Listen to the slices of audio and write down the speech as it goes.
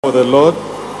For the Lord,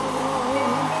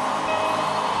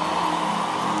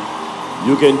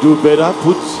 you can do better.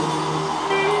 Put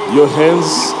your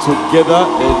hands together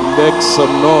and make some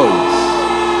noise.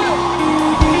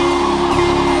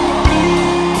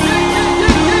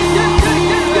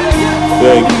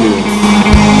 Thank you.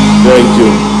 Thank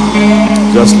you.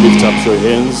 Just lift up your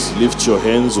hands. Lift your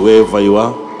hands wherever you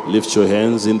are. Lift your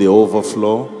hands in the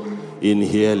overflow. In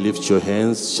here, lift your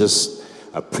hands. Just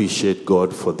appreciate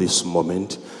God for this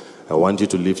moment. I want you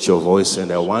to lift your voice,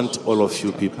 and I want all of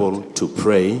you people to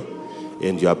pray.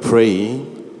 And you are praying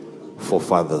for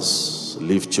fathers.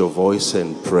 Lift your voice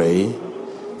and pray.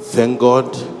 Thank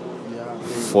God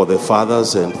for the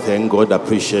fathers, and thank God,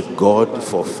 appreciate God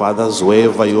for fathers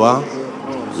wherever you are.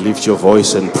 Lift your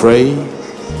voice and pray.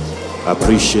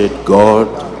 Appreciate God.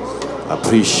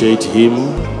 Appreciate Him.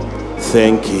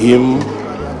 Thank Him.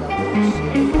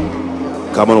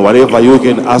 Come on, whatever you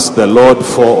can ask the Lord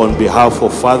for on behalf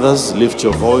of fathers, lift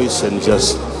your voice and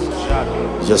just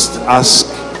ask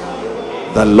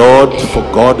the Lord for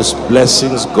God's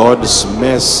blessings, God's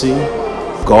mercy,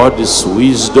 God's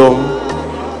wisdom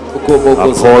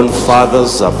upon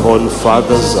fathers, upon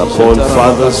fathers, upon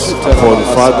fathers, upon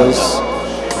fathers,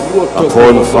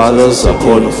 upon fathers,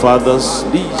 upon fathers.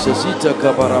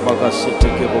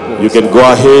 You can go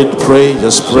ahead, pray,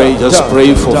 just pray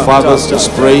for fathers,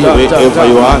 just pray wherever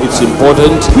you are. It's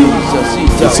important.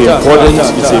 It's important.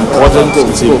 It's important.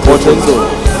 It's important.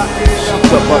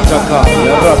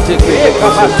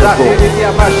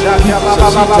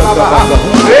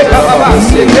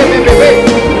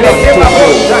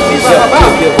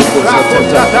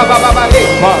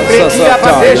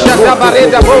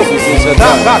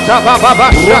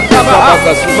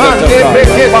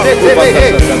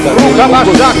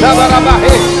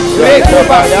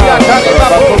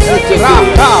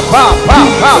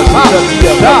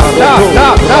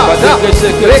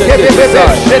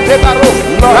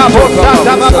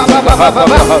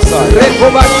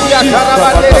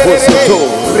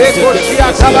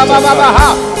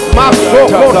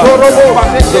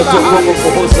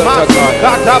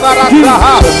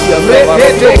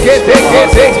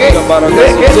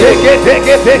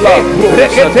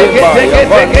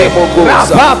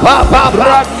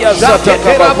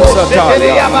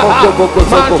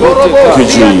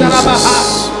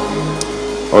 Jesus.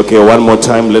 Okay, one more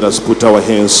time, let us put our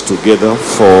hands together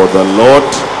for the Lord.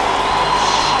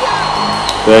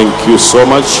 Thank you so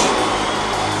much.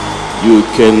 You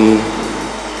can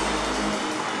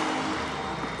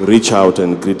reach out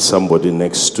and greet somebody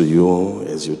next to you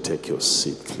as you take your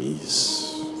seat, please.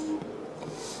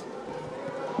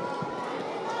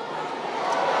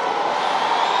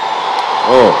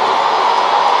 Oh.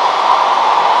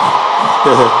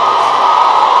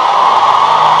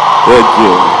 Thank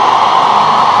you.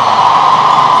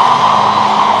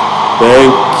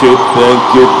 Thank you, thank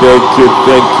you, thank you,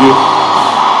 thank you.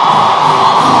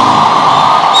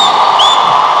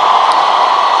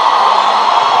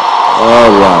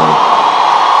 All right.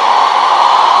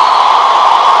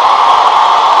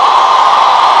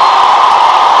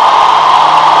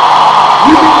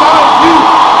 We love you.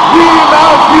 We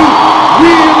love you.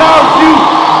 We love you.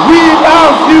 We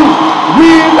love you. We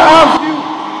love you.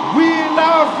 We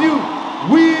love you.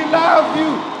 We love you.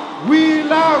 We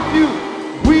love you.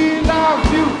 We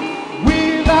love you.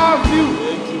 We love you. We love you.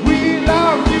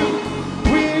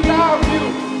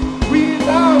 We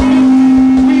love you.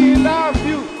 We love you. We love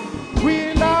you.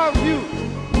 We love you.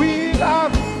 We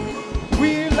love you.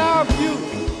 We love you.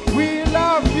 We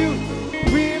love you.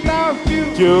 We love you.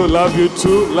 Thank you. Love you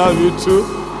too. Love you too.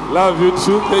 Love you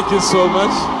too. Thank you so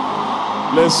much.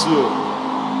 Bless you.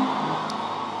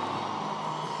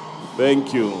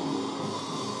 Thank you.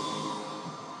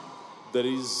 There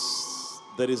is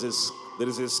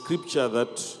a scripture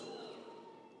that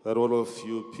all of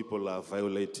you people are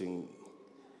violating.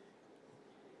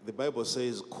 The Bible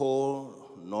says, "Call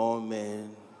no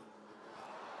man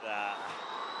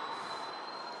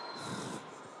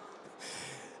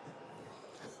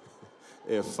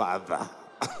a father."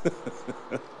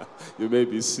 You may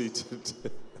be seated.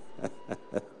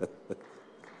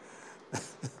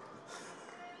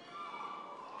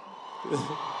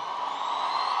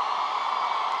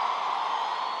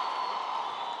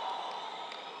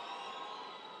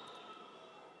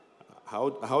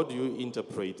 How do you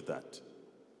interpret that?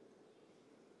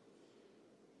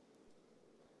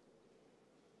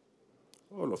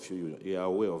 All of you are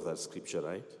aware of that scripture,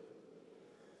 right?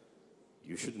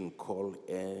 You shouldn't call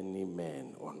any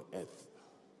man on earth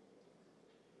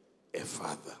a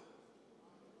father.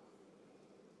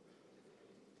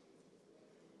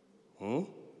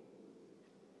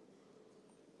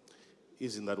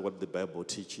 Isn't that what the Bible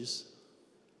teaches?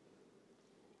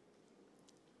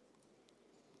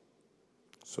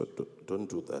 So don't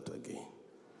do that again.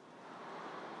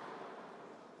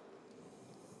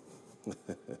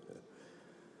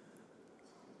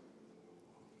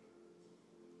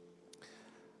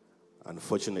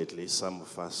 Unfortunately, some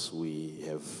of us, we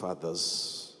have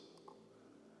fathers.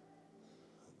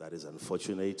 That is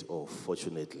unfortunate or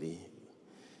fortunately,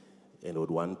 and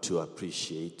would want to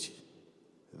appreciate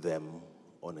them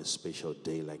on a special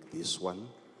day like this one.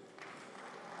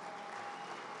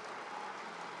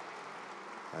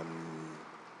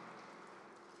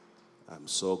 I'm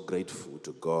so grateful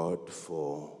to God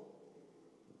for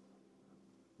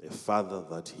the father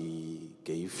that He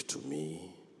gave to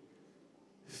me.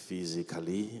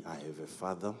 Physically, I have a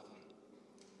father,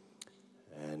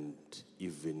 and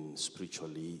even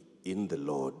spiritually in the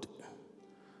Lord,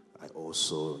 I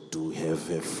also do have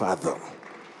a father.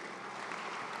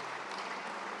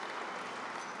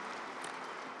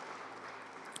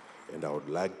 And I would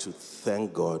like to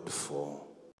thank God for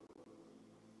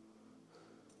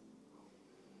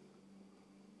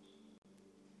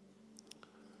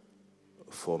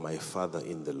my father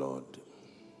in the Lord.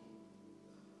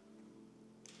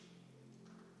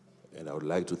 And I would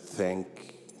like to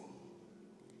thank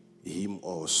him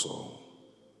also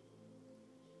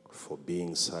for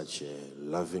being such a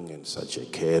loving and such a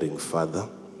caring father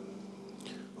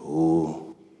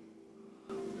who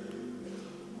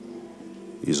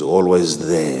is always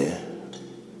there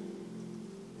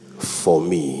for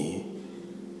me,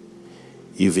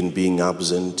 even being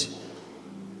absent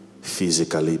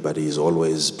physically, but he is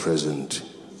always present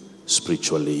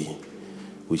spiritually,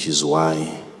 which is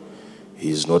why he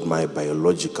is not my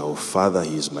biological father,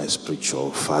 he is my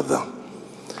spiritual father.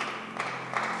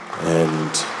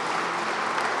 And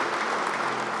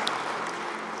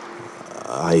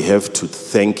I have to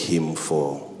thank him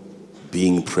for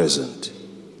being present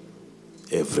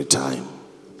every time,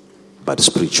 but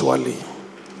spiritually.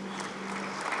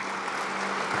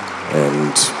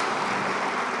 And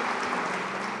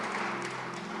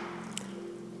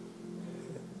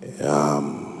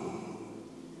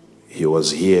he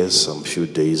was here some few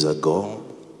days ago,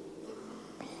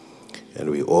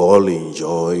 and we all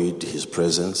enjoyed his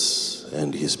presence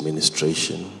and his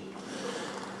ministration.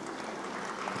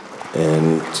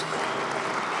 And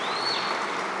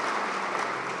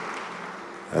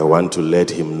I want to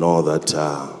let him know that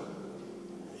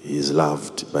he is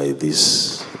loved by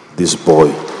this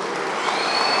boy.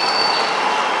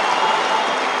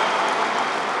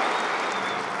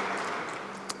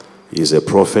 He is a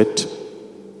prophet.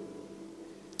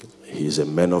 He is a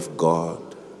man of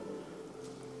God.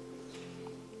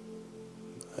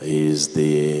 He is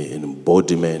the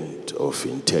embodiment of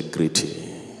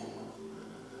integrity.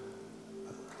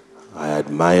 I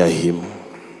admire him.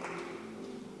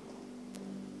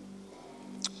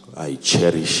 I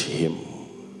cherish him.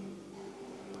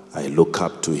 I look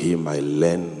up to him. I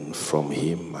learn from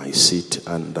him. I sit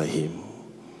under him.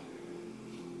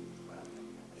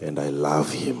 And I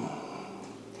love him.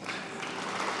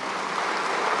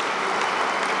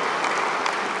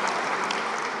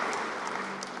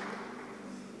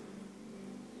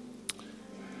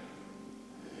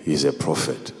 He's a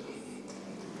prophet.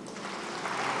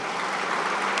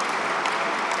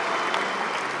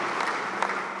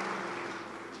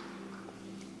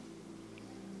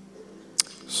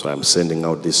 So I'm sending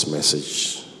out this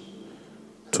message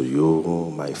to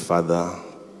you, my father.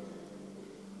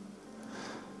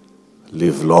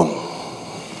 Live long.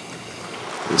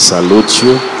 We salute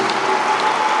you.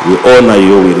 We honor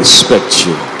you. We respect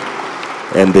you.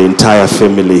 And the entire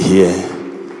family here,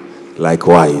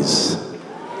 likewise.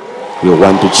 We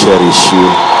want to cherish you.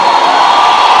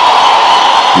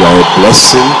 You are a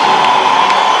blessing.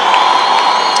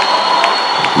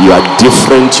 You are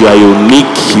different. You are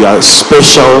unique. You are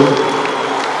special.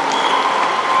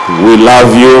 We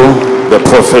love you, the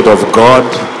prophet of God,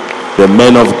 the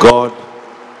man of God,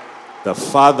 the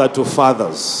father to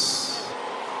fathers,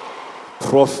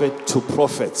 prophet to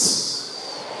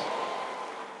prophets.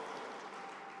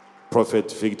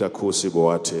 Prophet Victor Kusi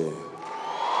Boate,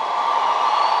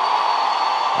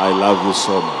 I love you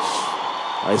so much.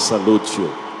 I salute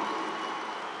you.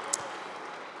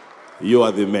 You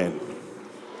are the man.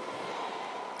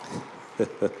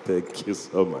 Thank you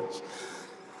so much.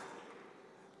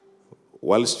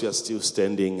 Whilst you are still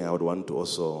standing, I would want to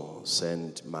also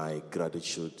send my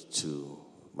gratitude to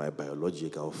my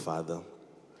biological father.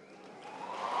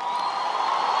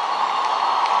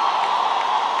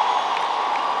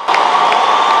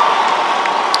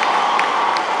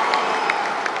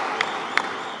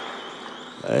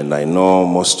 And And I know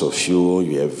most of you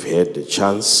have had the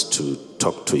chance to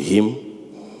talk to him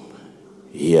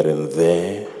here and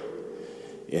there,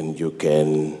 and you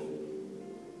can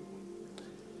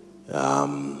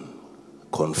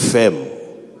confirm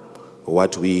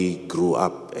what we grew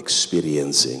up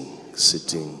experiencing,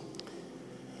 sitting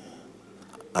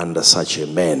under such a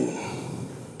man.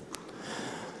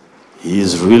 He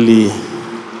is really,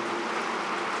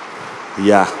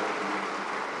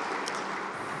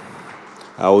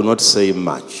 I will not say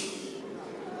much.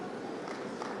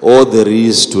 All there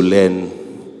is to learn,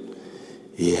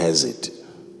 he has it.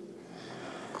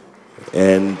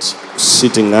 And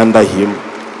sitting under him,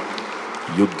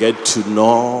 you get to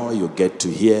know, you get to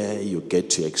hear, you get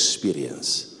to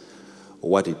experience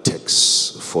what it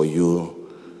takes for you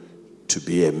to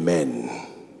be a man.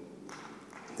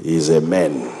 He is a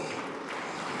man.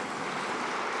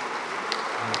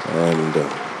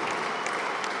 And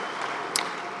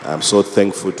I'm so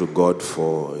thankful to God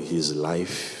for his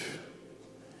life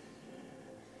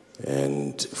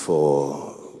and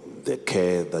for the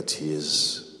care that he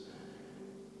has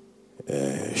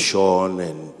shown,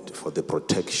 and for the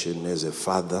protection as a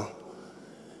father.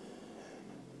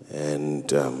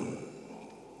 And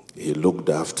he looked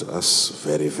after us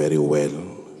very, very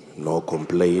well. No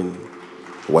complaint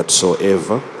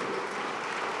whatsoever.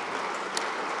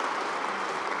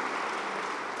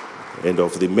 And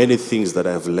of the many things that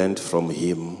I've learned from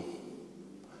him,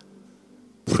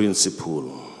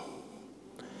 principle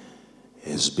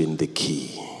has been the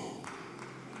key.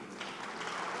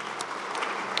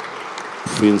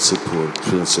 Principle.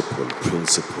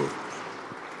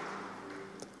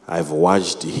 I've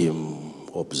watched him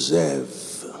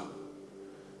observe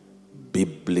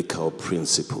biblical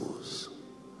principles.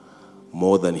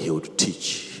 More than he would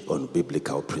teach on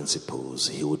biblical principles,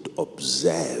 he would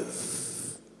observe.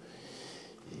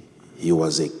 He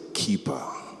was a keeper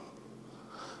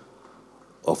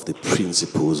of the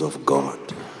principles of God.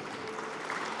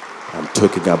 I'm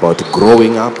talking about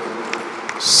growing up,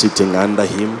 sitting under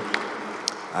him.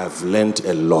 I've learned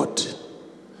a lot.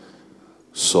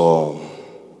 So,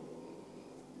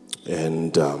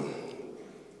 and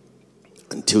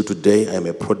until today, I'm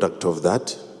a product of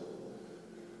that.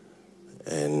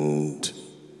 And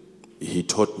he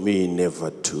taught me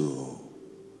never to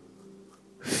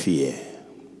fear.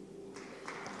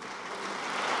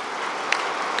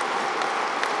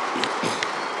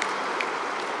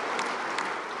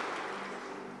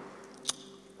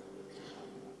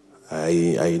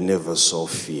 I never saw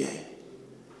fear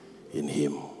in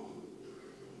him.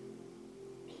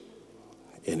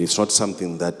 And it's not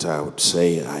something that I would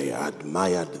say I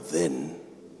admired then,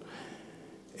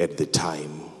 at the time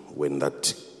when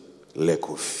that lack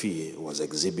of fear was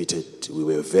exhibited. We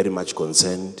were very much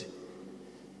concerned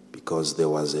because there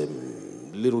was a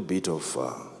little bit of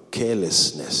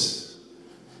carelessness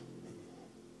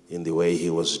in the way he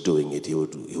was doing it. He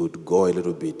would go a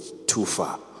little bit too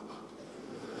far.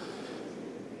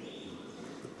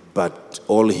 But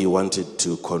all he wanted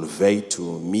to convey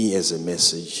to me as a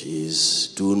message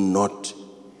is, do not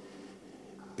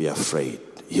be afraid.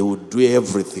 He would do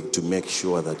everything to make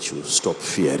sure that you stop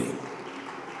fearing.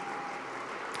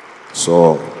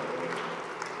 So,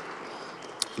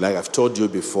 like I've told you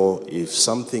before, if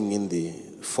something in the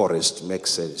forest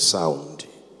makes a sound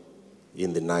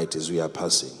in the night as we are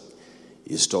passing,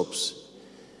 he stops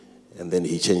and then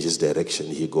he changes direction.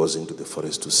 He goes into the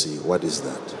forest to see, what is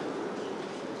that?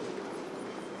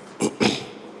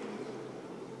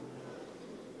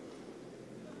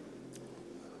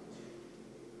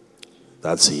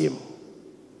 That's him.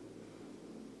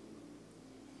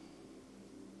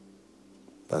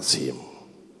 That's him.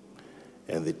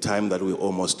 And the time that we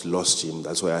almost lost him,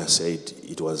 that's why I said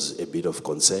it was a bit of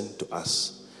concern to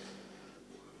us.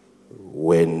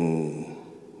 When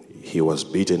he was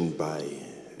bitten by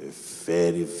a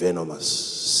very venomous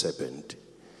serpent.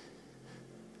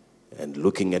 And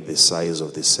looking at the size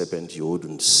of the serpent, you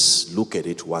wouldn't look at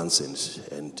it once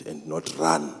and not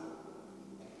run.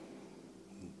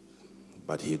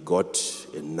 But he got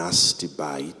a nasty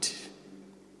bite,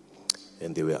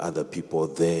 and there were other people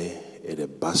there at a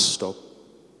bus stop,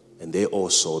 and they all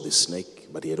saw the snake,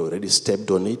 but he had already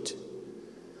stepped on it,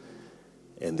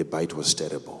 and the bite was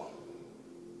terrible.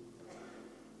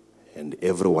 And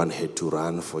everyone had to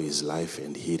run for his life,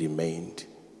 and he remained,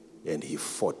 and he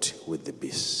fought with the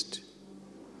beast.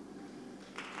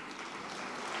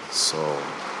 So,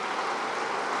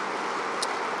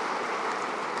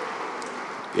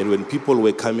 and when people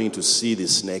were coming to see the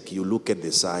snake, you look at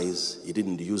the size, he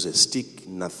didn't use a stick,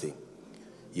 nothing.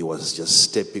 He was just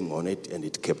stepping on it, and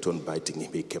it kept on biting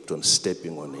him. He kept on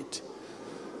stepping on it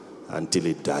until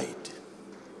it died.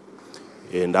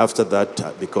 And after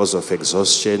that, because of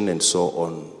exhaustion and so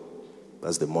on,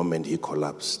 that's the moment he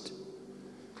collapsed.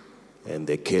 And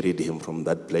they carried him from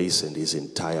that place, and his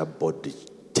entire body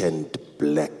turned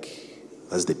black.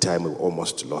 That's the time we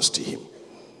almost lost him.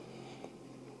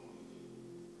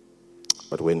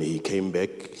 But when he came back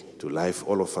to life,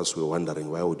 all of us were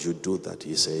wondering, why would you do that?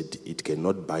 He said, it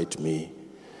cannot bite me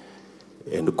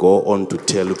and go on to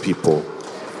tell people.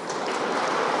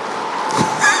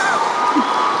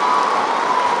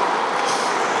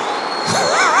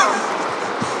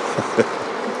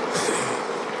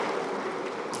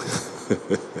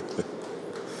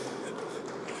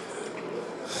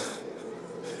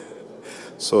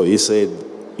 So he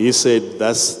said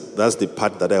that's the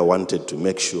part that I wanted to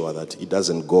make sure that he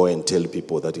doesn't go and tell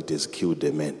people that it has killed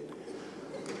a man.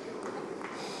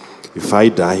 If I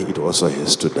die, it also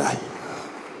has to die.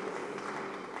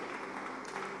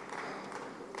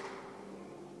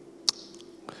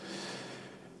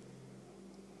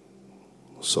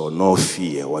 So no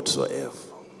fear whatsoever.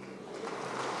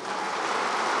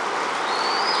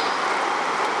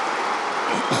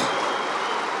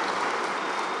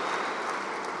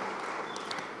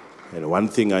 And one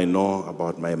thing I know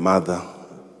about my mother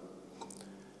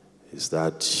is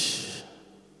that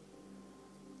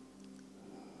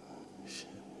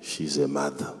she's a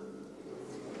mother.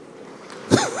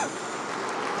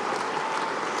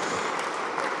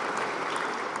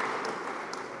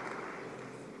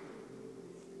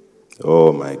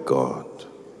 Oh my God.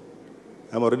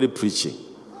 I'm already preaching.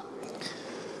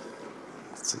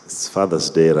 It's Father's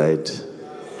Day, right?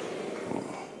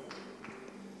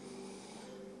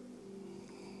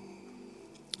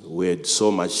 We had so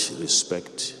much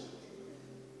respect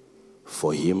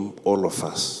for him, all of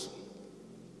us.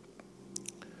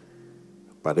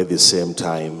 But at the same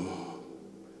time,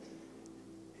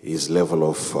 his level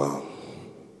of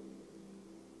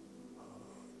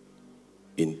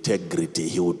integrity,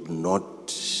 he would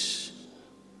not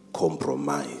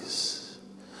compromise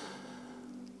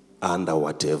under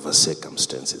whatever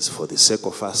circumstances. For the sake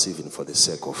of us, even for the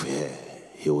sake of her,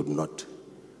 he would not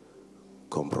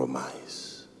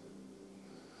compromise.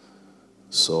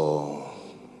 So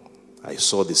I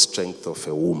saw the strength of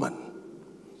a woman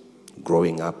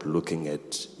growing up, looking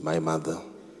at my mother,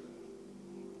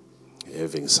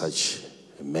 having such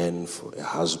a man for a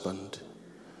husband.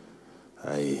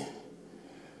 I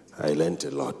learned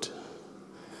a lot.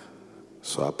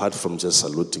 So apart from just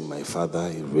saluting my father,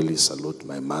 I really salute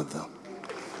my mother.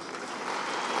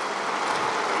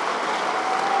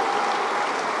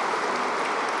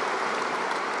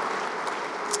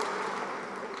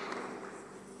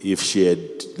 If she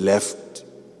had left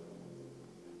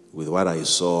with what I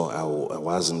saw, I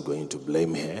wasn't going to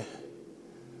blame her.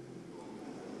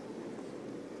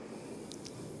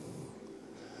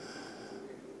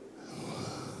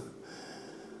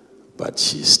 But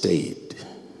she stayed.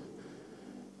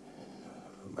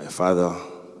 My father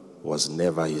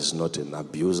he's not an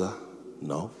abuser,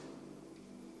 no.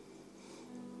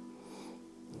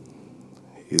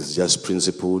 He's just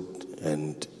principled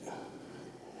and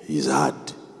he's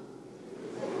hard.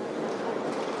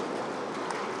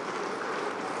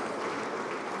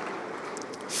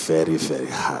 Very, very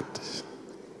hard.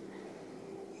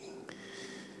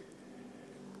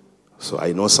 So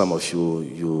I know some of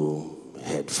you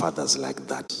had fathers like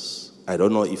that. I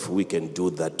don't know if we can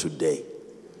do that today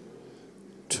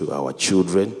to our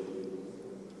children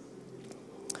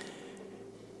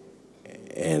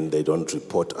and they don't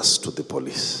report us to the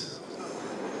police.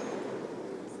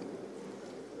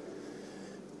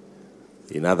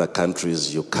 In other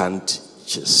countries, you can't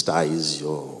chastise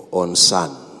your own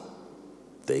son.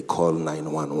 They call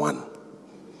 911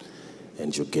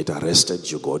 and you get arrested,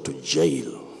 you go to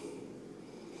jail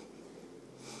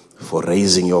for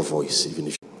raising your voice. Even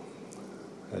if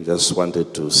I just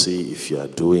wanted to see if you are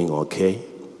doing okay,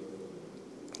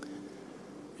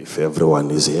 if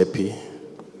everyone is happy,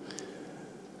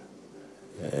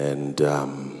 and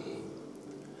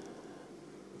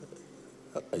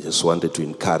I just wanted to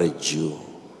encourage you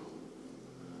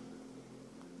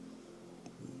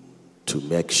to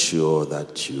make sure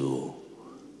that you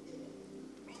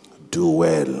do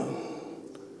well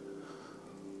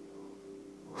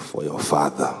for your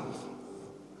father.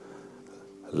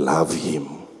 Love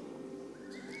him,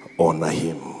 honor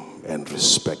him, and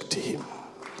respect him.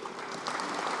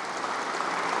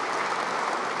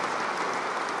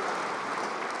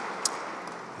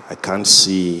 I can't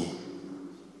see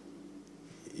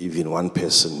even one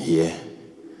person here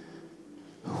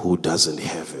who doesn't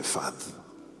have a father.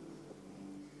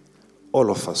 All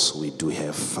of us, we do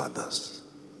have fathers.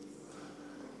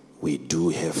 We do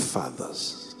have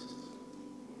fathers.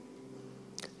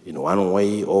 In one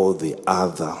way or the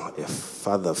other, a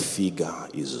father figure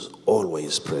is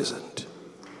always present.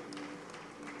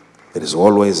 There is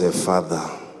always a father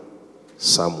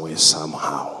somewhere,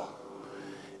 somehow.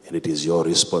 And it is your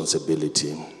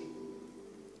responsibility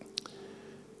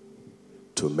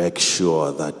to make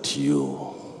sure that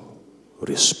you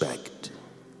respect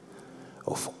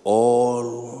of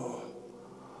all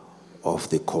of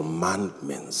the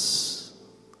commandments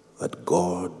that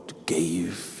God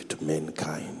gave to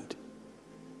mankind.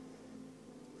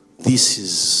 This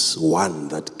is one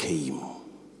that came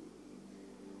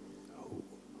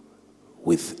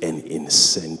with an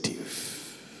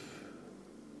incentive,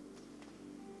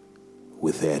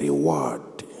 with a reward.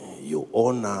 You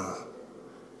honor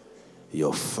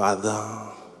your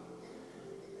father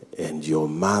and your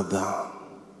mother,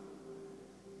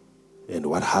 and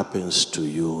what happens to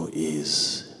you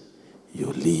is you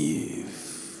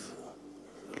live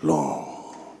long.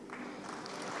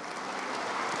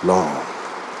 Long.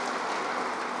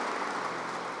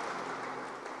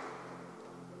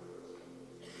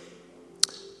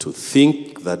 To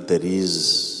think that there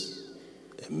is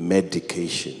a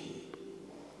medication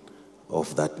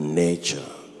of that nature,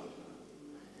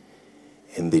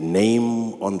 and the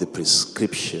name on the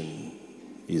prescription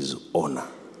is honor.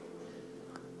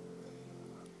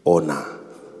 Honor.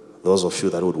 Those of you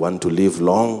that would want to live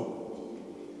long,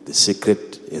 the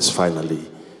secret has finally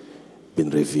been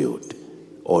revealed.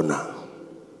 Honor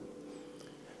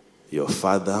your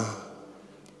father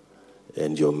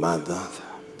and your mother,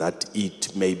 that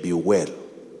it may be well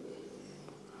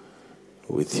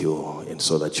with you, and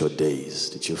so that your days,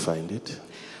 did you find it?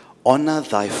 Honor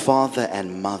thy father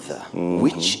and mother,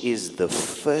 which is the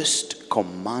first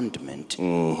commandment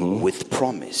with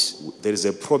promise. There is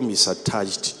a promise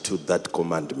attached to that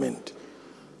commandment.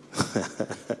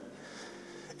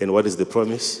 And what is the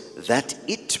promise? That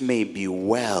it may be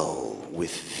well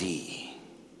with thee.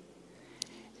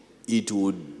 It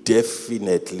would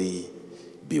definitely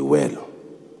be well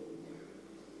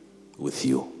with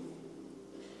you.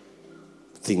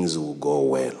 Things will go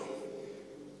well.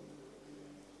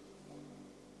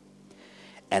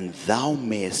 And thou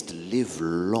mayest live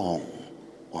long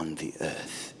on the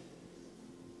earth.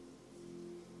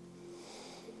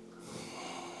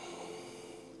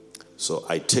 So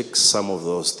I take some of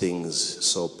those things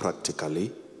so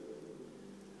practically,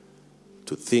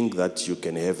 to think that you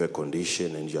can have a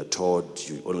condition and you're told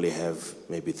you only have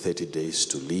maybe 30 days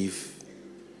to live.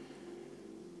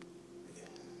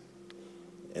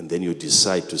 And then you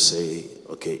decide to say,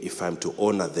 okay, if I'm to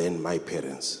honor then my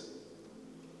parents,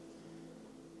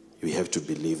 you have to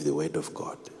believe the word of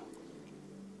God.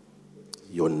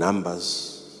 Your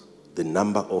numbers, the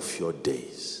number of your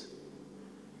days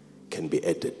can be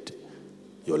added.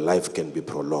 Your life can be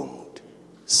prolonged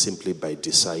simply by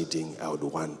deciding I would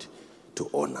want to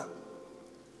honor.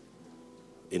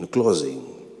 In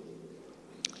closing,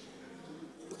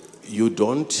 you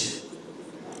don't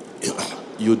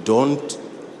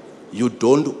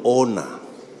honor.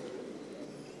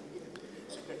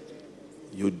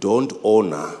 You don't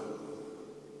honor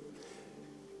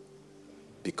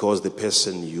because the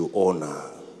person you honor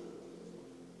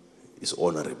is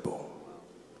honorable.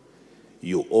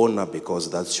 You honor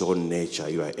because that's your nature.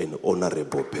 You are an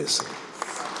honorable person.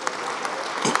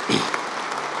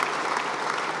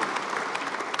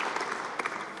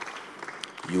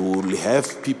 You will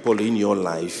have people in your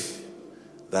life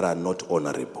that are not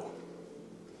honorable.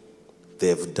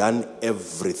 They've done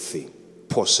everything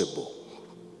possible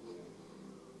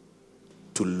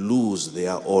to lose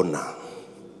their honor.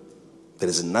 There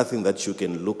is nothing that you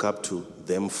can look up to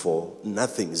them for.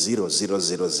 Nothing. 0, 0,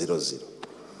 0, 0, 0.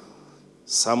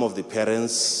 Some of the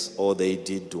parents, all they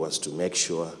did was to make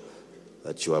sure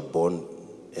that you are born,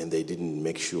 and they didn't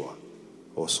make sure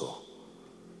also.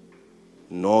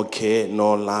 No care,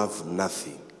 no love,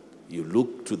 nothing. You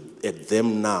look at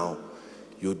them now,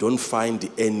 you don't find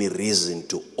any reason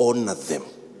to honor them.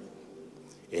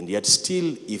 And yet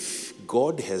still, if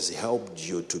God has helped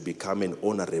you to become an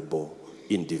honorable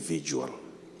individual,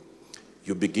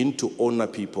 you begin to honor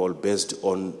people based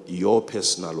on your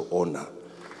personal honor.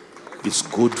 It's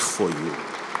good for you.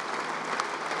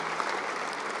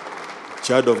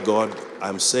 Child of God,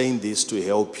 I'm saying this to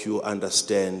help you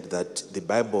understand that the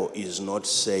Bible is not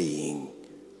saying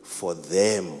for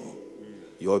them,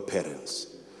 your parents,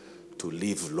 to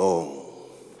live long,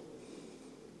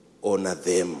 honor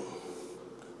them.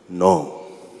 No.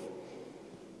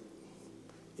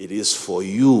 It is for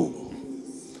you,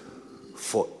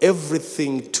 for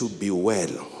everything to be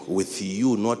well with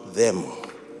you, not them.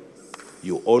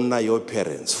 You honor your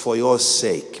parents for your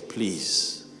sake,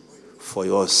 please. For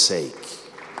your sake.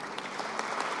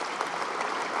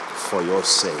 for your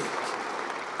sake.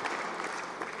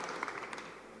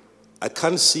 I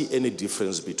can't see any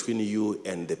difference between you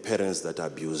and the parents that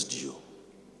abused you.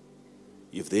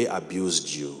 If they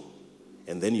abused you,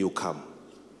 and then you come,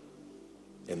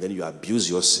 and then you abuse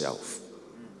yourself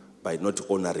by not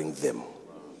honoring them,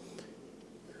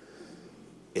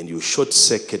 and you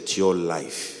short-circuit your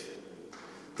life,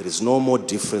 there is no more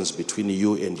difference between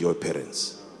you and your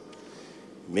parents.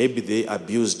 Maybe they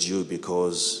abused you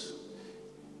because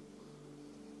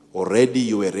already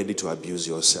you were ready to abuse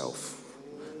yourself.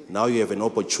 Now you have an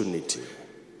opportunity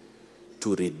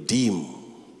to redeem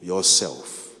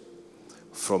yourself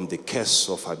from the curse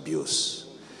of abuse.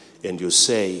 And you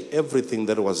say, everything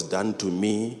that was done to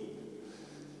me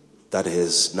that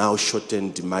has now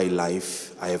shortened my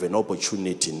life, I have an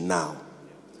opportunity now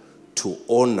to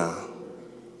honor,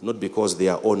 not because they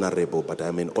are honorable, but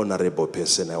I'm an honorable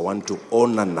person. I want to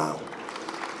honor now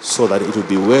so that it will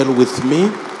be well with me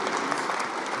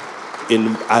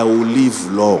and I will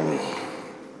live long.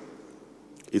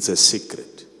 It's a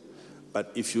secret.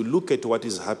 But if you look at what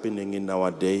is happening in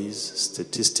nowadays,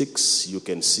 statistics, you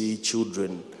can see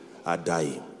children are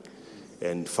dying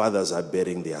and fathers are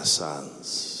burying their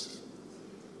sons.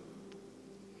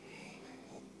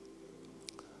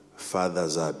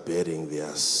 Fathers are burying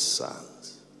their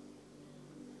sons.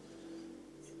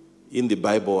 In the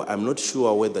Bible, I'm not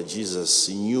sure whether Jesus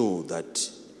knew that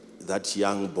that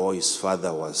young boy's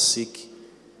father was sick.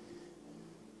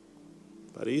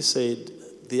 But he said,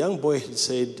 the young boy had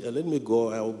said, let me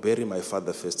go, I'll bury my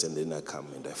father first and then I come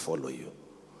and I follow you.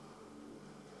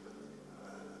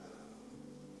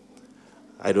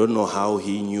 I don't know how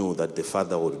he knew that the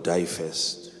father would die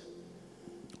first.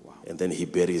 And then he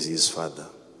buries his father.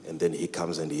 And then he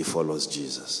comes and he follows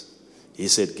Jesus. He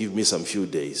said, give me some few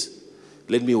days.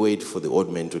 Let me wait for the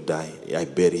old man to die. I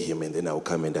bury him and then I'll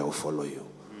come and I will follow you.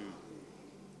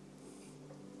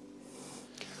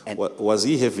 And was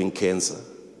he having cancer?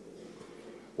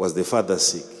 Was the father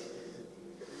sick?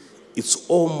 It's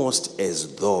almost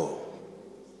as though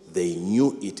they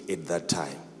knew it at that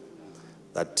time,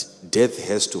 that death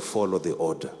has to follow the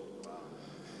order.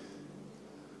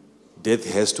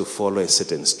 Death has to follow a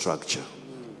certain structure.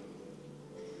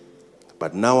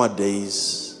 But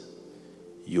nowadays,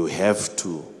 you have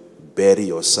to bury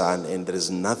your son, and there is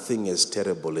nothing as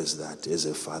terrible as that as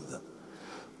a father.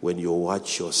 When you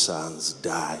watch your sons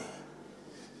die,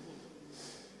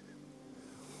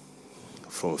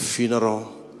 from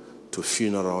funeral to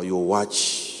funeral, you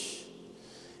watch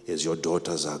as your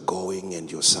daughters are going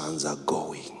and your sons are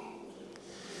going.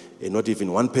 And not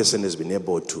even one person has been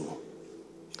able to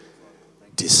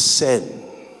discern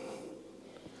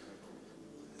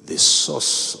the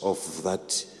source of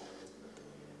that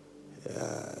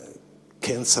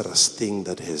cancerous thing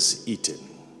that has eaten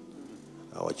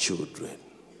our children.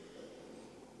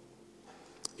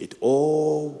 It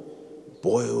all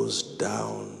boils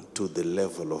down to the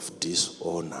level of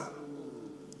dishonor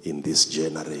in this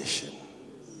generation.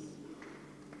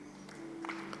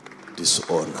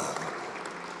 Dishonor.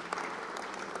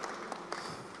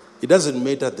 It doesn't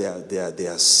matter they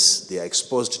are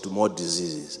exposed to more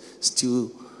diseases.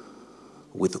 Still,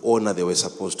 with honor, they were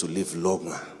supposed to live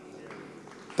longer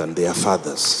than their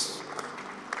fathers.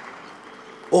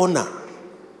 Honor.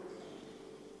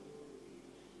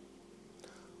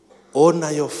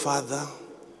 Honor your father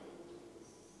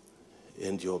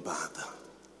and your mother.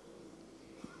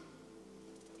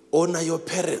 Honor your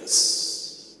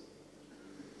parents.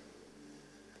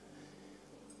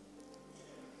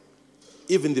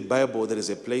 Even in the Bible, there is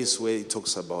a place where it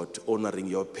talks about honoring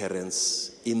your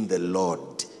parents in the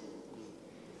Lord.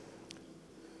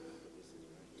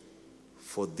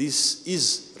 For this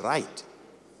is right.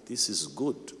 This is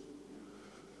good.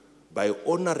 By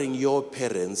honoring your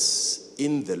parents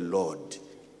in the Lord,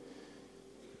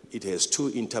 it has two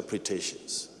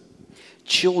interpretations.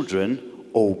 Children,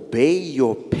 obey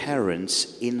your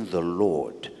parents in the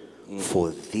Lord, for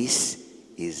this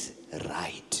is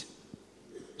right.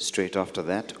 Straight after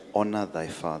that, honor thy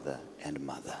father and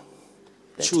mother.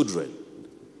 Children.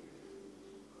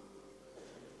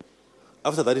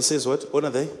 After that, it says what?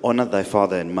 Honor thy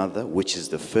father and mother, which is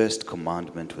the first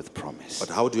commandment with promise. But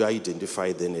how do you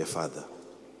identify then a father?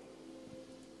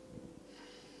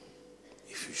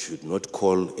 If you should not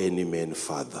call any man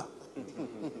father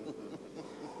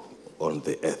on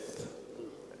the earth.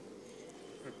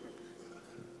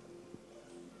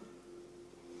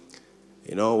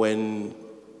 You know, when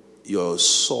your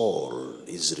soul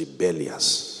is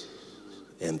rebellious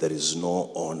and there is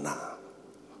no honor,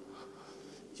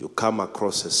 you come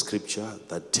across a scripture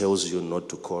that tells you not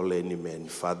to call any man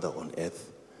father on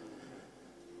earth,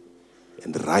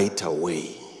 and right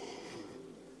away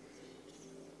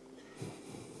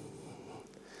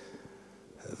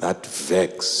that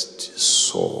vexed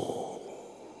soul,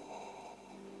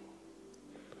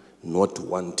 not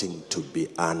wanting to be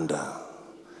under,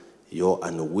 your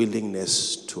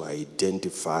unwillingness to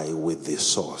identify with the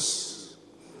source.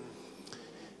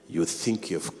 You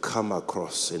think you've come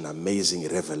across an amazing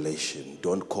revelation.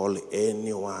 Don't call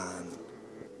anyone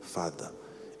Father.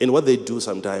 And what they do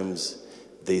sometimes,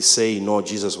 they say, no,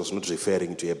 Jesus was not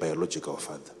referring to a biological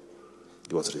father.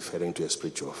 He was referring to a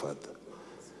spiritual father.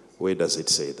 Where does it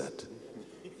say that?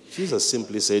 Jesus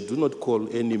simply said, do not call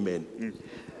any man.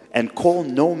 And call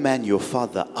no man your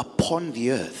father upon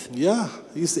the earth. Yeah,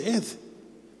 it's the earth.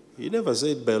 He never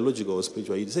said biological or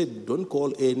spiritual. He said, don't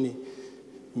call any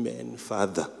man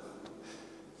father.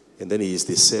 And then he is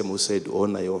the same who said,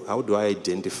 honor your. How do I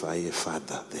identify a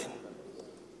father then?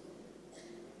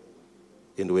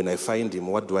 And when I find him,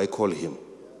 what do I call him?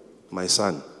 My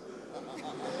son.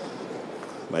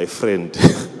 My friend.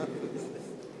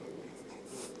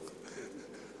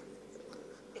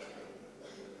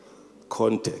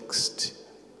 Context.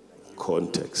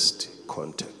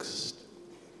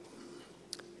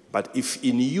 But if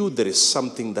in you there is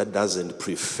something that doesn't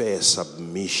prefer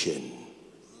submission,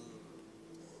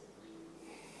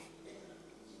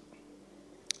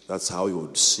 that's how you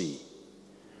would see.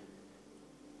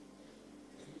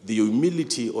 The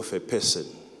humility of a person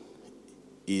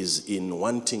is in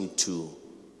wanting to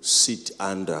sit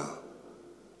under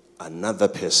another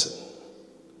person.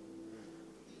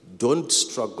 Don't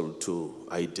struggle to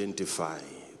identify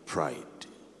pride.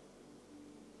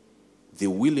 The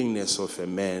willingness of a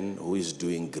man who is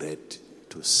doing great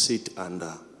to sit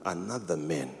under another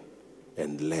man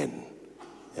and learn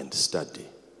and study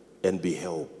and be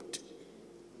helped.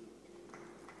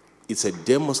 It's a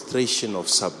demonstration of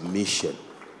submission.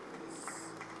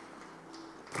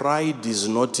 Pride is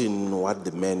not in what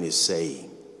the man is saying.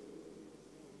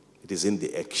 It is in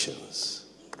the actions.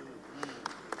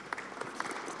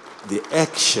 The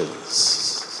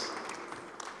actions.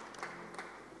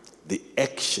 The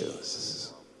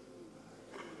actions.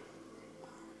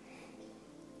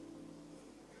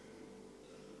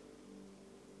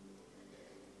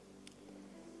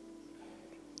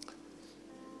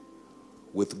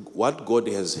 With what God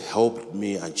has helped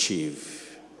me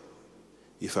achieve,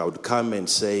 if I would come and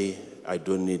say, I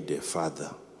don't need a father,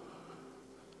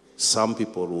 some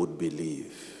people would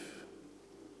believe.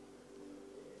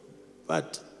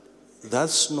 But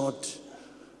that's not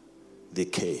the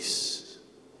case.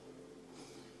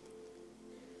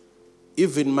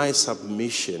 Even my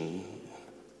submission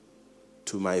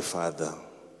to my father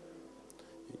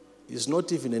is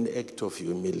not even an act of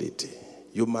humility.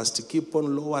 You must keep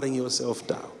on lowering yourself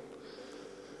down.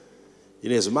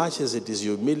 In as much as it is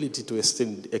humility to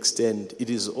extend, it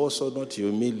is also not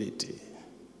humility.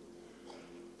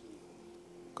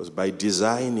 Because by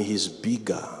design, he's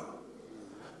bigger.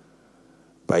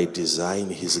 By design,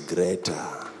 he's greater.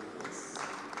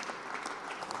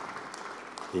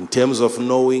 In terms of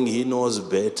knowing, he knows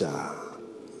better.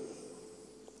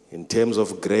 In terms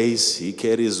of grace, he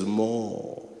carries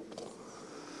more.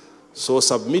 So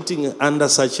submitting under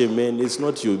such a man is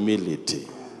not humility.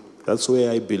 That's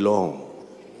where I belong.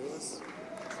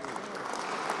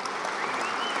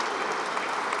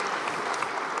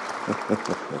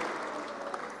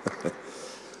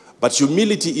 But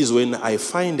humility is when I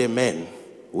find a man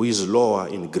who is lower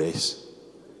in grace.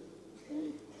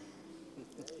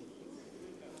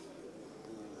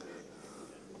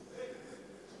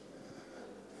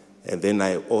 And then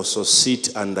I also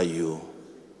sit under you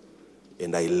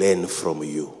and I learn from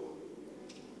you.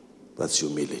 That's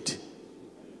humility.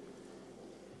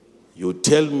 You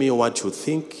tell me what you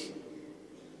think,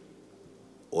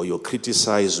 or you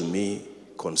criticize me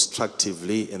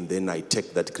constructively, and then I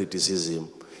take that criticism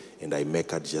and I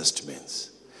make adjustments.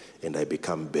 And I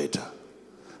become better.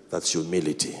 That's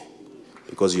humility.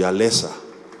 Because you are lesser.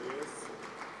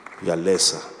 You are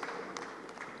lesser.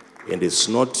 And it's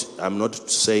not, I'm not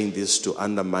saying this to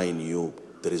undermine you.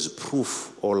 There is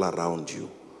proof all around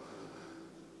you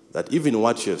that even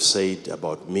what you have said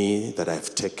about me, that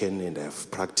I've taken and I've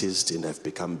practiced and I've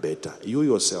become better, you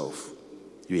yourself,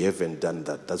 you haven't done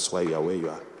that. That's why you are where you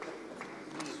are.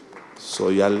 So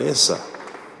you are lesser.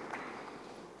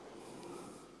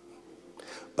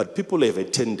 But people have a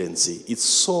tendency, it's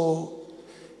so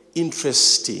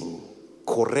interesting,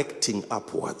 correcting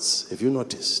upwards. Have you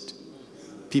noticed?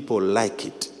 People like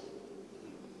it.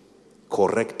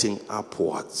 Correcting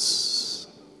upwards.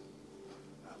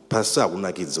 There's something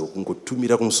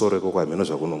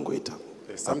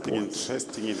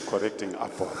interesting in correcting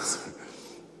upwards.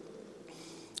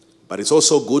 But it's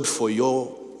also good for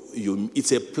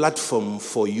it's a platform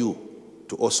for you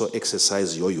to also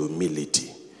exercise your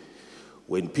humility.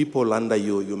 When people under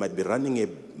you, you might be running a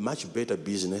much better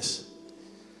business.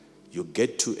 You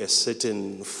get to a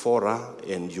certain fora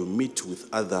and you meet with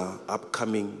other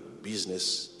upcoming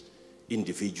business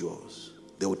individuals.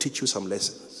 They will teach you some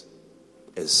lessons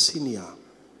as senior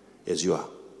as you are.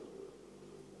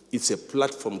 It's a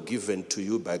platform given to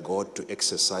you by God to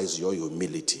exercise your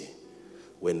humility.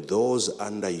 When those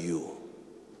under you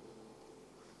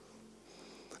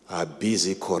are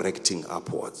busy correcting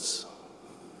upwards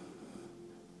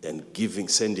and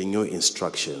sending you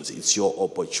instructions, it's your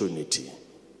opportunity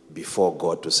before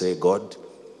God to say, God,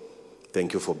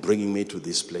 thank you for bringing me to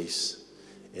this place,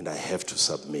 and I have to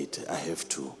submit. I have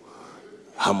to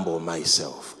humble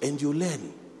myself. And you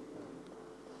learn.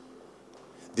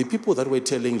 The people that were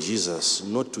telling Jesus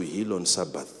not to heal on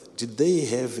Sabbath, did they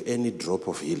have any drop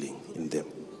of healing in them?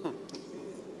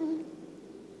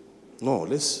 No,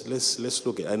 let's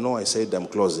look at, I know I said I'm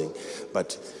closing,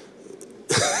 but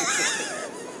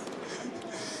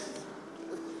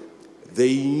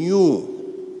they knew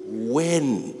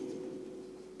when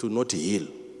to not heal.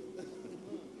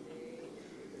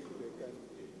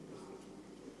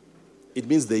 It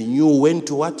means they knew when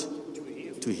to what?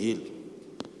 To heal.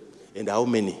 And how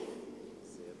many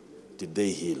did they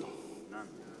heal?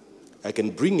 I can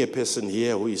bring a person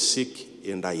here who is sick,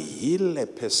 and I heal a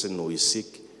person who is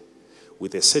sick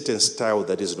with a certain style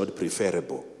that is not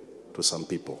preferable to some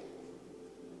people.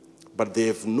 But they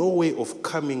have no way of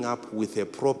coming up with a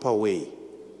proper way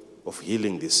of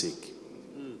healing the sick.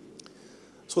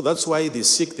 So that's why the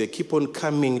sick, they keep on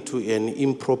coming to an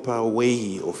improper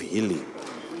way of healing.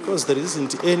 Because there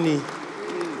isn't any.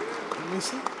 You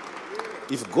see?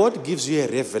 If God gives you a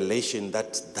revelation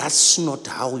that that's not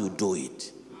how you do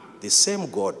it, the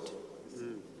same God,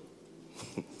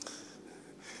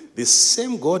 the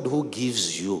same God who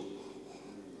gives you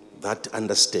that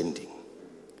understanding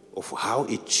of how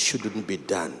it shouldn't be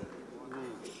done,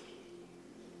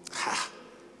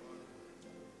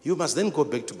 you must then go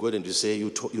back to God and you say,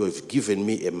 you have given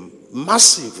me a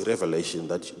massive revelation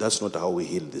that that's not how we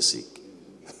heal the sick.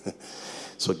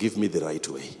 So give me the right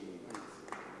way.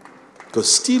 Because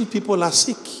still people are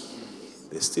sick.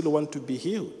 They still want to be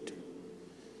healed.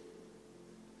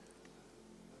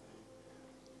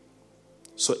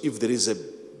 So if there is a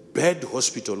bad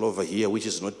hospital over here which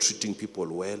is not treating people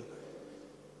well,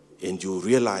 and you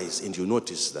realize and you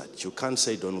notice that, you can't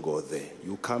say don't go there.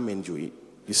 You come and you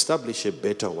establish a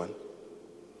better one.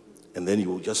 And then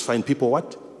you just find people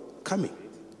what? Coming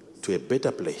to a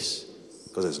better place.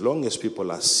 Because as long as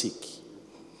people are sick.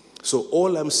 So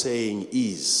all I'm saying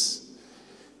is,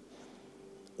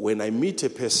 when I meet a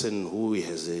person who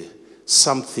has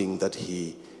something that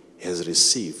he has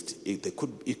received, it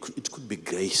could be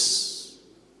grace.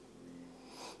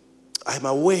 I'm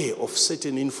aware of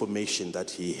certain information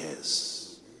that he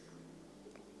has.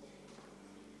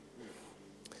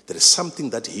 There is something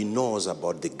that he knows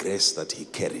about the grace that he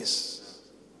carries.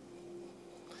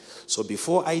 So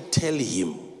before I tell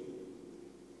him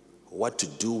what to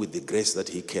do with the grace that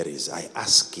he carries, I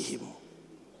ask him,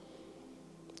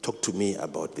 talk to me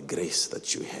about the grace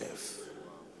that you have.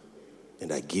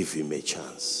 And I give him a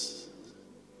chance.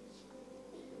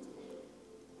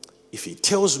 If he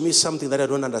tells me something that I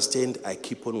don't understand, I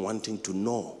keep on wanting to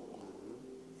know.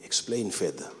 Explain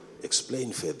further,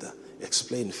 explain further,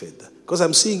 explain further. Because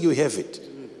I'm seeing you have it.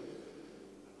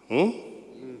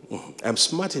 I'm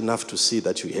smart enough to see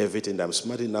that you have it, and I'm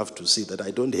smart enough to see that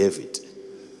I don't have it.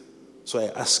 So I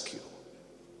ask you,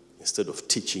 instead of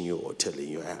teaching you or telling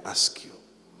you, I ask you,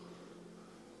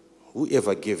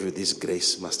 whoever gave you this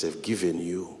grace must have given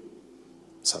you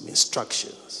some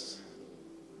instructions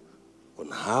on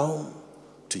how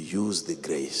to use the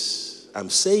grace. I'm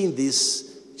saying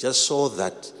this just so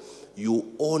that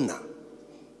you honor,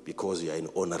 because you are an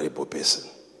honorable person.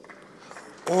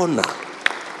 Honor.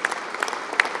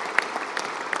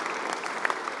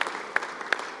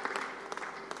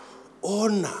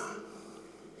 Honor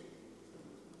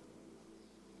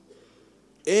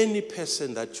any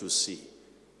person that you see.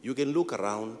 You can look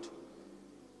around,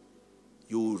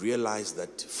 you will realize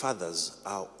that fathers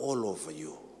are all over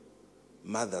you.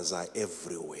 Mothers are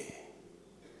everywhere.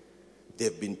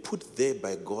 They've been put there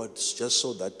by God just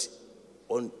so that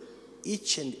on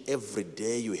each and every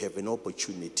day you have an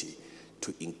opportunity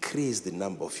to increase the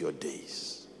number of your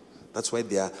days. That's why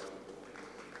they are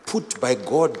put by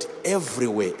God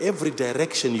everywhere. Every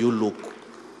direction you look,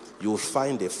 you'll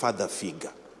find a father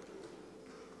figure.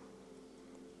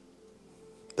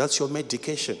 That's your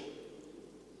medication.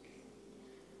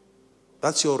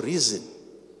 That's your reason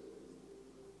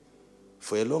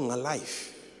for a longer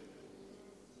life.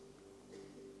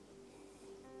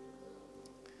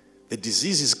 The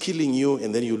disease is killing you,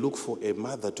 and then you look for a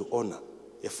mother to honor,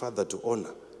 a father to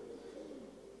honor.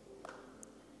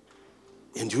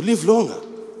 And you live longer.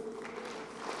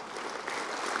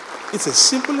 It's as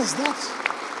simple as that.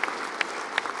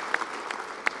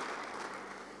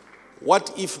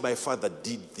 What if my father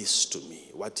did this to me?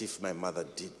 What if my mother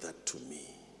did that to me?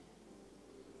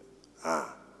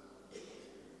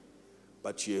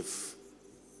 But you have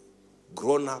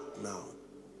grown up now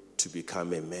to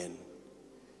become a man.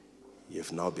 You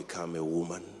have now become a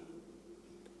woman.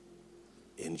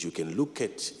 And you can look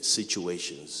at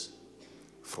situations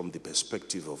from the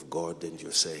perspective of God, and you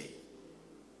say,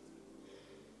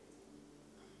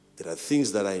 there are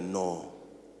things that I know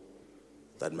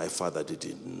that my father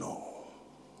didn't know.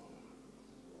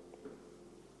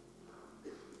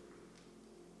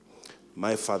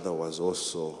 My father was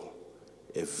also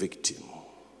a victim.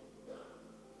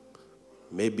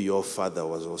 Maybe your father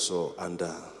was also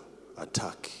under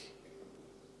attack.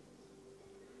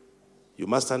 You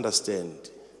must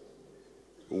understand,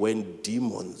 when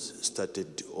demons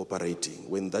started operating,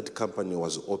 when that company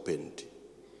was opened,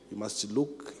 you must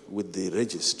look with the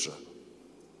registrar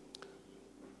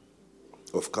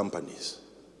of companies.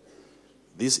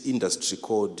 This industry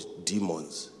called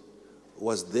demons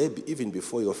was there even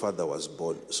before your father was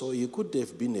born. So you could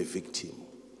have been a victim.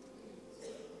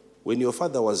 When your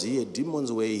father was here,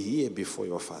 demons were here before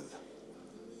your father.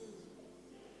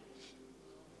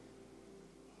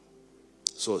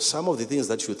 So some of the things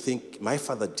that you think, my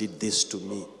father did this to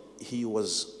me, he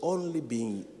was only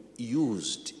being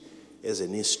used as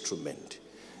an instrument,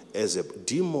 as a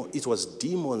demon. It was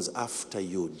demons after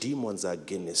you, demons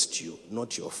against you,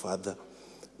 not your father,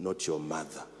 not your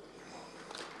mother.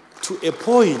 To a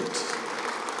point,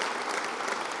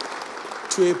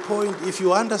 if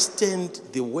you understand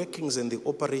the workings and the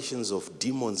operations of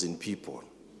demons in people,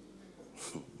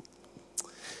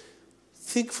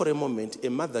 think for a moment. A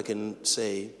mother can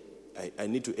say, I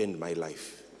need to end my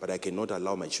life, but I cannot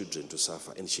allow my children to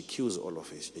suffer. And she kills all of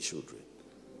her children.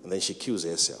 And then she kills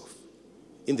herself.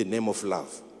 In the name of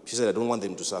love. She said, I don't want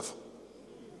them to suffer.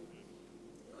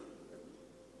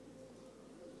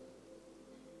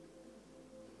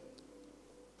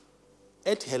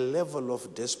 At her level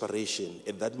of desperation,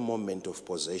 at that moment of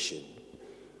possession,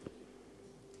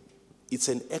 it's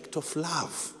an act of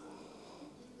love.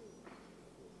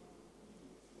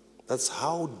 That's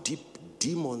how deep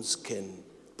demons can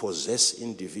possess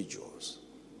individuals.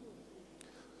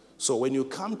 So when you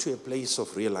come to a place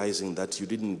of realizing that you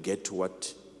didn't get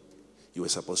what you were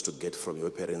supposed to get from your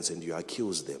parents and you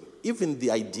accuse them, even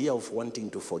the idea of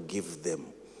wanting to forgive them,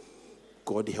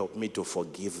 God help me to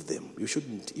forgive them, you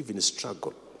shouldn't even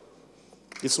struggle.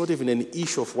 It's not even an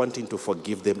issue of wanting to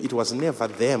forgive them. It was never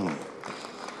them.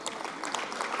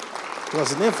 It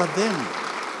was never them.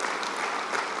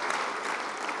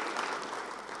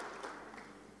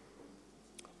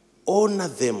 Honor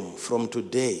them from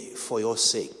today for your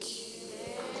sake.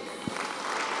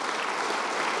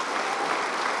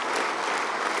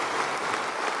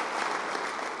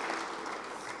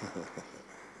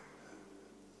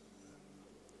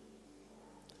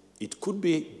 It could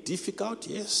be difficult,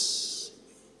 yes.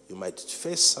 You might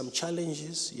face some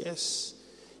challenges, yes.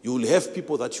 You will have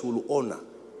people that you will honor.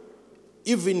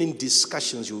 Even in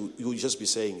discussions, you will just be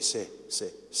saying, say.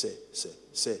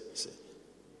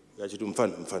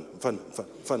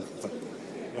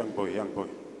 Young boy.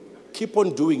 Keep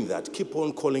on doing that. Keep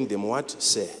on calling them what?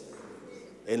 Say.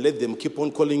 And let them keep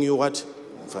on calling you what?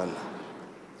 Mfana.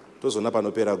 Tozo napa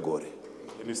nopera gore.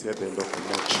 Let me see at the end of the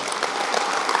match.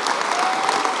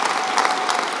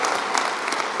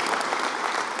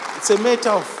 It's a matter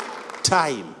of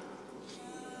time.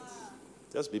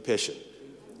 Just be patient.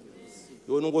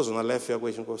 You won't go on a life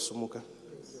equation called Sumuka.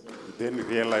 Then you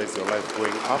realize your life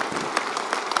going up.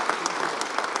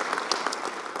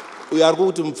 We are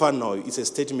going to Mfana now. It's a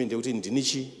statement in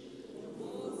Dinichi.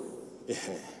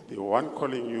 The one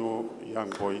calling you young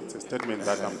boy, it's a statement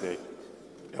that I'm the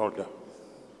elder.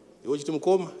 You want to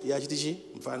come? Yeah,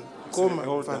 Mfana.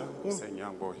 Come, saying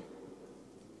young boy.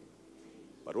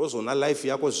 But also on a life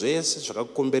yako zvese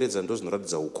zvakakukomberedza ndo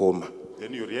zvinoratidza ukoma.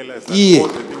 Then you realize that all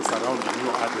the things surrounding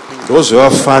you are the things. Those were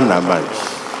fun, man.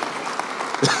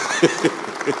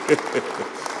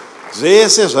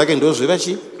 Zvese zvake ndo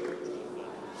zvevachi.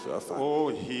 All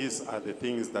his are the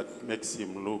things that makes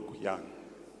him look young.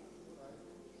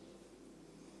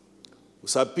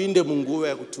 Usapinde munguva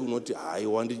yakuti unoti hai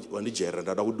wandijaira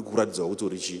ndada kuratidza kuti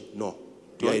urichi. No.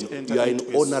 You are an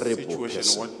honorable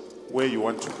person. Where you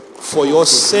want to. For your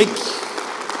sake,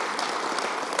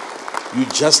 you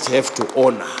just have to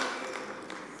honor.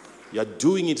 You are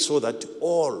doing it so that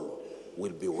all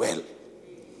will be well.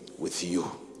 with you.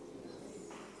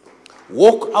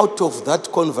 Walk out of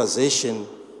that conversation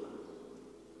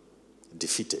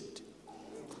defeated,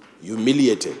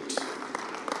 humiliated.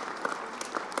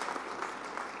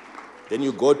 Then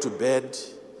you go to bed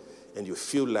and you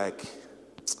feel like,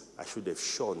 I should have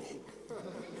shown him.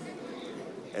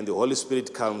 And the Holy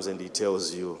Spirit comes and he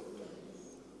tells you,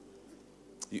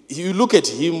 you look at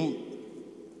him,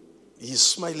 he's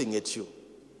smiling at you.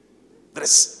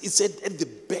 It's at the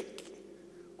back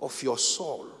of your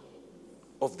soul,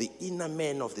 of the inner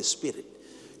man of the Spirit.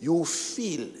 You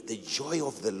feel the joy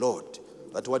of the Lord,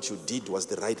 that what you did was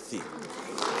the right thing.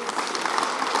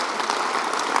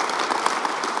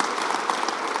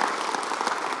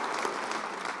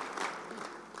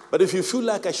 But if you feel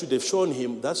like I should have shown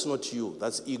him, that's not you,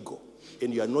 that's ego.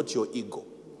 And you are not your ego.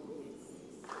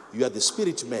 You are the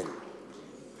spirit man.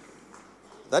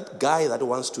 That guy that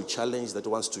wants to challenge, that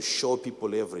wants to show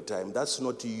people every time, that's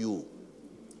not you.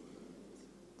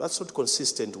 That's not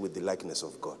consistent with the likeness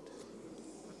of God.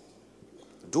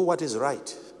 Do what is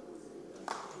right.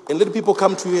 And let people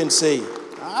come to you and say,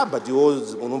 but you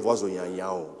always because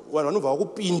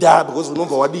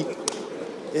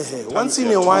once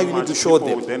in a while you need to show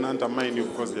them. Then undermine you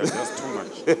because they are just too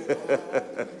much.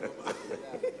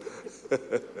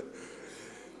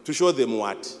 To show them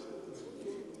what?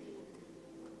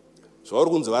 So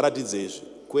The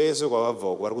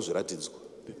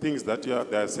things that they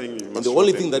are saying, you must and the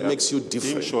only show thing them. that makes you Being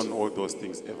different shown all those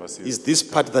things ever since. is this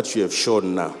part that you have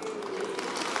shown now.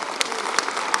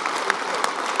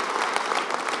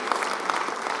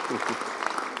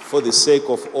 For the sake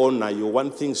of honor, you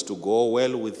want things to go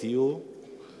well with you.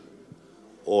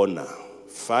 Honor.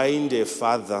 Find a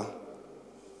father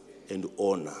and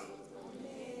honor.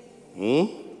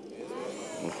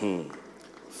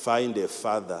 Find a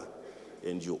father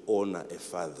and you honor a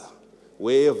father.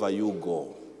 Wherever you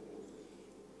go.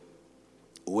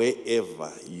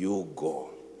 Wherever you go.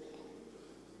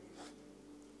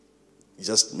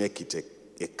 Just make it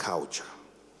a culture.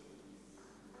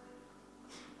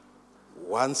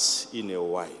 Once in a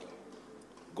while,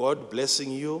 God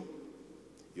blessing you,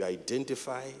 you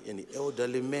identify an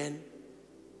elderly man,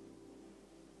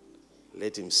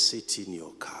 let him sit in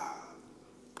your car.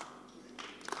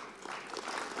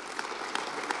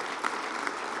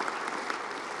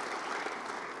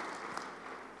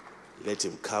 Let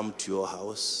him come to your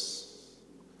house,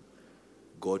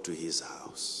 go to his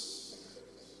house,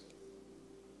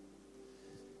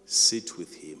 sit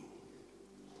with him.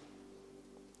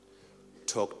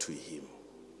 Talk to him.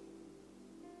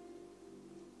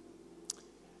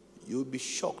 You'll be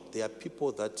shocked. There are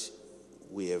people that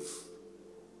we have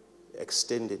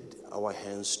extended our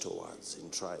hands towards in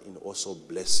also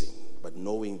blessing, but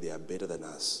knowing they are better than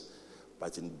us,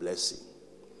 but in blessing.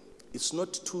 It's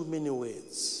not too many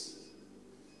words.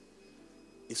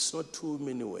 It's not too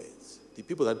many words. The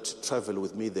people that travel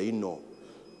with me, they know.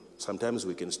 Sometimes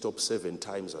we can stop 7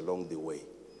 times along the way.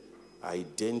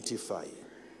 Identify.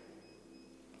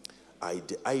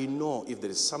 I know if there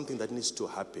is something that needs to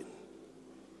happen.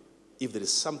 If there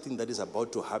is something that is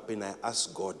about to happen, I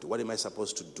ask God, what am I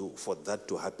supposed to do for that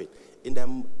to happen?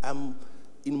 And I'm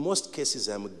in most cases,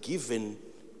 I'm given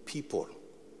people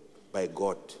by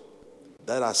God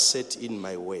that are set in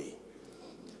my way.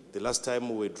 The last time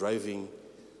we were driving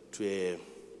to I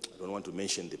don't want to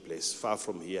mention the place, far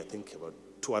from here, I think about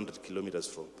 200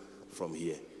 kilometers from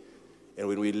here. And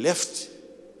when we left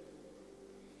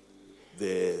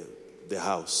the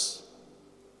house,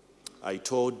 I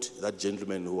told that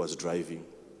gentleman who was driving,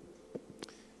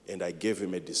 and I gave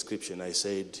him a description. I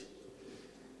said,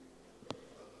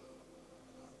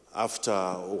 after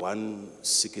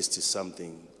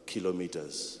 160-something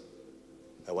kilometers,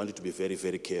 I want you to be very,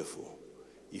 very careful.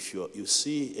 If you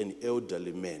see an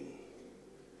elderly man,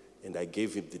 and I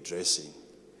gave him the dressing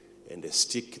and a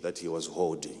stick that he was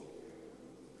holding,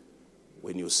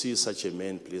 when you see such a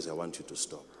man, please, I want you to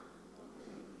stop.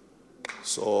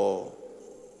 So,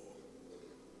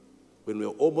 when we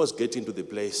were almost getting to the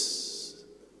place,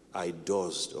 I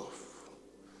dozed off.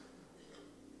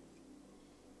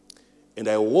 And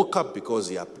I woke up because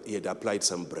he had applied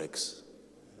some brakes.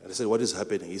 And I said, what is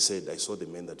happening? He said, I saw the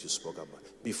man that you spoke about.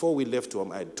 Before we left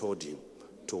home, I had told him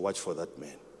to watch for that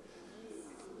man.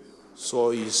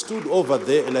 So he stood over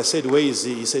there, and I said, where is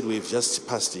he? He said, we've just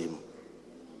passed him.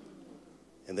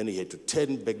 And then he had to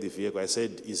turn back the vehicle. I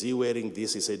said, is he wearing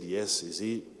this? He said, yes. Is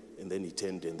he? And then he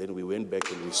turned, and then we went back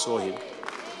and we saw him.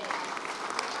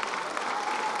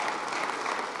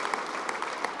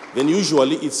 Then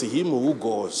usually it's him who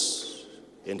goes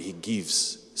and he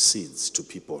gives seeds to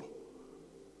people.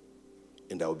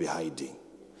 And I'll be hiding.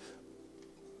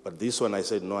 But this one I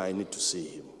said, no, I need to see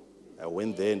him. I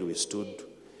went there and we stood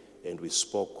and we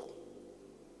spoke.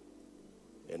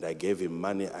 And I gave him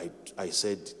money. I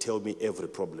said, tell me every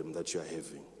problem that you are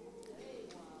having.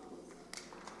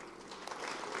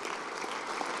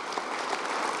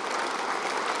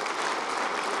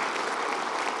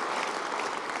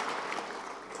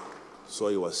 So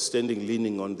he was standing,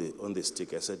 leaning on the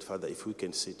stick. I said, Father, if we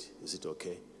can sit, is it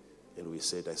okay? And I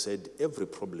said, every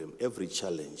problem, every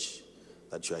challenge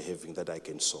that you are having that I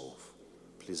can solve,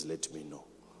 please let me know.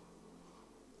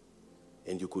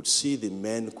 And you could see the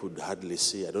man could hardly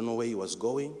see. I don't know where he was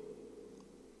going.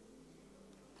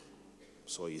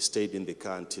 So he stayed in the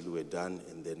car until we were done,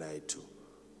 and then I had to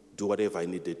do whatever I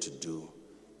needed to do,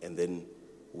 and then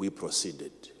we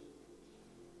proceeded.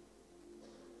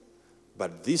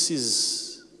 But this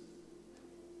is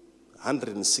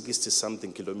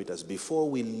 160-something kilometers. Before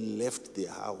we left the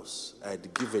house, I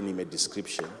had given him a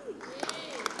description.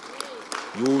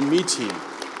 You will meet him.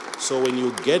 So when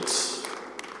you get,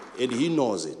 and he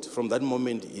knows it, from that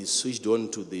moment he switched on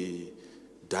to the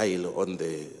dial on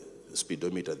the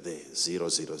speedometer there, 000.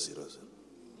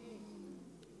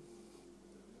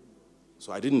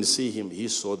 So I didn't see him, he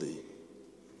saw the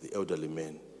elderly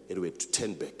man, and we had to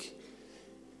turn back.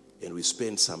 And we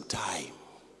spent some time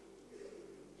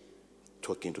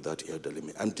talking to that elderly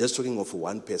man. I'm just talking of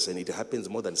one person. It happens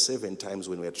more than 7 times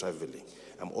when we're traveling.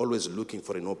 I'm always looking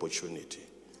for an opportunity.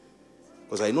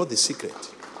 Because I know the secret.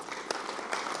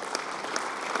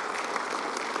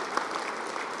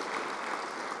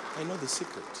 I know the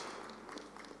secret.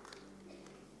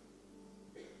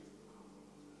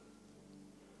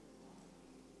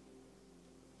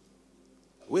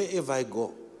 Wherever I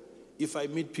go, if I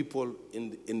meet people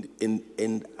and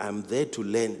I'm there to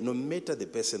learn, no matter the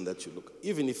person that you look,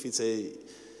 even if it's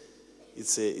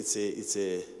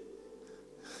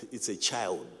a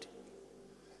child,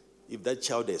 if that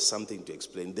child has something to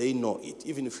explain, they know it.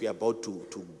 Even if we're about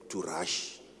to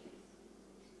rush,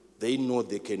 they know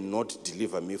they cannot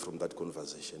deliver me from that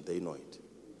conversation. They know it.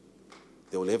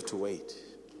 They will have to wait.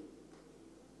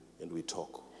 And we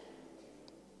talk.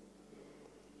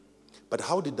 But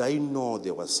how did I know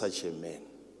there was such a man?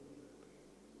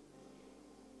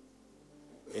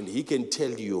 And he can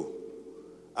tell you,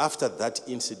 after that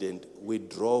incident, we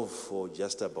drove for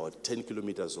just about 10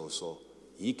 kilometers or so.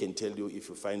 He can tell you, if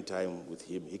you find time with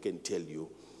him, he can tell you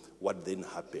what then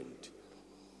happened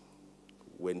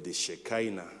when the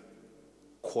Shekinah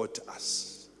caught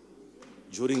us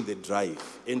during the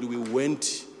drive and we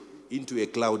went into a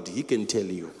cloud. He can tell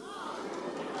you.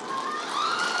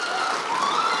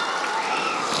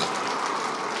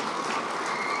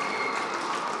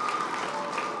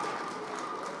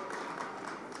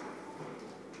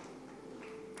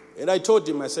 And I told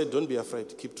him, I said, don't be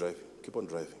afraid, keep driving, keep on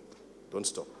driving, don't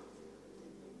stop.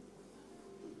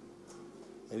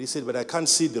 And he said, but I can't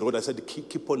see the road. I said,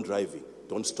 keep on driving,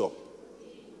 don't stop.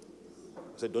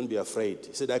 I said, don't be afraid.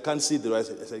 He said, I can't see the road.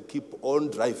 I said, keep on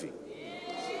driving,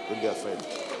 don't be afraid.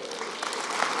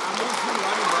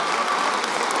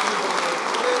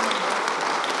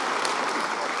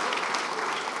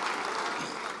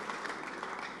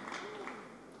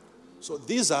 So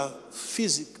these are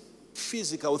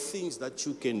physical things that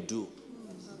you can do.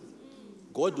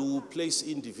 God will place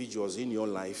individuals in your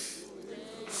life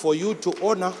for you to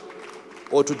honor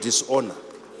or to dishonor.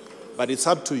 But it's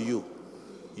up to you.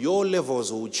 Your levels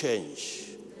will change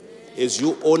as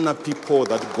you honor people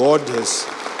that God has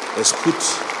put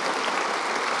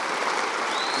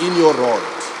in your rod.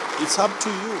 It's up to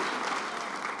you.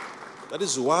 That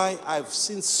is why I've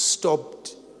since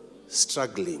stopped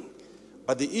struggling.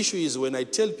 But the issue is when I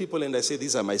tell people and I say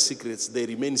these are my secrets, they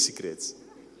remain secrets.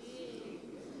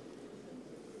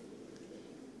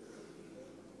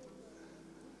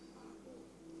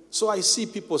 So I see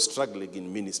people struggling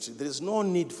in ministry. There is no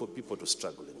need for people to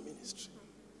struggle in ministry.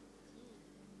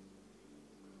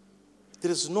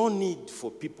 There is no need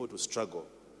for people to struggle,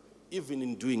 even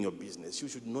in doing your business. You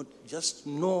should not just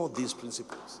know these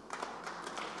principles.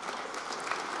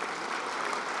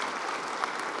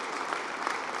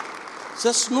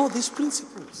 Just know these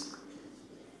principles.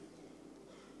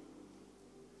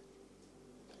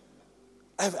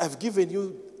 I've given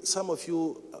you, some of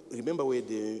you, remember we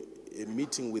had a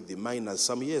meeting with the miners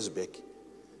some years back.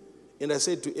 And I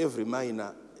said to every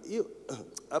miner,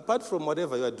 apart from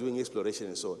whatever you are doing, exploration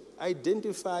and so on,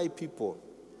 identify people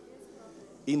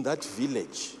in that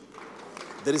village.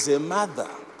 There is a mother,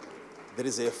 there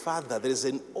is a father, there is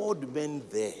an old man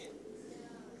there.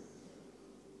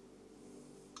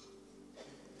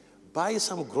 Buy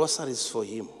some groceries for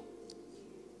him.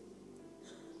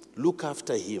 Look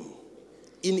after him.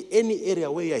 In any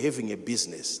area where you're having a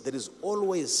business, there is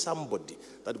always somebody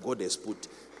that God has put.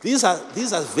 These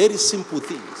are very simple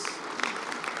things.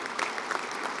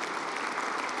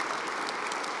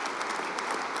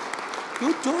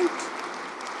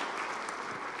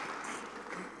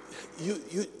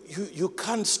 You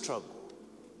can't struggle.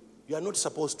 You are not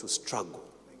supposed to struggle.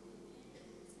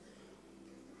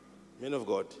 Men of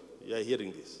God, you are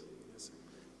hearing this.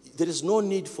 There is no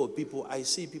need for people. I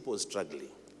see people struggling,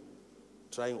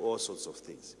 trying all sorts of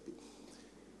things.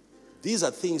 These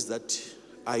are things that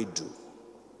I do.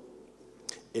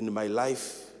 And my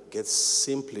life gets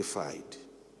simplified.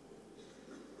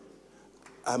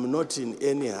 I'm not in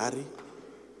any hurry,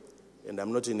 and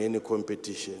I'm not in any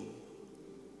competition.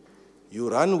 You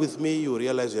run with me, you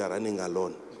realize you are running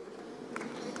alone.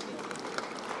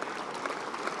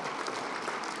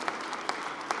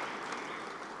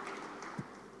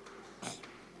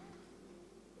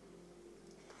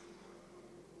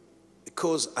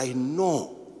 Because I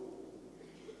know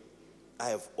I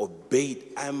have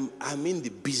obeyed. I'm in the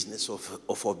business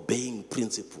of obeying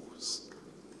principles.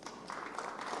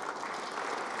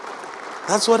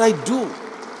 That's what I do.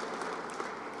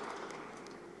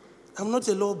 I'm not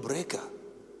a lawbreaker.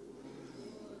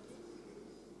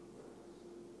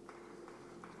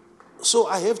 So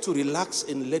I have to relax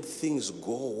and let things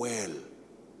go well.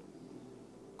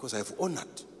 Because I've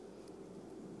honored.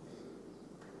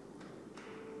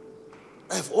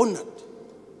 I've honored.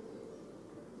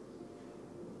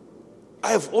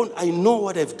 I know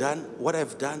what I've done. What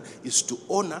I've done is to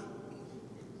honor.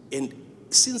 And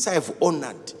since I've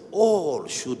honored, all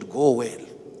should go well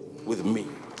with me.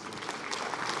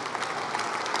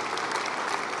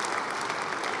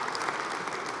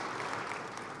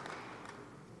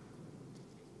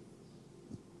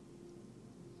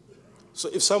 So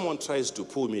if someone tries to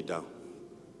pull me down,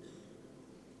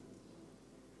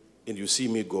 and you see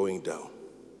me going down,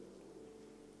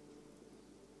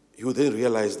 you then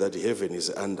realize that heaven is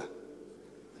under,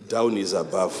 down is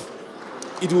above.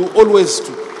 It will always,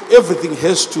 everything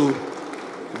has to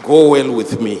go well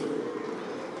with me.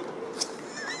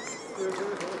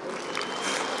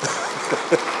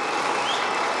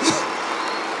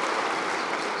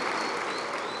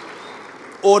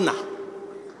 Honor.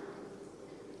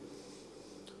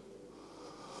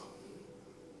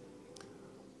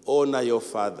 Honor your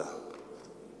father.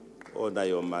 Honor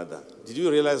your mother. Did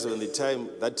you realize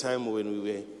that time when we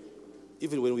were,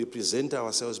 even when we present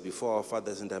ourselves before our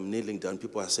fathers and I'm kneeling down,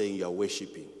 people are saying you are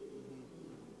worshiping.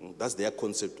 That's their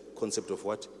concept of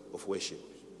what? Of worship.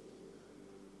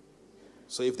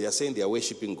 So if they are saying they are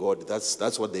worshiping God,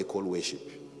 that's what they call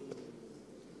worship.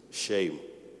 Shame.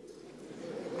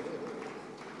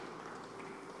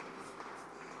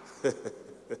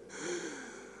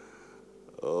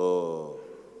 Oh.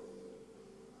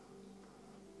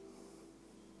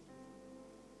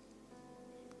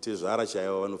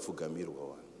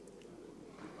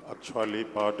 Actually,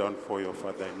 bow down for your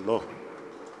father-in-law.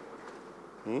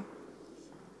 You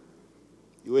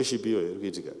worship you.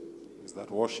 Is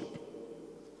that worship?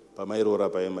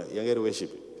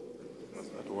 Worship. Is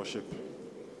that worship?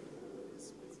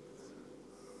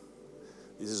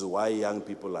 This is why young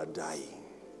people are dying.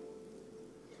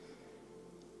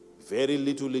 Very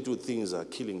little things are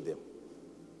killing them.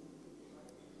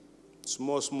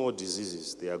 Small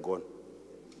diseases, they are gone.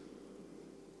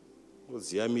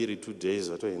 Ziamiri 2 days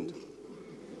at end.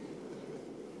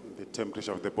 The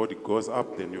temperature of the body goes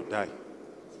up, then you die.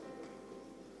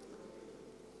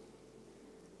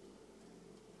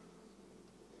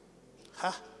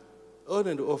 On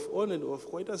and off.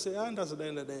 Quite a say, and as the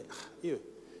day. You.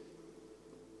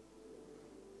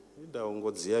 Don't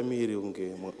go Ziamiri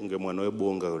unge mano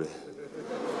ebonga.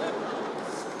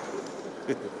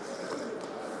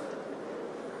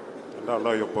 And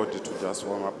allow your body to just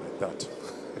warm up like that.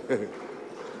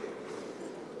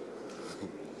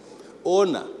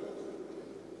 Honor.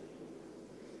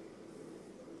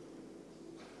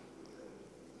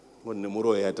 When the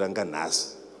muroya tanga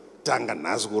nas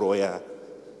kuroya.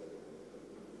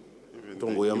 Even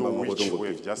the new witch we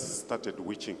have just started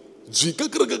witching.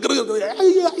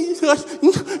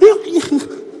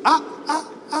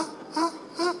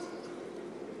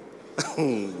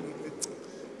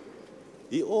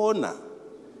 He honor.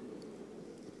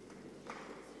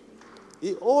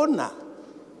 He honor.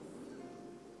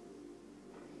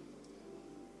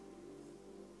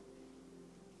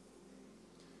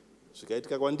 In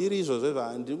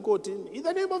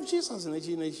the name of Jesus.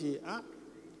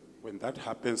 When that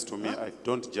happens to me, I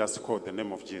don't just call the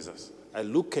name of Jesus. I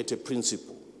look at a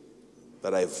principle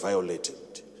that I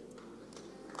violated.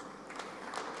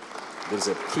 There's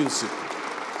a principle.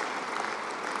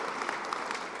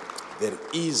 there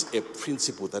is a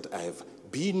principle that I have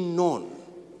been known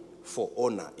for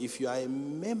honor. If you are a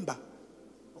member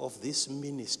of this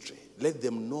ministry, let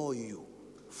them know you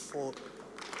for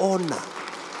honor.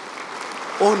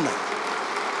 Honor.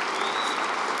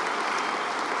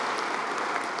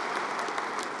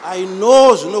 I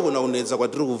know zvinogona kunetsa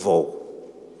kwatiri kubvawo,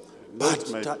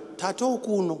 but tato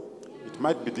kuno It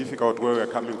might be difficult where we're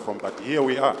coming from, but here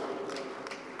we are.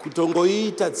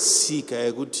 kutongoita tsika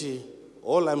yekuti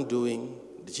all I'm doing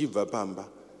ndichibva pamba,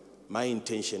 my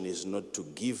intention is not to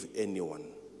give anyone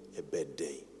a bad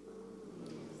day.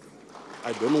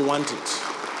 I don't want it.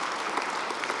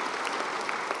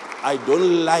 I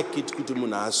don't like it kuti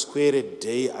munhu aswere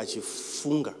day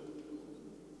achifunga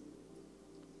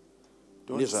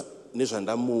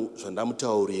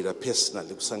nezvandamutaurira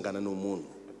personally kusangana nomunhu.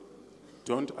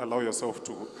 Don't allow yourself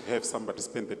to have somebody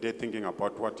spend the day thinking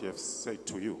about what you have said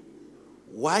to you.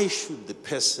 Why should the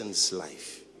person's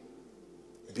life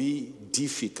be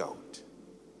difficult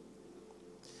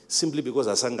simply because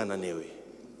asangana newe?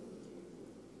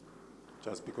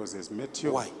 Just because he's met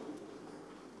you. Why?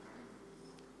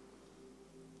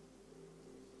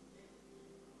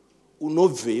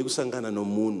 Unobvei kusangana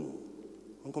nomunhu?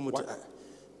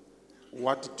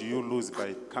 What do you lose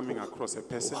by coming across a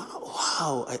person?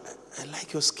 Wow, I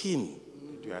like your skin.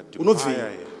 You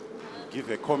admire, give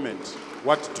a comment.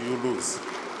 What do you lose?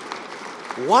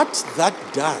 What that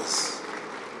does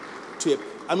to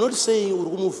I'm not saying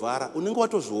urumuvhara, unenge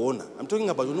watozviona. I'm talking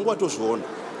about unenge watozviona.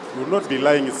 You will not be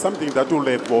lying. It's something that you will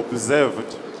have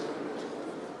observed.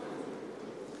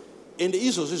 And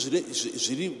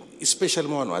izvozvi especially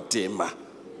muvanhu vatema.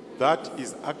 That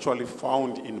is actually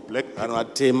found in black people. Vanhu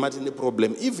vatema tine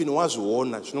problem. Even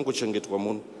wazviona zvinongochengetwa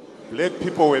munhu. Black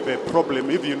people have a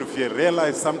problem. Even if you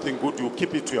realize something good, you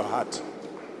keep it to your heart.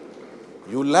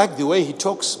 You like the way he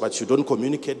talks, but you don't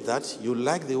communicate that. You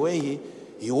like the way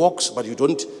he walks, but you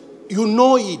don't. You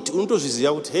know it.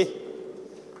 Unotozviziva kuti hey,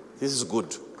 this is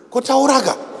good.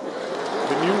 Kotauraka.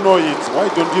 When you know it, why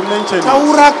don't you mention it?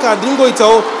 Tauraka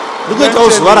ndingoitawo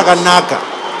zuva rakanaka.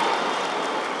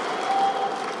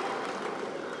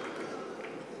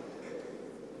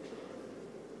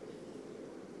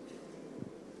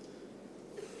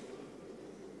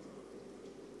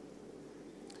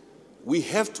 We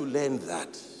have to learn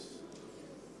that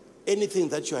anything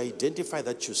that you identify,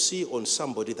 that you see on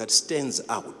somebody that stands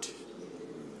out,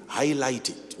 highlight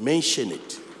it, mention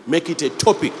it, make it a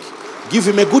topic, give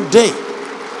him a good day.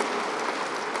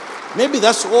 Maybe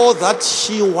that's all that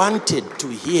she wanted to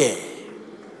hear.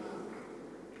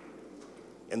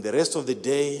 And the rest of the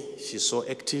day, she's so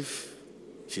active,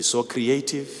 she's so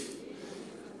creative,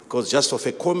 because just of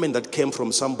a comment that came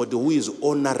from somebody who is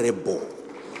honorable.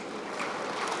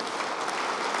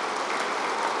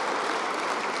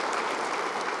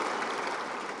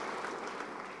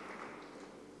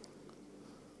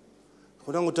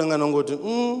 Don't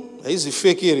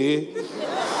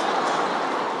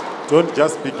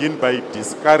just begin by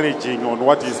discouraging on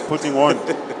what he's putting on.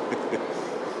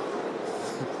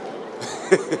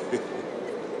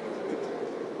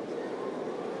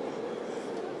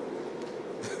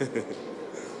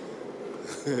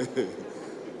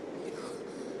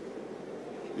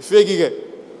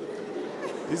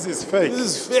 This is fake. This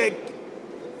is fake.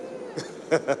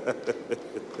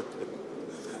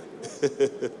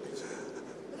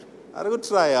 Ari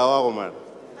kutry awako man.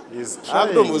 He's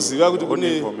trying Akutomuziva kuti own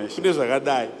kune information.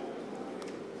 zvakadai.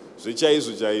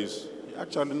 Zvechaizvo. He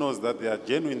actually knows that there are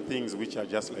genuine things which are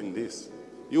just like this.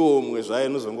 Iwo mumwe zvaye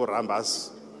nozongoramba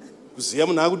asi kuziya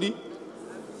munhu akudi.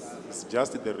 It's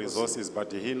just the resources,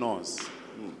 but he knows.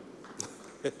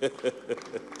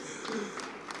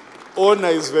 Honor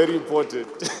is very important.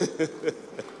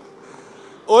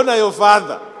 Honor your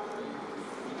father.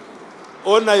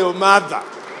 Honor your mother.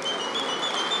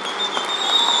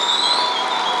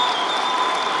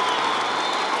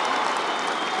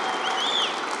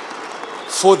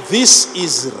 For this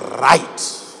is right.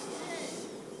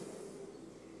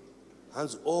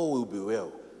 And all will be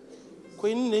well. How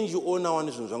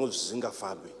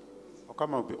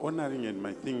come I'll be honoring and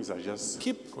my things are just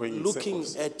Keep going in looking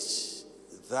circles?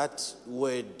 at that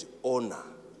word honor.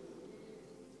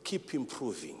 Keep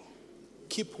improving.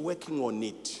 Keep working on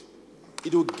it.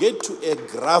 It will get to a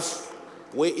graph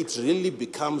where it really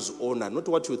becomes honor, not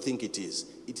what you think it is.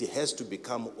 It has to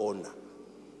become honor.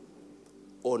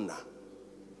 Honor.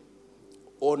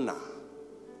 Honor.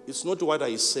 It's not what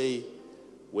I say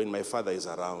when my father is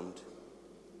around,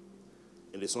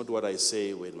 and it's not what I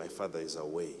say when my father is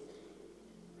away.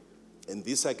 And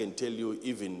this I can tell you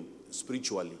even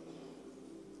spiritually.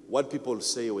 What people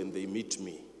say when they meet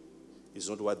me is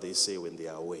not what they say when they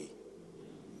are away.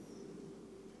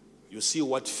 You see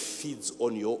what feeds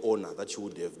on your honor that you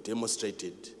would have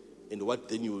demonstrated and what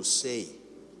then you will say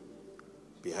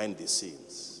behind the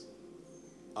scenes.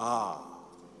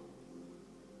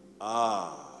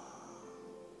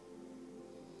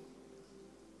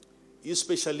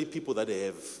 Especially people that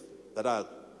are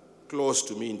close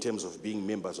to me in terms of being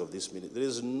members of this ministry. There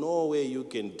is no way you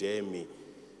can dare me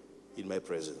in my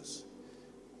presence.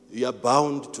 You are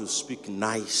bound to speak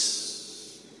nice.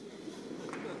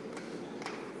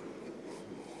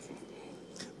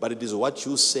 But it is what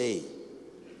you say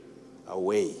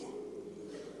away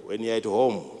when you're at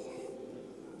home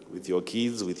with your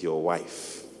kids, with your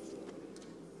wife.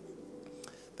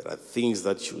 There are things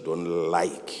that you don't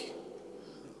like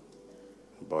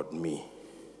about me.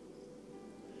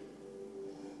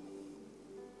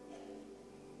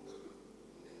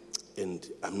 And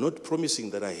I'm not promising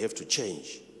that I have to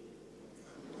change.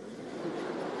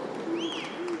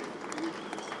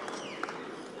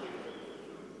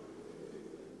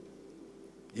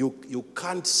 You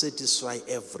can't satisfy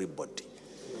everybody.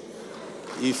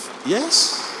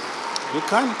 Yes, you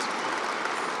can't.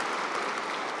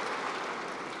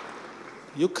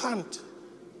 You can't.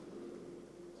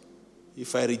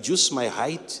 If I reduce my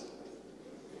height,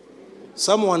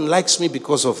 someone likes me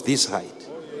because of this height.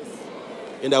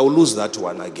 And I will lose that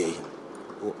one again.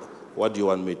 What do you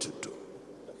want me to do?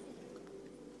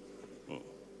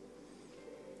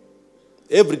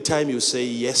 Every time you say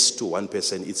yes to one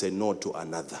person, it's a no to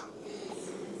another.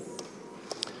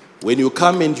 When you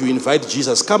come and you invite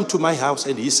Jesus, come to my house,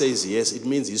 and he says yes, it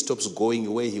means he stops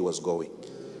going where he was going.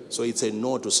 So it's a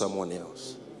no to someone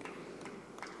else.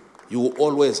 You will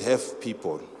always have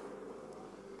people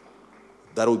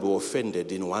that will be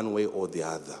offended in one way or the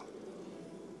other.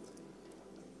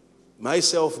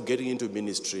 Myself getting into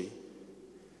ministry,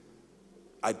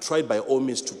 I tried by all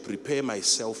means to prepare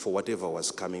myself for whatever was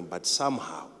coming, but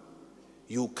somehow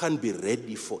you can't be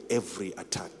ready for every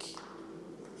attack.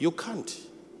 You can't.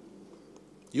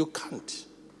 You can't.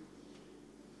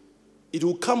 It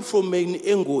will come from an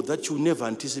angle that you never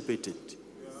anticipated.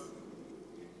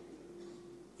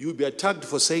 You'll be attacked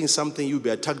for saying something, you'll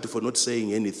be attacked for not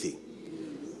saying anything.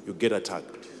 You get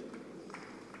attacked.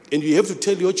 And you have to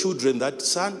tell your children that,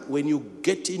 son, when you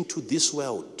get into this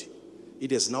world,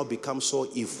 it has now become so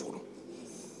evil.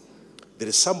 There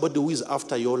is somebody who is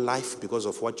after your life because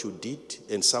of what you did,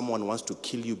 and someone wants to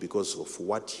kill you because of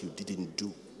what you didn't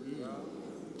do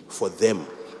for them.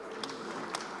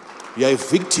 You are a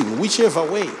victim, whichever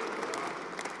way.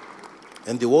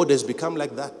 And the world has become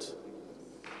like that.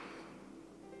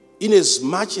 In as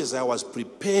much as I was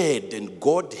prepared and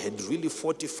God had really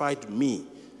fortified me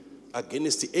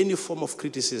against any form of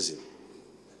criticism,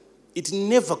 it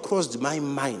never crossed my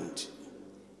mind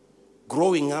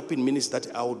growing up in ministry that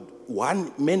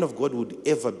one man of God would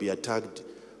ever be attacked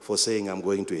for saying I'm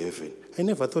going to heaven. I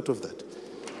never thought of that.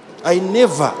 I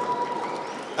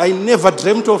never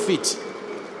dreamt of it.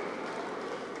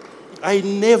 I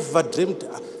never dreamt.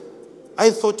 I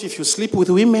thought if you sleep with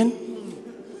women,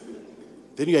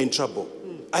 then you are in trouble.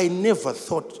 I never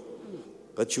thought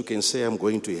that you can say I'm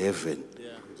going to heaven.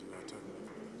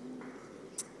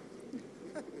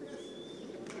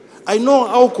 I know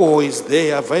alcohol is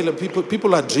there, available.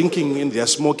 People are drinking and they are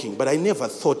smoking, but I never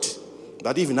thought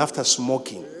that even after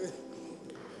smoking,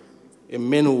 a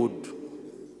man would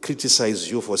criticize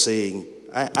you for saying,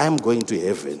 I'm going to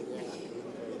heaven.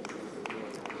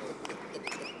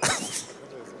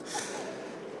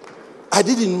 I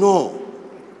didn't know,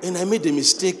 and I made a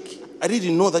mistake. I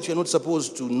didn't know that you're not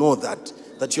supposed to know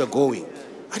that you're going.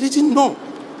 I didn't know.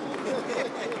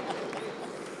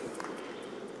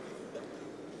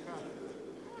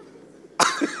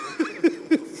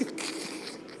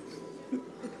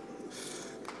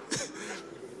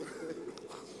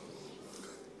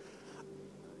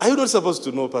 Are you not supposed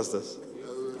to know, pastors,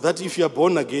 that if you are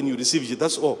born again, you receive it,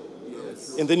 that's all.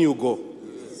 Yes. And then you go.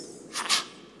 Yes.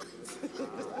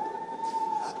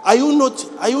 Are you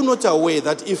not aware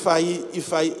that if I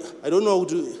don't know how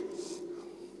to...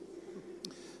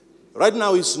 Right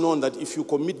now it's known that if you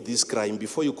commit this crime,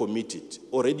 before you commit it,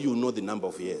 already you know the number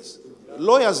of years.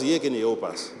 Lawyers here can help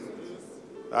us.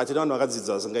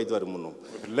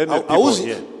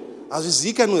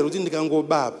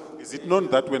 Is it known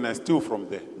that when I steal from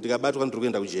there,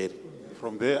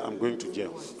 from there I'm going to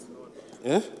jail?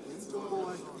 Eh?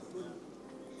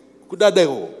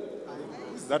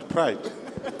 Is that pride?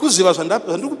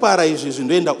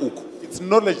 It's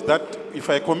knowledge that if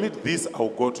I commit this, I'll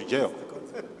go to jail.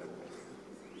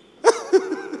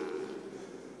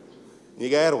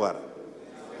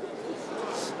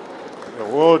 The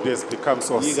world has become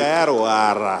so sick.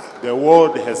 The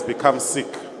world has become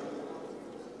sick.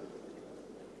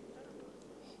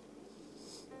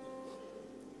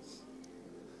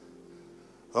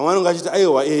 vamwana ungachiti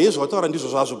aiwa hezvo wataura ndizvo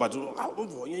zvazvo but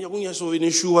unyanya kunyasove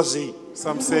neshuwa sei.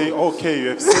 Some say, okay, you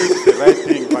have said the right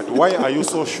thing, but why are you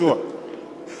so sure?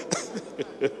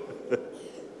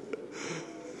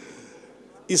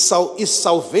 Is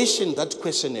salvation that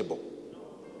questionable?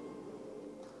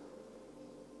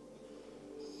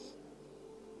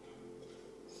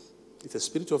 It's a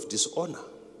spirit of dishonor.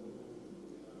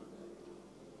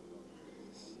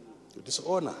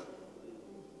 Dishonor.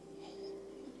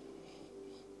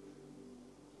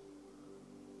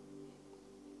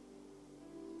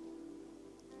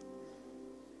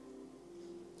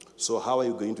 So how are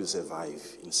you going to survive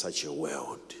in such a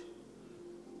world?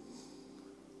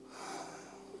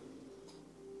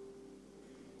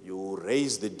 You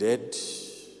raise the dead,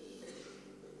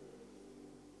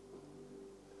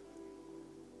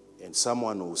 and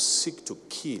someone will seek to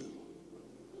kill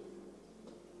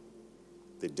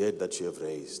the dead that you have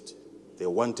raised. They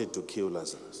wanted to kill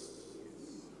Lazarus.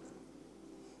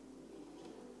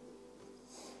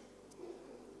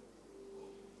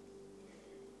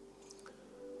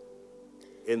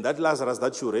 And that Lazarus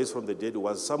that you raised from the dead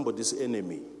was somebody's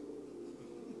enemy.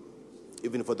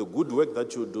 Even for the good work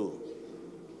that you do,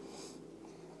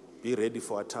 be ready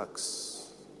for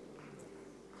attacks.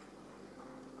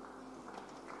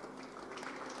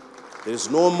 There is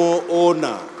no more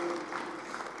honor.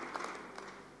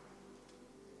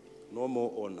 No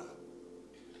more honor.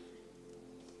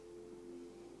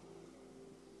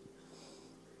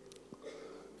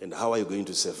 And how are you going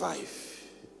to survive?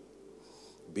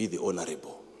 Be the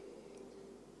honorable.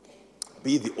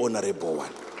 Be the honorable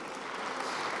one.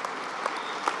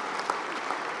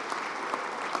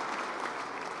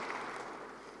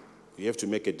 You have to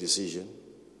make a decision.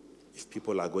 If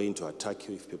people are going to attack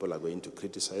you, if people are going to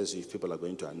criticize you, if people are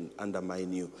going to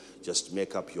undermine you, just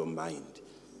make up your mind.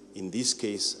 In this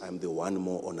case, I'm the one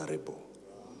more honorable.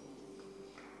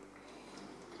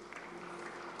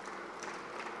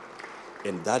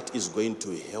 And that is going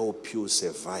to help you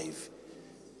survive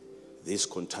this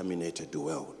contaminated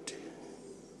world.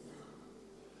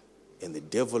 And the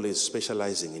devil is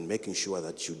specializing in making sure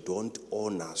that you don't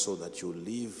honor so that you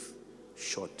live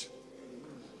short.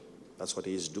 That's what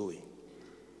he is doing.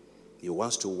 He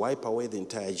wants to wipe away the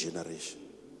entire generation.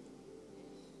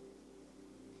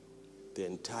 The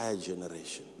entire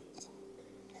generation.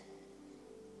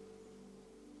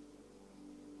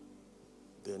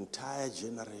 The entire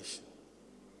generation.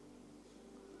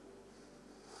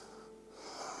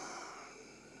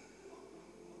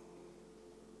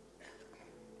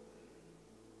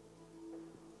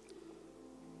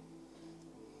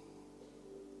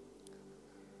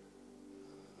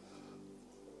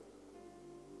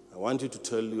 I want you to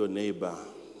tell your neighbor,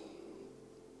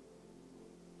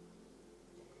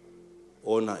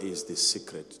 honor is the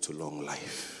secret to long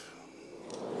life.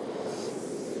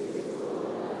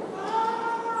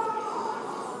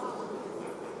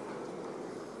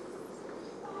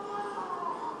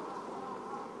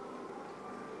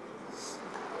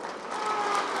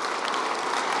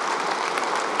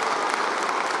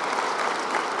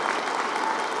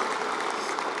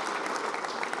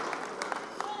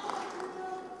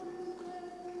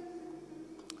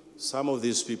 Some of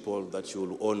these people that you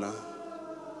will honor,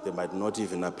 they might not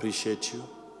even appreciate you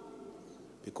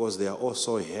because they are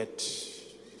also hurt.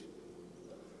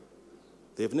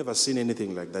 They've never seen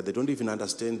anything like that. They don't even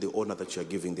understand the honor that you are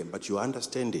giving them, but you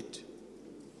understand it.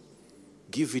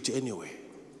 Give it anyway.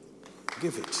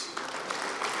 Give it.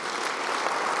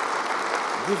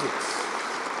 Give it.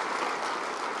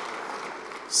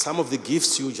 Some of the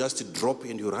gifts you just drop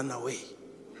and you run away.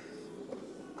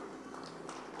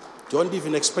 Don't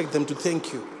even expect them to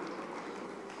thank you.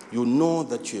 You know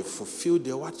that you have fulfilled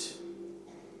a what?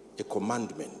 A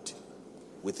commandment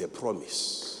with a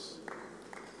promise.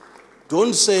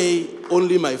 Don't say,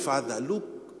 only my father. Look,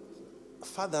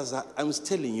 fathers are, I'm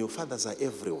telling you, fathers are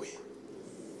everywhere.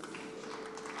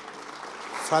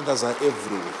 Fathers are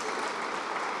everywhere.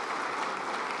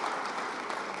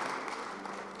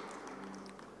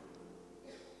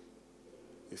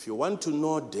 If you want to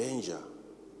know danger,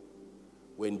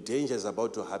 when danger is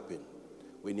about to happen,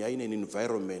 when you're in an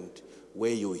environment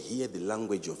where you hear the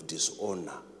language of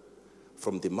dishonor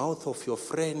from the mouth of your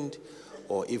friend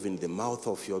or even the mouth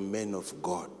of your man of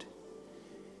God,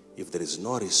 if there is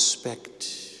no respect,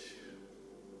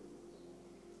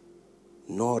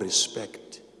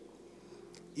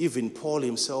 even Paul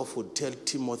himself would tell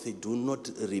Timothy, do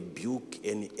not rebuke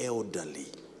an elderly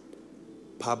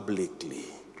publicly.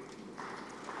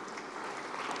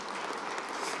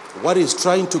 What he's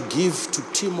trying to give to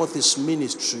Timothy's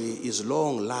ministry is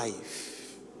long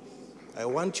life. I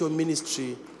want your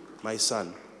ministry, my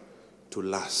son, to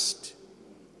last.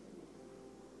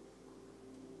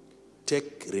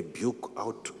 take rebuke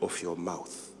out of your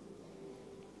mouth.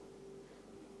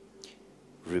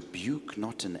 Rebuke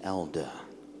not an elder,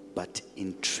 but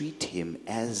entreat him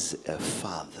as a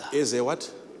father. As a what?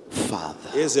 Father.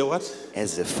 As a what?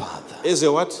 As a father. As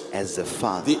a what? As a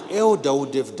father. The elder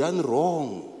would have done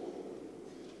wrong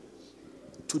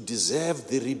to deserve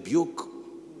the rebuke.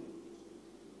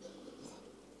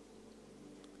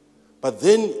 But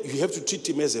then you have to treat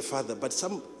him as a father. But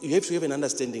you have to have an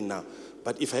understanding now.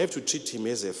 But if I have to treat him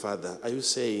as a father, are you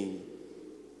saying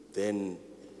then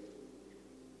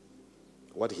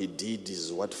what he did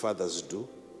is what fathers do?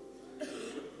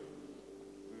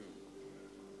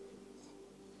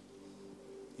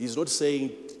 He's not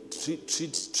saying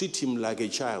treat him like a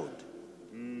child.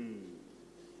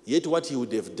 Yet what he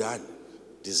would have done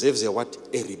deserves a what?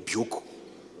 A rebuke.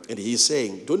 And he's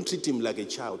saying, don't treat him like a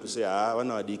child. To say,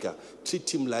 wanawadika.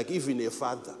 Treat him like even a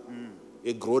father,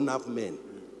 a grown-up man.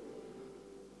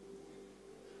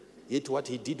 Yet what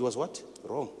he did was what?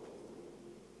 Wrong.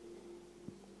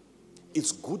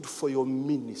 It's good for your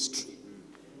ministry,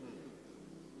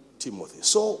 Timothy.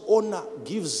 So honor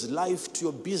gives life to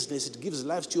your business. It gives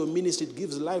life to your ministry. It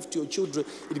gives life to your children.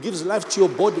 It gives life to your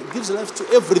body. It gives life to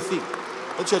everything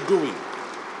that you're doing.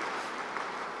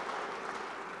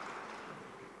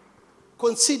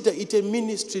 Consider it a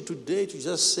ministry today to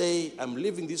just say, I'm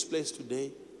leaving this place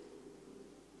today,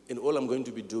 and all I'm going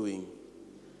to be doing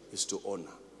is to honor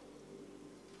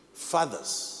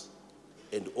fathers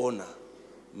and honor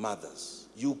mothers.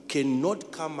 You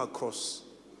cannot come across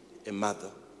a mother,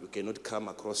 you cannot come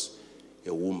across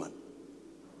a woman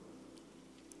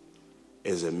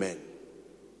as a man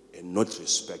and not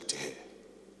respect her.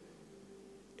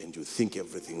 And you think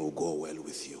everything will go well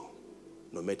with you.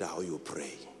 No matter how you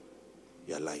pray,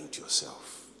 you're lying to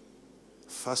yourself.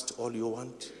 Fast all you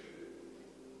want.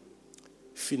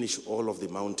 Finish all of the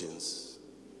mountains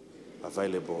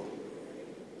available.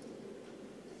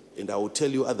 And I will tell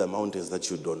you other mountains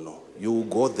that you don't know. You will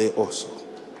go there also.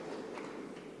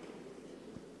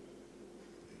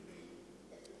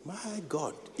 My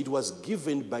God, it was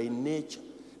given by nature.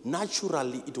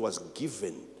 Naturally, it was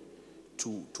given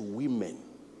to women.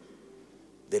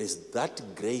 There is that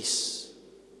grace,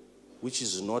 which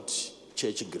is not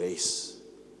church grace.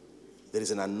 There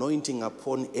is an anointing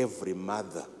upon every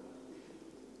mother,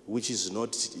 which is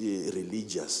not a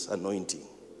religious anointing.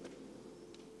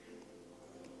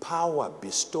 Power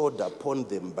bestowed upon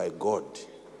them by God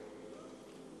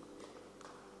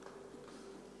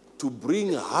to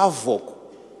bring havoc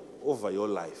over your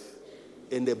life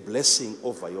and a blessing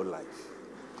over your life.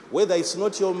 Whether it's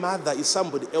not your mother, it's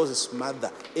somebody else's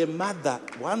mother. A mother,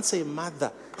 once a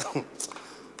mother,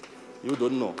 you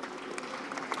don't know.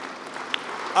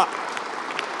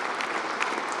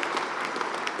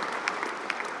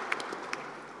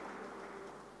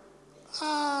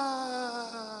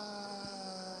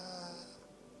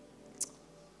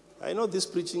 I know this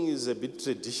preaching is a bit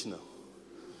traditional,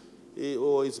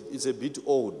 or it's a bit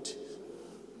old.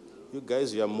 You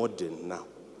guys, you are modern now.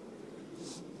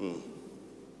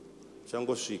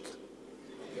 Chango Shik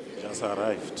Just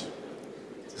arrived.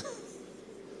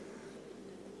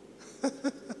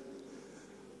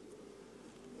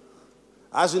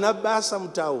 Azvina basa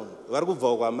mutauni vari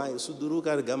kubva kwamai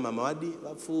suduruka riga mama wadi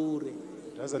vapfuure.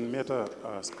 Doesn't matter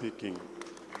speaking.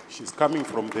 She's coming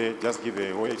from there. Just give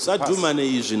her a way. Sadhumane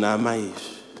izvi naamai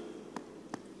izvi.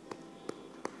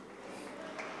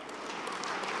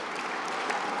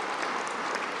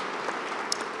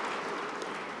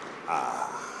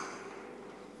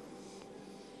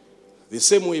 The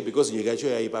same way, because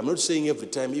I'm not saying every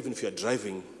time, even if you're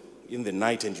driving in the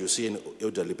night and you see an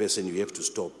elderly person, you have to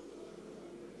stop.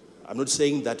 I'm not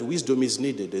saying that wisdom is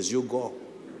needed as you go.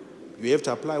 You have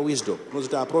to apply wisdom.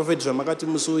 Prophet Ramakati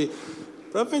Musui,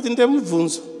 Prophet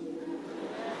ndemubvunzo.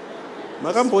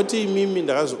 Makamboti mimi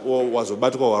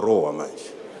wazobatwa warohwa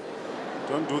manje.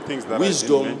 Don't do things that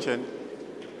Wisdom I didn't mention.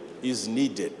 is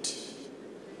needed.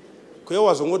 Kwa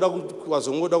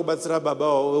wazongoda kubatsira baba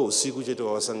wawe usiku chete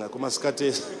wawasanga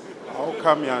kumasikate. How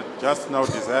come you're just now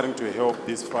desiring to help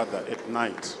this father at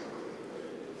night?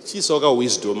 Chisoka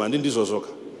wisdom and ndizozoka.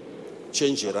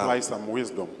 Change it Apply up. some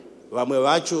wisdom. Vamwe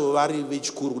vacho vari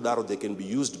vechikuru kudaro, they can be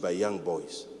used by young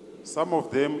boys. Some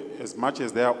of them, as much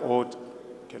as they are old,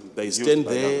 can be They used stand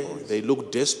by young there, boys. they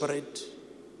look desperate,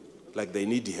 like they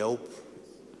need help,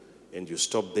 and you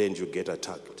stop there and you get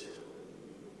attacked.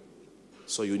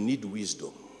 So you need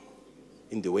wisdom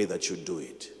in the way that you do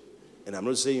it. And I'm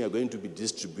not saying you're going to be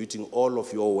distributing all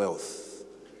of your wealth.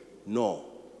 No.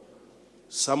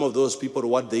 Some of those people,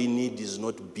 what they need is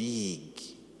not big.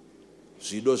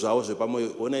 zvido zvavo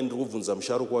zvepamwoyo. Ona ndiri kubvunza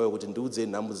musharukwa wayo kuti ndiudzei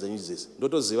nhamo dzenyu dzese.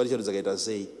 Ndotoziva richarudza dzakaita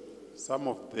sei. Some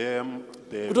of them,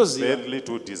 they have Kutoziva. very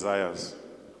little desires.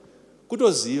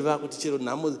 Kutoziva kuti chero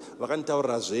nhamo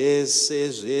vakanditaurira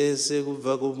zvese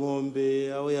kubva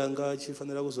kumombe avo yanga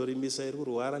achifanira kuzorimisa iri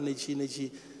kurwara nechii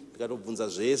nechii. Ndikatobvunza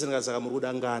zvese ndikati saka muri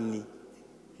kuda ngani.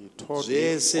 He told me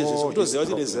Zvese all his kutoziva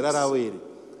kuti nezera problems. ravo iri.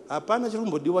 Hapana chiri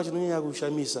kumbodiwa chinonyanya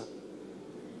kushamisa.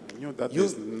 I knew that You,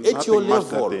 there's at your nothing much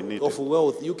that level they needed. of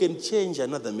wealth, you can change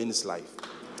another man's life.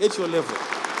 At your level.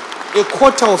 A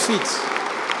quarter of it.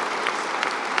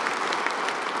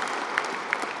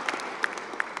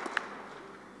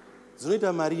 Dzinoita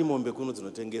mari imombe kuno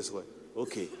dzinotengeswa.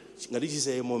 Okay,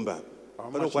 ngatichisei mombe apa. How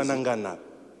much Panokwana is it? ngana.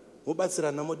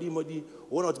 Mobatsirana modi.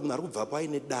 Wona kuti munhu ari kubva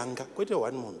paine danga. Kwete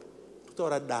one mombe.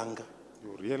 Kutaura danga.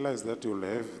 You realize that you'll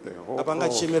have the whole Apanga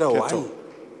crop of chimera cattle. one.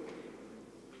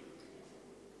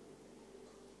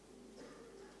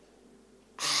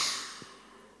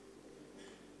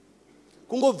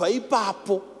 Kungobva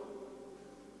ipapo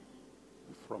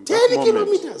From 10 that moment,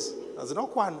 kilometers hazina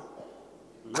kukwana.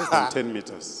 less than 10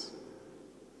 meters,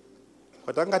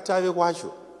 Kwatanga tave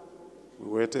kwacho we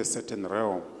were at a certain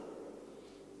realm.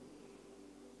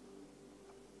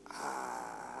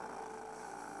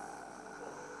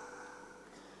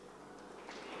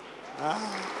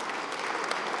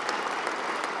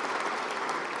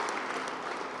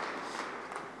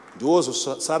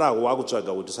 ndiwozosarawo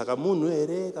wakutsvaga kuti saka munhu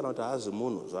here kana kuti haazi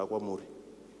munhu zvakwamuri.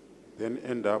 Then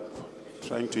end up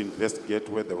trying to investigate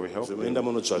whether we help them. Zvomoenda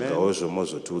munotsvagawo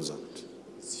zvomozotiudza kuti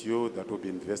It's you that will be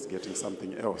investigating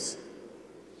something else.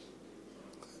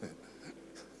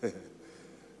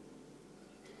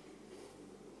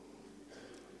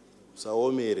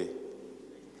 usaomere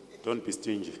Don't be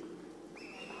stingy.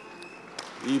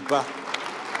 ipa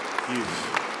Give.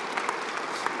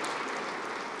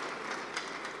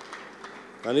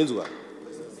 kaninzwa.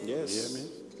 Hear Yes. me?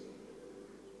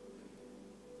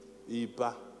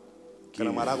 Ipa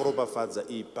kana Mwari akuropafadza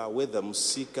ipa whether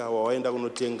musika wawaenda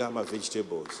kunotenga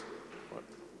mavegetables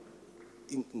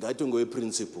ngaitongove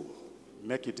principle.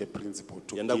 Make it a principle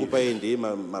to Yandakupa give. ndei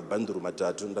mabhanduru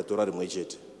matatu ndatora rimwe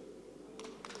chete.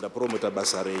 Ndapromota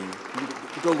basa renyu.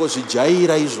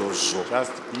 Kutongozvijaira izvozvo.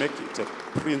 Just make it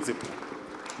a principle.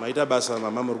 Maita basa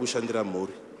mama muri kushandira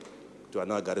mhuri kuti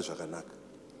vana vagare zvakanaka.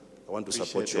 I want to support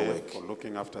Appreciate your her work. for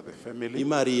looking after the family.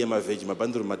 Imari yemavheji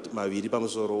mabhanduru maviri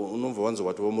pamusoro unomva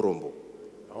wati womurombo.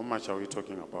 How much are we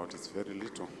talking about? It's very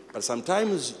little. But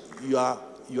sometimes you are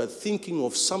thinking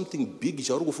of something big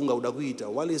chauri kufunga kuda kuita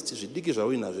whilst zvidiki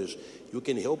zvauinazvo izvi you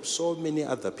can help so many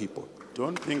other people.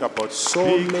 Don't think about So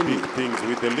big many. things.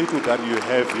 With the little that you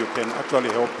have, you can actually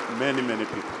help many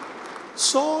people.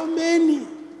 So many.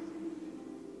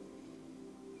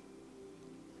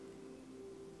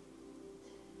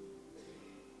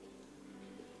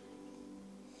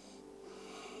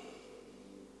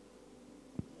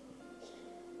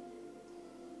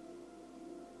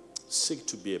 Seek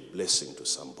to be a blessing to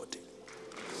somebody.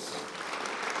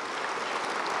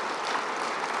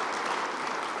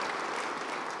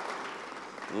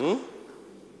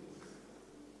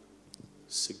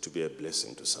 Seek to be a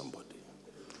blessing to somebody.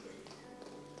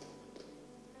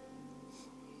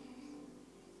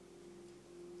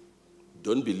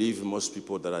 Don't believe most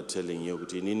people that are telling you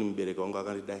kuti inini mubereki wangu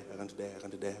akandidai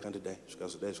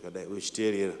zvikazodai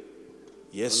uchiteerera.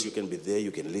 Yes, you can be there,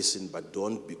 you can listen, but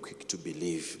don't be quick to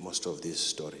believe most of these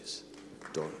stories.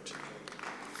 Don't.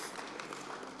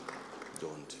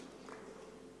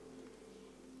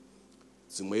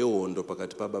 Dzimwe ihondo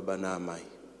pakati pababa naamai.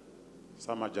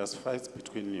 Some are just fights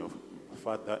between your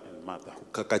father and mother,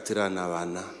 Kakatirana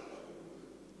vana.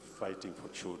 fighting for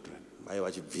children. Mai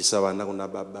vachibvisa vana kuna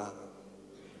baba.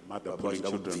 Mother Baba pulling vachida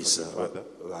children from kubvisa the father,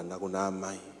 vana kuna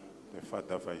amai. the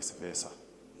father vice versa.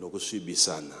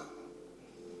 Nokusvibisana.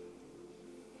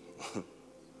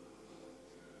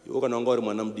 Iwo kana wanga uri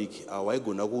mwana mudiki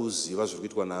hawaigona kuziva zviri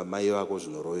kuitwa naamai vako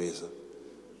zvinorovesa.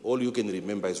 All you can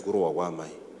remember is kurohwa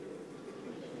kwaamai.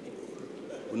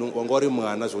 Wanga uri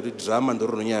mwana zvokuti drama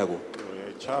ndoro rinonyanya yako. You're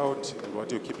a child, and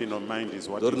what you keep in your mind is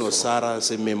what Ndoro you saw. rinosara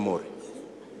sememory.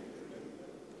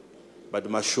 But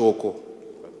mashoko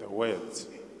But the words,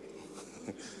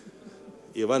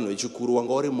 evanhu vechikuru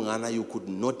wanga uri mwana you could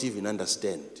not even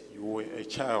understand. you were a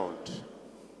child.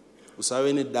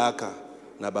 Usave nedaka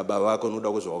nababa vako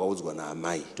nokuda kwezvawakaudzwa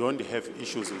naamai. Don't have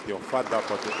issues with your father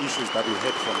about the issues that you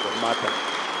had from the mother.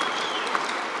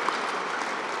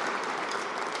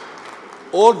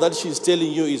 All that she's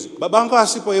telling you is baba vangu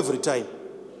asipo every time.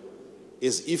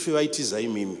 As if vaitiza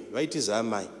imimi, vaitiza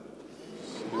amai.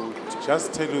 She will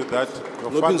just tell you that Your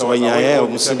Unopinzwa father was nyaya away ya all the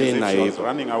time. musine He said nayo she was ipo.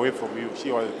 running away from you.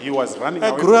 He was running I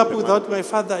away grew from up the without my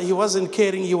father. He wasn't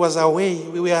caring. He was away.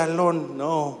 We were alone.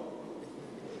 No.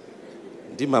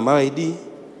 Ndi mama waidi. man.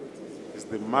 It's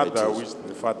the mother which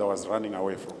the father was running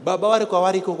away from. Baba wari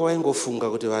kwawariko kwaingofunga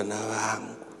kuti vana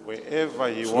vangu. Wherever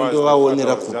he Fundo was, the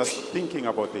waonera father was kupi. just thinking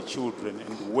about the children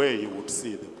and where he would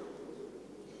see them.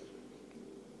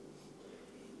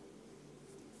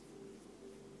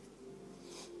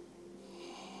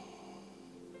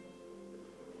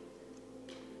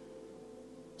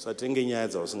 Satenge nyaya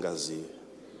dzausingazivi.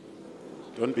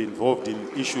 Don't be involved in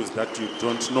issues that you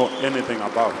don't know anything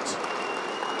about.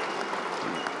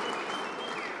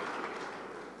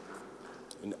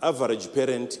 An average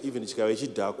parent, even chikave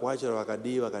chidhakwa chero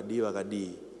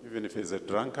vakadii. Even if he's a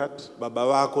drunkard, Baba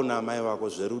vako naamai vako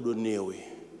zverudo newe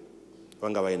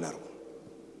vanga vainarwo.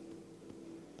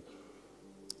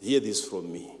 Hear this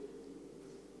from me.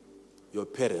 Your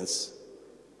parents,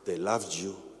 they loved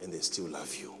you and they still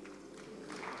love you.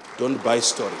 Don't buy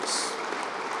stories.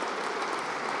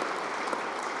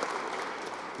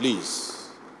 Please.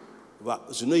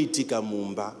 Zvinoitika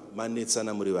mumba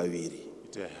manetsana muri vaviri.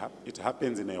 it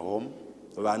happens in a home.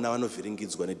 Vana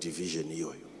vanovhiringidzwa nedivision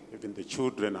iyoyo. Even the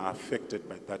children are affected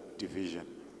by that division.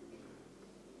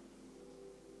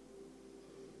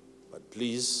 But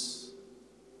please,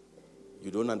 you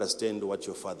don't understand what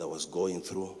your father was going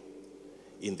through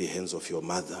in the hands of your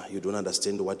mother. You don't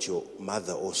understand what your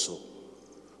mother also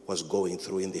was going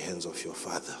through in the hands of your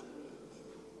father.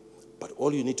 But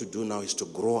all you need to do now is to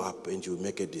grow up and you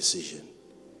make a decision.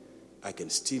 I can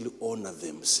still honor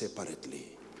them separately.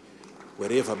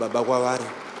 Wherever Baba kwavari,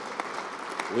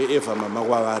 wherever Mama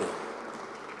kwavari,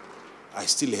 I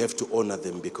still have to honor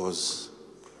them because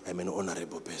I'm an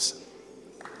honorable person.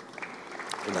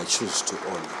 And I choose to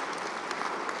honor.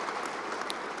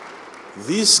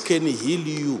 This can heal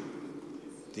you.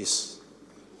 This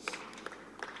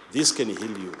can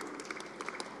heal you.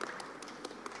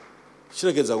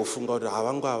 Chiregedza kufunga kuti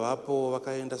havangu havapo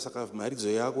vakaenda saka mharidzo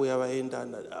yako yavaenda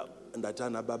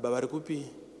ndatana baba vari kupi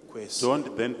kwese.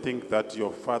 Don't then think that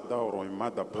your father or your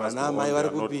mother passed Vana on, mai they vari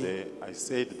are not kupi? there. I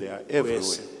said they are everywhere.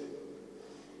 Kwese.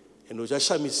 Ende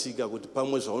uchashamisika kuti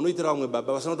pamwe zvaunoitira vamwe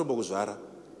baba vasina kutombokuzvara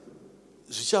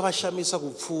zvichavashamisa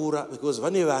kupfuura because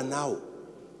vane vanawo.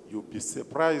 You'll be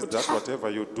surprised that whatever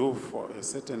you do for a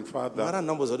certain father, Mara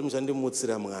ndamboziva kuti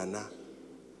muchandimutsira mwana.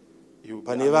 you'll be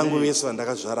Pane vangu amazed. vese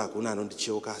vandakazvara hakuna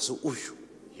anondicheuka asi uyu.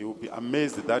 He will be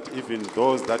amazed that even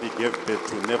those that he gave birth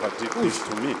to never did this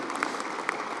to me.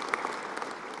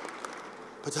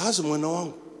 But hazi mwana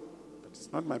wangu. But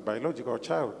it's not my biological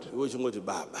child. Iwe uchingoti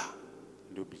baba.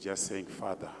 And you'll be just saying,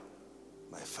 Father,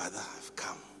 My father have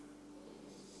come.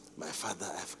 My father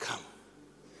have come.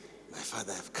 My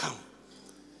father have come.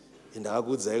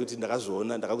 Ndakakuudzai kuti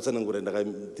ndakazviona ndakakutsanangura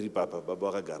ndiri papa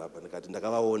baba vakagara apa ndikati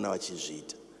ndakavaona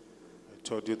vachizviita. I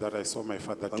told you that I saw my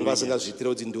father Vanga doing it. vasingazviitira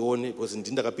kuti ndione because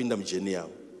ndini ndakapinda mujeni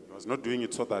yavo. He was not doing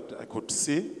it so that I could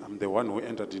see. I'm the one who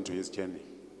entered into his journey.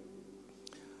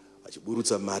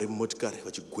 Vachiburutsa mari mumotikari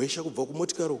vachigwesha kubva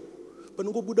kumotikari uko.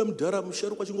 Panongobuda mudhara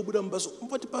musharuka achingobuda mubhazi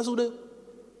mupati pasi kudai.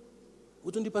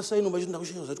 Kutondipa saini machiti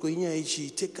ndakushayiwa zati koinyaya ichi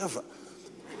take cover.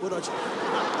 He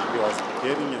was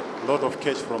getting a lot of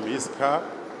cash from his car.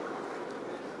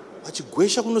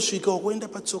 Vachigwesha kunosvika kuenda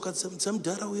patsoka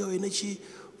dzamudhara uya uye nechi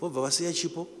vobva vasiya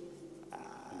chipo.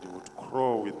 And he would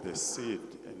crawl with the seed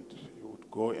and he would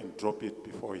go and drop it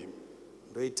before him.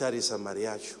 Ndoitarisa mari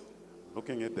yacho.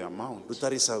 Looking at the amount,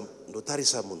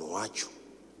 Ndotarisa munhu wacho.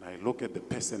 and I look at the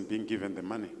person being given the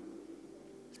money.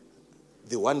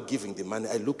 The one giving the money,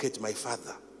 I look at my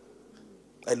father.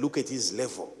 I look at his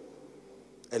level.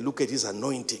 I look at his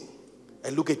anointing. I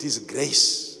look at his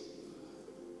grace.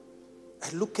 I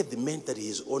look at the man that he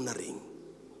is honoring.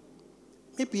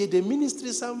 Maybe he had a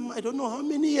ministry some, I don't know how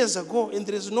many years ago, and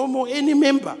there is no more any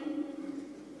member. I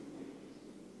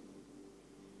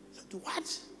said,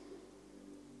 what?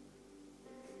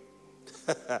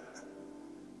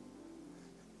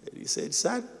 And he said,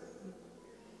 son,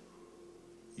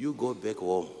 you go back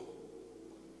home.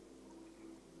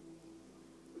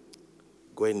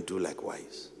 Go and do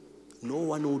likewise. No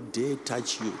one will dare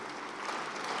touch you.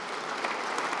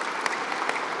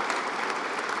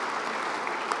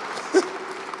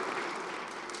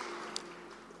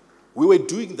 We were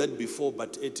doing that before,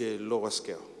 but at a lower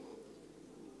scale.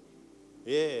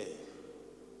 Yeah.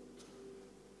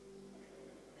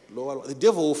 Lower. The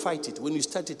devil will fight it. When you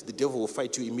start it, the devil will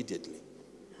fight you immediately.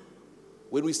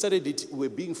 When we started it, we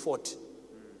were being fought,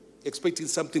 expecting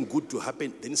something good to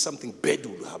happen, then something bad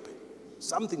would happen.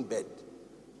 Something bad.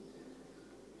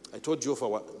 I told you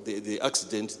of the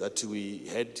accident that we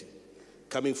had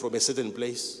coming from a certain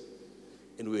place,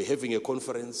 and we were having a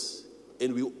conference,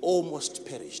 and we almost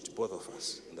perished, both of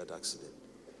us, in that accident.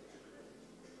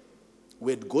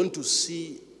 We had gone to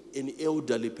see an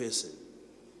elderly person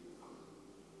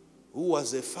who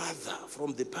was a father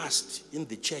from the past in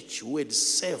the church who had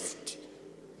served.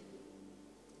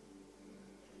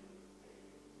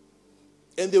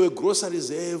 And there were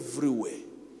groceries everywhere.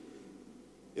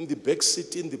 In the back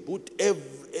seat, in the boot,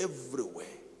 everywhere.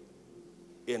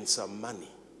 And some money.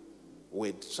 We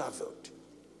had traveled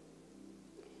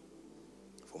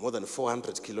for more than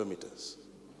 400 kilometers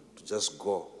to just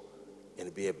go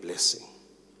and be a blessing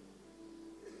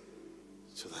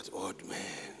to that old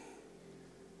man.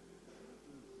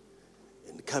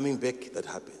 And coming back, that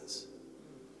happens.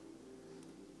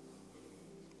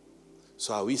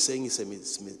 So are we saying it's a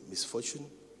misfortune?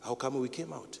 How come we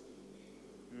came out?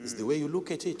 It's the way you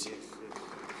look at it.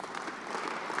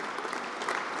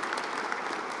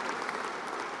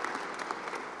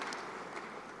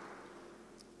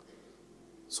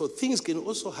 So things can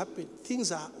also happen.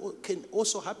 Things can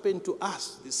also happen to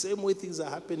us the same way things are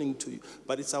happening to you.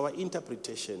 But it's our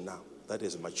interpretation now that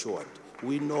has matured.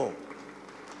 We know.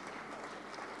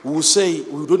 We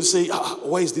don't say,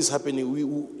 why is this happening?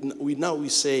 We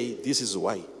say, this is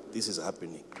why this is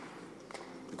happening.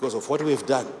 Because of what we have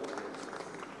done.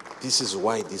 This is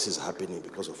why this is happening,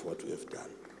 because of what we have done.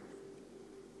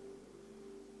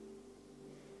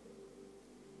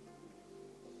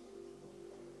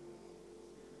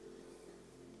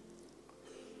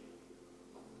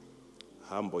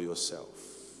 Humble yourself.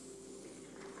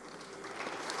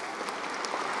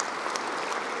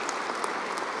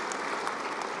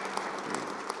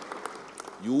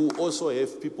 You also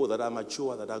have people that are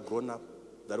mature, that are grown up,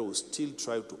 that will still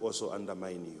try to also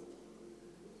undermine you.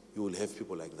 You will have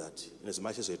people like that. And as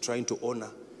much as you're trying to honor,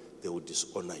 they will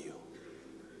dishonor you.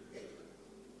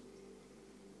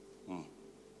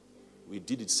 We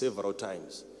did it several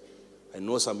times. I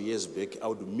know some years back, I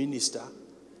would minister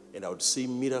and I would see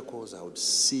miracles, I would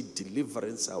see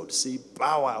deliverance, I would see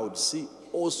power, I would see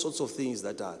all sorts of things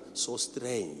that are so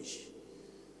strange.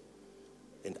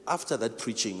 And after that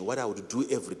preaching, what I would do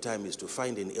every time is to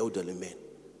find an elderly man.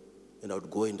 And I would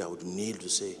go and I would kneel to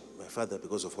say, my father,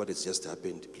 because of what has just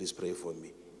happened, please pray for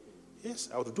me. Yes,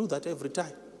 I would do that every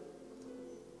time.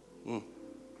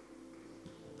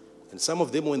 And some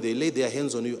of them, when they lay their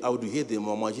hands on you, I would hear them,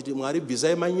 hear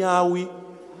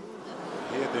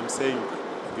them saying,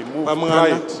 remove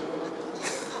pride.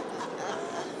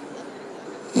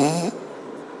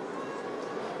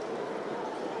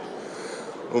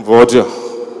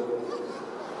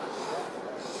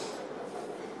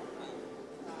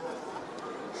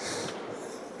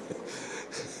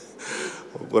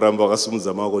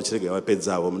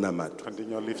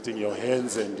 Continue lifting your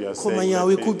hands and you are saying,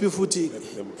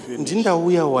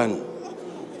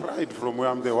 pride from where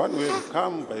I'm the one who has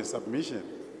come by submission.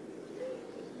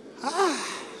 How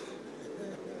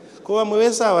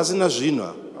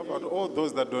about all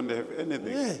those that don't have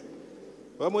anything?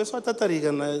 Most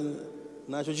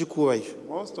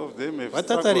of them have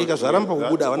struggled,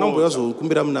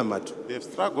 they've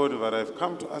struggled, but I've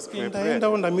come to ask for a prayer. I've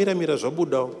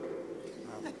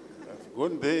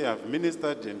gone there, I've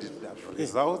ministered, and it has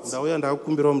results. I'm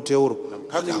coming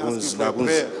asking for a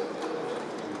prayer.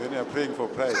 And then you're praying for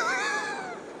pride.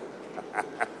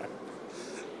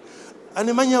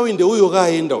 The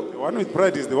one with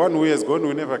pride is the one who has gone,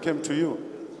 who never came to you.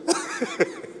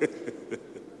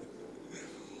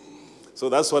 So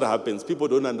that's what happens. People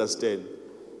don't understand.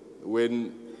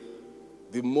 When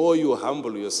the more you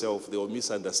humble yourself, they will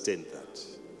misunderstand that.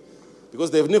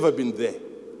 Because they've never been there.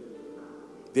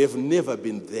 They've never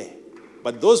been there.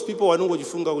 But those people those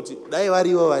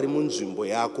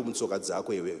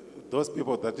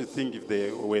people that you think if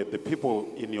they were the people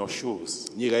in your shoes,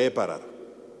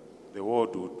 the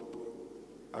world would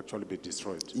actually be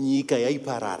destroyed. The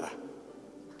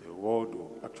world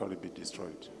will actually be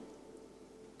destroyed.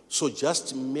 So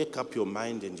just make up your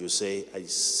mind and you say, I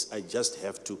just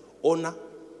have to honor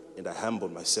and I humble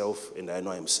myself and I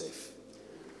know I'm safe.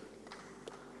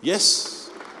 Yes.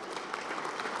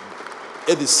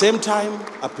 At the same time,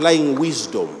 applying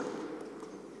wisdom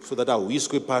so that our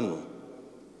wisdom is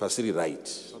right.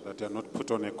 So that you are not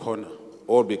put on a corner.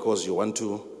 All because you want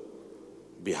to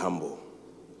be humble.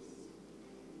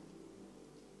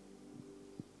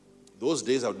 Those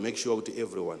days I would make sure to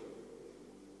everyone.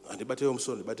 Lay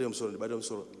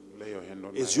your hand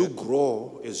on as you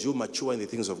grow, as you mature in the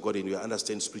things of God and you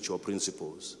understand spiritual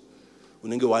principles,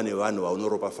 and then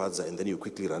you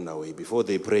quickly run away. Before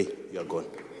they pray, you are gone.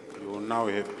 You will now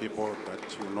have people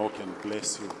that you know can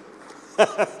bless you.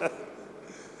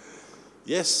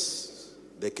 Yes.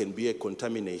 there can be a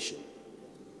contamination.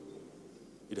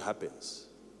 It happens.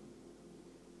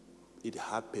 It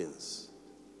happens.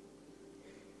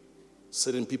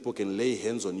 Certain people can lay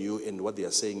hands on you and what they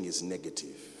are saying is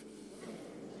negative.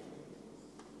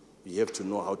 You have to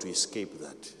know how to escape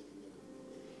that.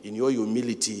 In your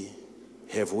humility,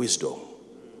 have wisdom.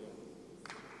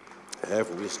 Have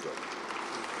wisdom.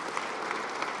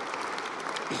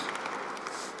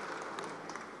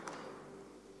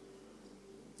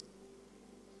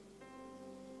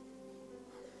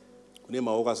 The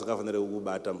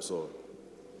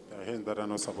hands that are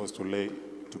not supposed to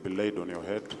be laid on your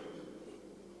head.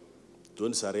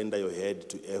 Don't surrender your head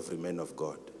to every man of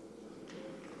God.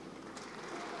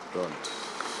 Don't.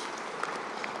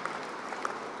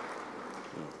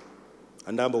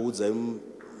 Andamboudza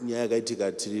nyaya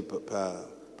yakaitika tiri pa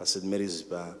St. Mary's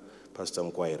pa Pastor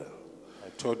Mkwaira. I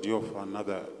told you of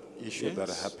another issue that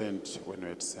happened when we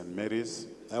were at St. Mary's.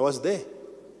 I was there.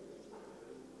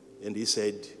 And he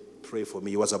said, pray for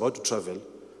me. He was about to travel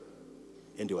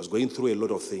and he was going through a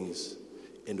lot of things.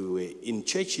 And we were in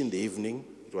church in the evening.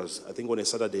 It was, I think, on a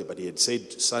Saturday, but he had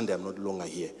said, Sunday, I'm not longer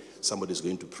here. Somebody is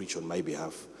going to preach on my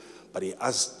behalf. But he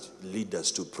asked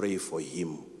leaders to pray for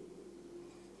him.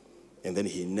 And then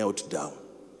he knelt down.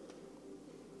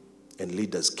 And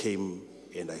leaders came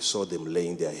and I saw them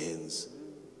laying their hands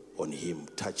on him,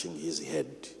 touching his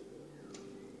head.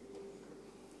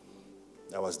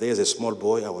 I was there as a small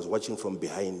boy. I was watching from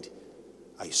behind.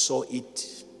 I saw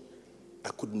it. I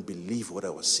couldn't believe what I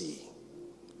was seeing.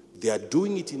 They are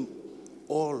doing it in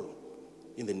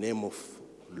the name of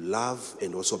love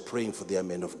and also praying for their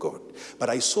men of God. But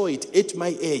I saw it at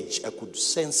my age. I could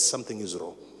sense something is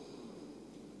wrong.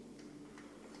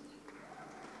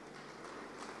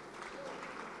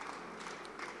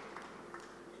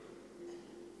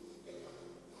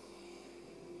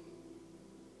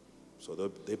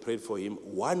 So they prayed for him.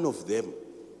 One of them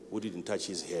who didn't touch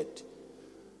his head,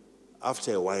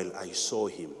 after a while I saw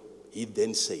him. He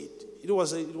then said, it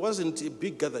wasn't a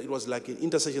big gathering. It was like an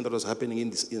intercession that was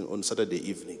happening on Saturday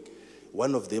evening.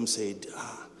 One of them said,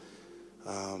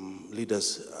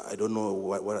 leaders, I don't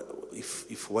know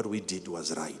if what we did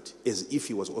was right. As if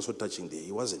he was also touching there.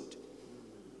 He wasn't.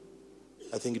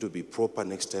 I think it would be proper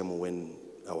next time when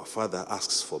our father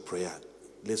asks for prayer,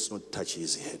 let's not touch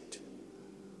his head.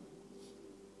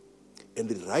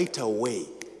 And right away,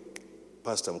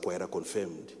 Pastor Mkwaira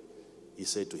confirmed. He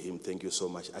said to him, thank you so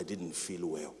much. I didn't feel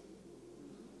well.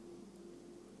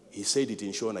 He said it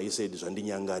in Shona. He said,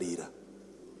 Zandinyangarira.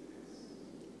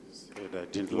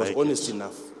 He was honest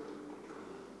enough.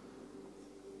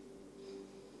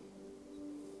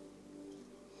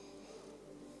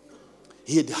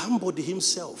 He had humbled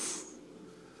himself.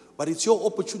 But it's your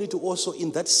opportunity also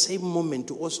in that same moment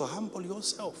to also humble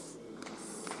yourself.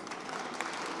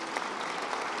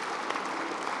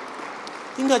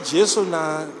 Inga Jesu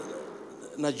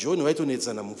na John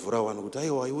waitonetsana mvura wanu kuti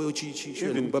aiwa iwe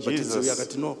uchibhabhatidzo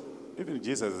yakati no. Even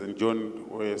Jesus and John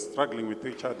were struggling with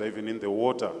each other even in the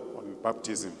water on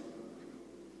baptism.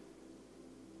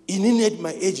 Inini at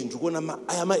my age ndikuona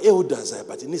aya ma-elders aya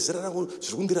but nizera rangu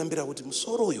zviri kundirambira kuti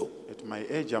musoroyo. At my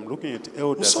age I'm looking at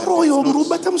elders musoroyo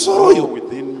murubata musoroyo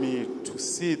within me to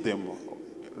see them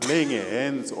laying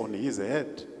hands on his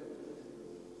head.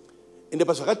 Ende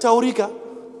pazvakataurika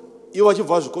iwo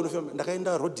achibva zvikonofema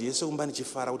ndakaenda rodhi yese umba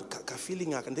ndichifara kuti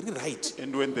kafeeling aka ndiri right.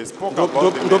 And when they spoke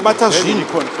about the ndobata he zvinhu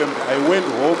confirmed. I went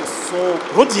home so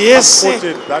rodhi yese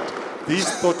comforted that this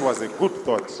thought was a good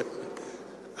thought.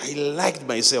 I liked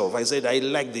myself. I said I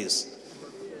like this.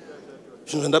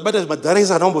 Zvinhu zvandabata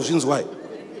madharesa anambozvinzwai.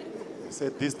 I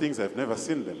said these things I've never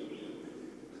seen them.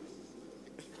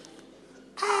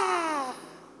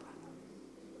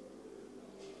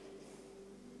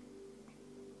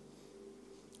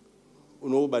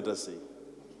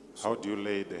 How do you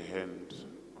lay the hand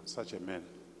on such a man?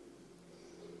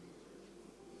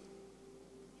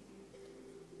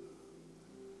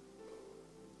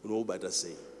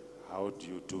 How do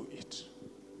you do it?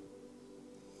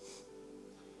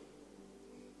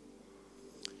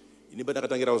 Ini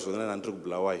pandakatangira kuzongana nandiri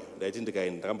kuBulawayo ndaiti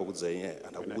ndikaenda ndakambokudzai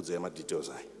andakukudzai madetails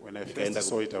aya. When I first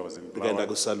saw it I was in Ndikaenda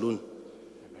kusalon.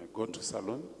 When I go to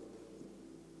salon,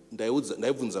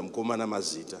 ndaibvunza mukomana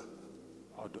mazita.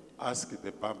 I would ask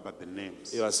the barber the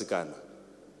names evasikana.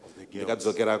 of the girls.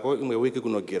 Ndikadzokerako imwe wiki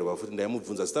kunogerwa futi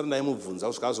ndaimubvunza zita randaimubvunza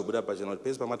usvika azobuda pachena kuti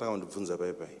pese pamatangandibvunza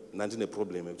paipai ndandine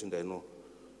problem yekuti ndaino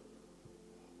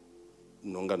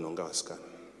nhonga vasikana.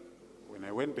 When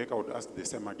I went back I would ask the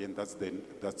same again. That's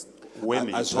when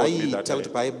he told me that azvaiita kuti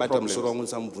paaibata musoro wangu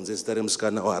ndisamubvunze zita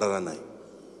remusikana oharara naye.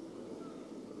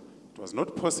 It was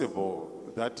not possible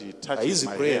that he touches haizi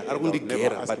my prayer head, ari and I would never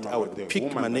kundigera, ask but him I about would the pick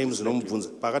woman my that names slept with. nomubvunza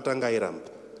pakatanga airamba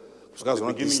kusvika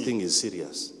azona kuti this beginning- thing is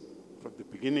serious. From the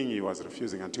beginning, he was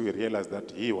refusing until he realized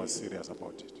that he was serious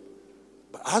about it.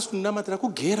 Haasi kundinamatira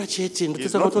kugera chete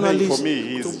He's not praying for me,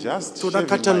 he's just toda shaving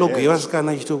my katalogu head.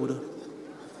 yevasikana ichitobuda.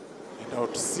 And I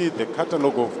would see the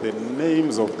catalog of the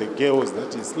names of the girls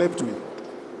that he slept with.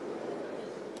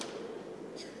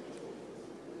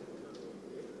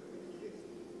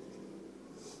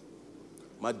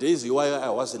 My days iwayo I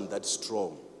wasn't that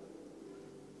strong.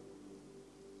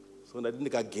 So ndati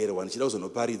ndikagerwa ndichida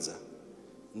kuzonoparidza,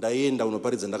 ndaienda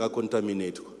kunoparidza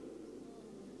ndakacontaminatwa.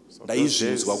 So those days,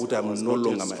 Ndaizvinzwa kuti I I'm was no not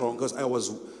longer yet my, strong. because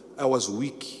I was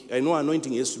weak. I know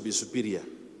anointing has to be superior,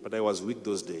 but I was weak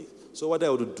those days. So what I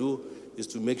would do is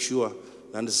to make sure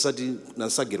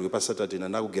nandisagerwe paSaturday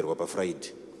nandakugerwa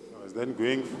paFriday. I was then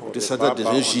going for Kuti the Saturday barber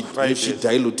on zvichi Fridays,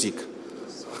 dilutika.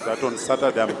 that on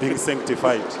Saturday I'm being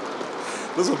sanctified.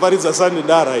 Ndozoparidza Sunday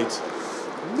right.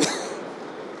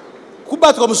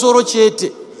 Kubatwa musoro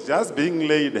chete. Just being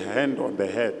laid hand on the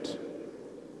head.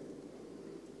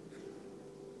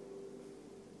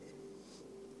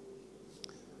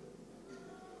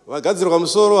 Vagadzirwa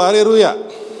musoro, hallelujah.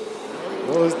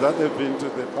 Those that have been to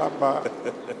the barber,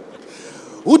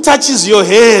 Who touches your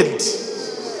head?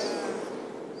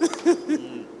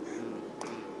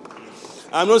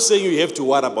 I'm not saying you have to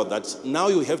worry about that. Now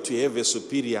you have to have a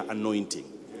superior anointing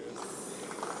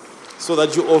so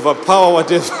that you overpower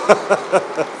whatever.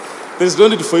 There's no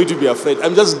need for you to be afraid.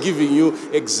 I'm just giving you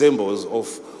examples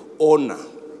of honor.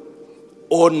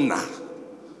 Honor.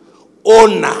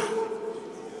 Honor.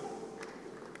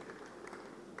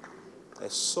 I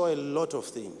saw a lot of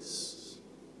things.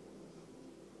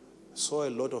 Saw a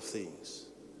lot of things.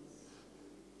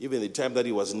 Even the time that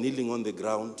he was kneeling on the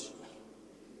ground,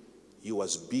 he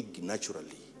was big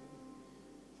naturally.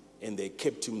 And they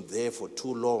kept him there for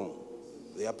too long.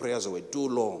 Their prayers were too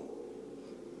long.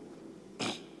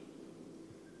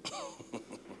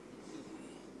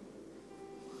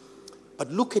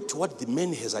 But look at what the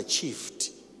man has achieved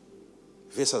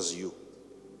versus you.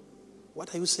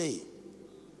 What are you saying?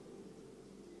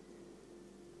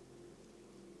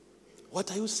 What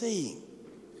are you saying?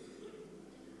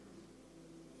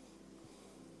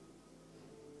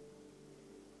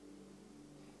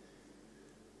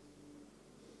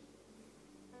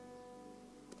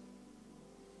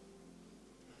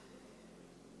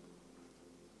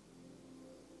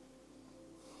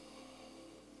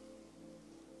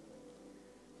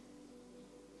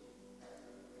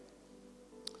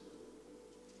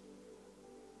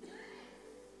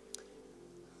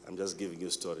 I'm just giving you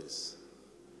stories.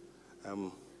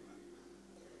 I'm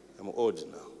old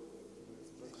now.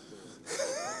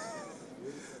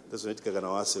 That's when kana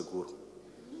wasekuru.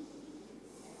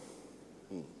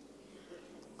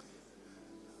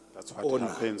 that's what Honor.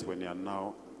 happens when you are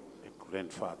now a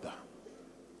grandfather.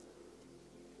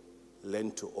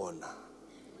 Learn to honor.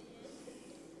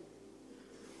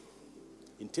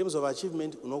 In terms of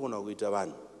achievement, unogona kuita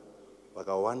vanhu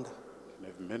vakawanda, And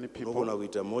have many people, unogona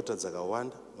kuita mota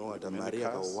dzakawanda, unogona kuita Many mari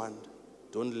cars. yakawanda.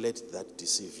 Don't let that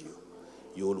deceive you.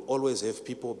 You will always have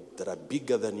people that are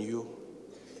bigger than you,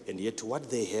 and yet what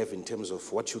they have in terms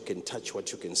of what you can touch,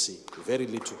 what you can see, very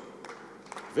little.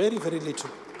 Very, very little.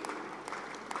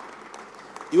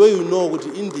 Iwe you know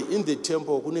kuti in the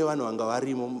temple kune vanhu vanga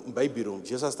varimo mubhaibheri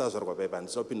Jesus tazvarwa paipa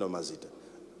handisopinda mumazita.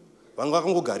 Vanga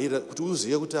vakangogarira kuti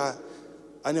uzive kuti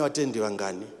ane vatendi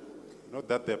vangani. not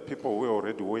that there are people who are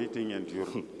already waiting and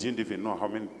you didn't even know how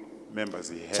many members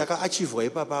he had. Chakaachivhwa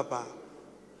ipapapa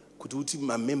kuti uti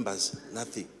mamembers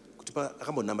nothing. Kuti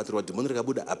akambonamatirwa dhimoni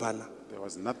rikabuda hapana. There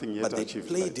was nothing yet But they achieved.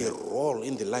 played like a that. role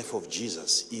in the life of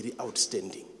Jesus, iri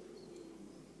outstanding.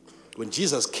 When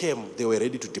Jesus came, they were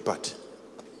ready to depart.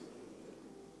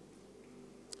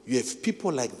 You have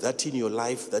people like that in your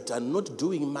life that are not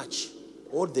doing much.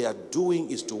 All they are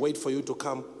doing is to wait for you to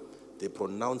come. They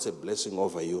pronounce a blessing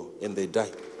over you and they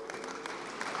die.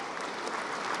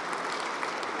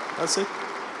 That's it.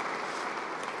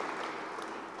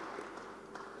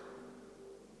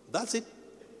 That's it.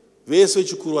 Vese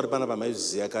vechikuru vari panapa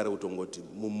maizviziva kare kutongoti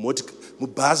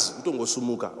mubhazi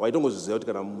kutongosumuka waitongozviziva kuti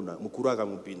kana mukuru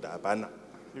akamupinda hapana.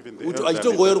 Even the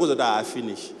Achitongoyo kuzoti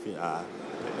finish.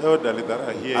 The elderly that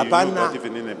are here, you know Hapana. that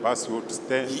even in a bus you would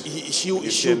stand. She you see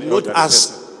should an not elderly ask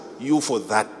person. you for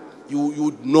that. You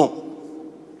would know.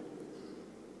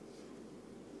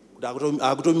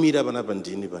 Akutomira panapa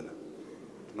ndini pana.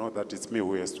 Know that it's me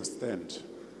who has to stand.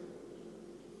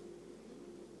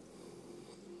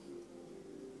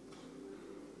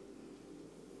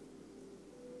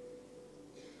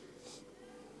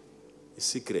 A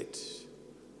secret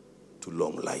to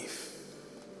long life.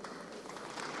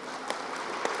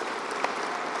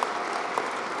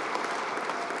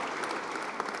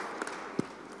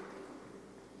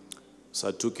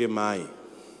 Satuke mai.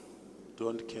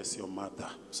 Don't curse your mother.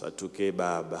 Satuke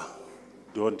baba.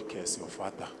 Don't curse your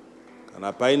father.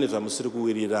 Kana paine zvamusiri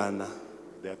kuwirirana.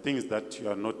 There are things that you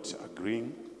are not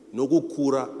agreeing.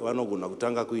 Nokukura vanogona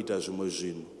kutanga kuita zvimwe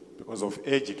zvinhu. Because of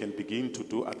age, you can begin to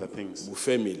do other things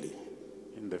Family.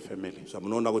 in the family.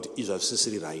 Zvamunoona kuti izvi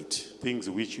hazvisiri right. Things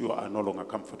which you are no longer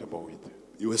comfortable with.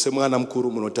 Iwe semwana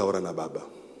mukuru munotaura nababa.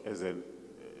 As an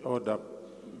older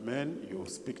man, you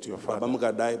speak to your Baba father.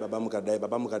 mukadai, baba mukadai,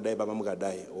 baba mukadai, baba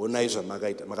mukadai. Onai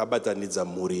zvamakaita. Makabatanidza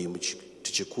mhuri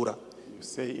tichikura. You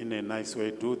say in a nice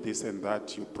way, do this and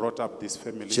that. You brought up this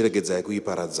family. Chiregedzai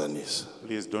kuiparadzanisa.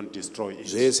 Please don't destroy it.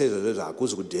 Zvese izvozvo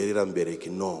hakuzi kudherera mubereki,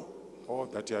 no. All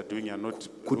that you are doing, you are not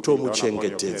looking down upon your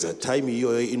Kutomuchengetedza. parent. Time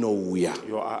iyoyo inouya.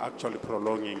 You are actually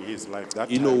prolonging his life. That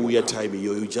time Inouya will come. time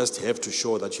iyoyo. You just have to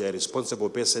show that you are a responsible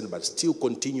person, but still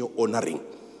continue honoring.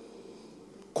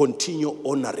 Continue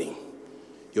honoring.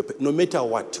 No matter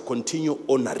what, continue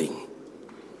honoring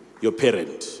your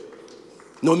parent.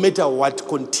 No matter what,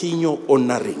 continue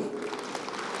honoring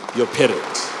your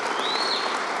parent.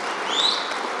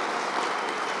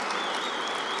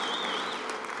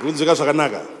 Unzika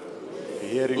zvakanaka?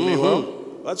 Hearing me well?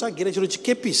 Vatsvagire chiro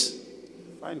chikepisi.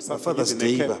 Find something Father's in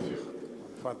Day, a cap. Baba.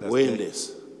 Father's Day.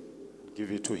 Uendesa.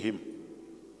 Give it to him.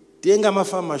 Tenga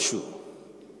mafama shoe.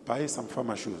 Buy some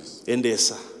farmer shoes.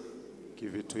 Endesa.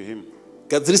 Give it to him.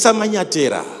 Gadzirisa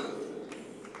manyatera.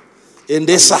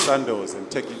 Endesa. Sandals and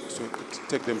take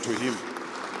them to him.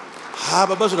 Ha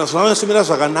baba zvona zvinosimira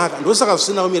zvakanaka. Ndosaka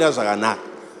zvisina kumira zvakanaka.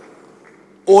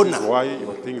 This is Honor. why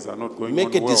your things are not going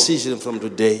Make a on well. decision from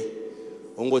today.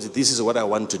 Ongoti, this is what I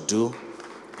want to do.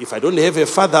 If I don't have a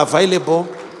father available,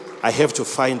 I have to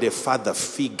find a father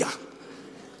figure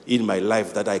in my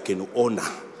life that I can honor.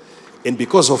 And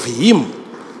because of him,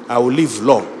 I will live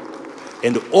long.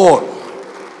 And all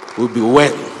will be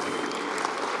well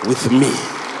with me.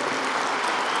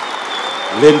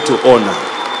 Learn to honor.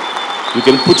 You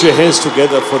can put your hands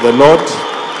together for the Lord.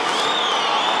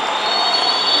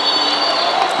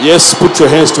 Yes, put your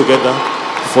hands together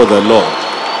for the Lord.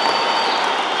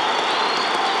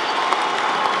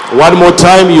 One more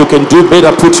time, you can do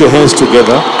better. Put your hands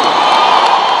together.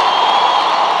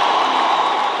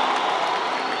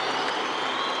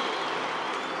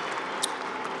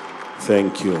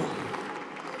 Thank you.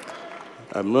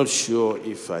 I'm not sure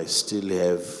if I still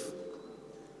have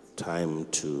time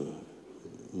to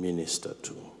minister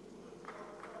to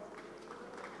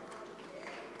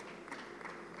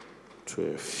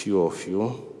a few of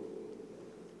you.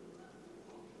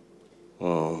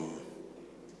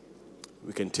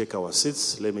 We can take our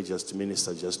seats. Let me just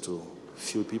minister just to a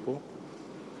few people.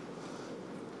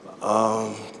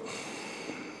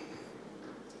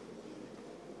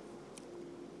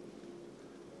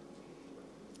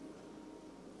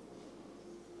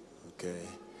 Okay.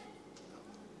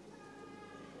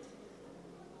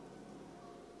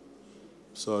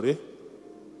 Sorry?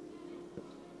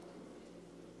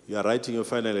 You are writing your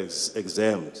final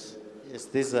exams. Yes,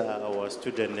 these are our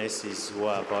student nurses who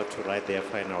are about to write their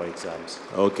final exams.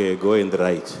 Okay, go and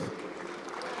write.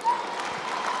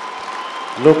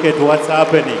 Look at what's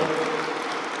happening.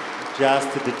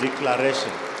 Just the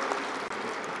declaration.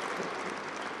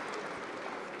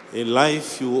 In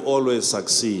life, you will always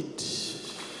succeed.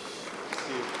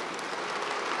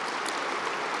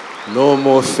 No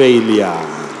more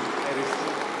failure.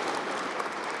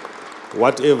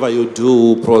 Whatever you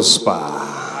do, prosper.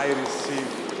 I receive.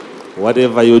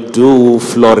 Whatever you do,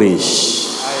 flourish.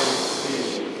 I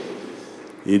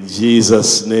receive. In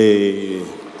Jesus' name.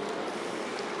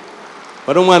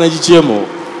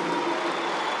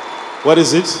 What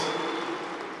is it?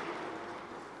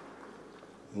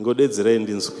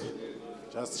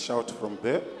 Just shout from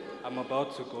there. I'm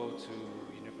about to go to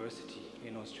university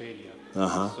in Australia.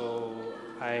 Uh-huh. So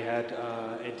I had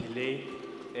a delay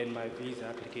in my visa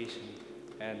application,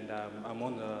 and I'm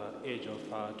on the edge of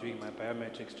doing my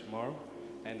biometrics tomorrow,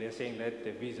 and they're saying that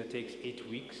the visa takes 8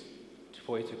 weeks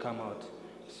for it to come out.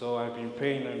 So I've been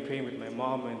praying and praying with my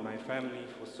mom and my family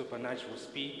for supernatural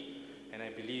speed, and I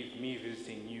believe me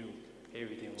visiting you,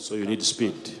 everything will So you come need to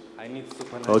speed. pass. I need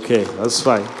supernatural. Okay, that's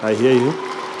fine. I hear you.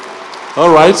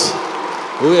 All right.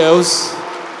 Who else?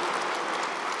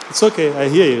 It's okay. I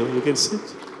hear you. You can sit.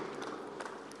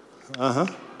 Uh-huh.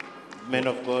 Men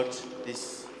of God,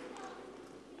 this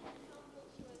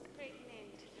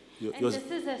Pregnant. You- And yours-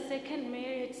 this is her second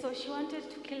marriage, so she wanted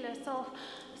to kill herself.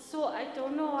 So I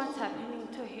don't know what's happening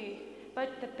to her.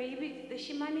 But the baby,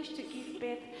 she managed to give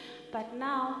birth, but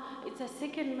now it's a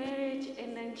second marriage,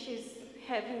 and then she's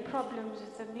having problems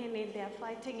with the men, and they're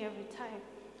fighting every time.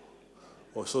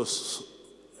 Oh,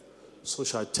 So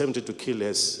she attempted to kill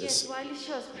us. Yes, while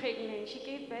she was pregnant. She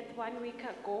gave birth 1 week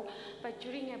ago, but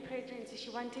during her pregnancy,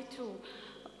 she wanted to,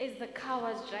 as the car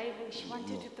was driving, she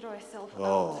wanted to throw herself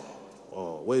out.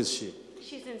 Oh, where is she?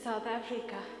 She's in South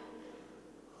Africa.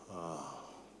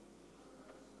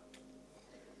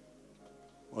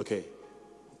 Okay.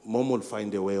 Mom will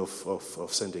find a way of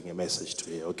sending a message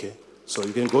to her, okay? So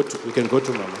you can go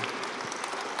to Mama.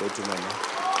 Go to Mama.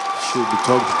 She'll be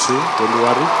talked to, don't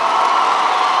worry.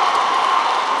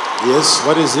 Yes,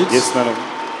 what is it? Yes, madam.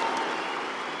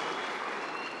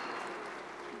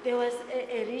 There was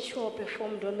a ritual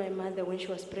performed on my mother when she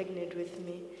was pregnant with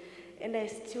me. And I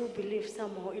still believe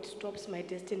somehow it stops my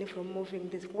destiny from moving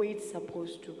the way it's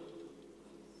supposed to.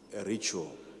 A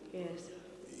ritual? Yes.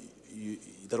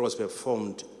 That was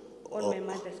performed on my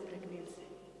mother's pregnancy,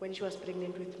 when she was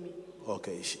pregnant with me.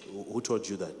 Okay, who told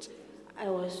you that? I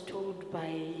was told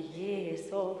by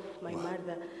herself, my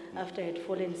mother, after I had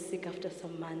fallen sick after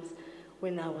some months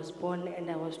when I was born,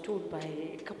 and I was told by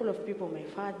a couple of people, my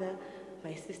father,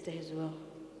 my sister as well.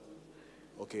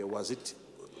 Okay,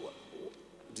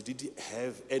 did it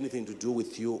have anything to do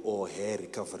with you or her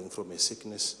recovering from a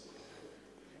sickness?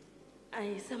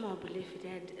 I somehow believe it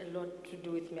had a lot to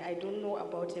do with me. I don't know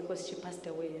about her because she passed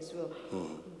away as well.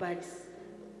 But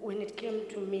when it came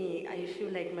to me, I feel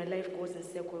like my life goes in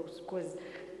circles because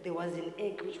there was an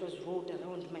egg which was rolled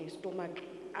around my stomach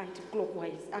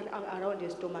anti-clockwise, around the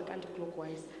stomach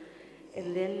anti-clockwise.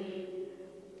 And then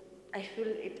I feel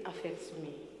it affects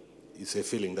me. It's a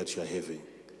feeling that you are having?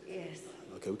 Yes.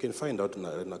 Okay, we can find out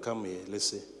now. Now come here, let's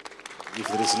see. If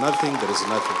there is nothing, there is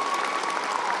nothing.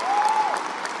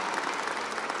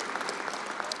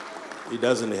 It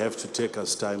doesn't have to take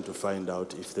us time to find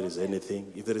out if there is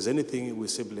anything. If there is anything, we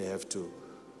simply have to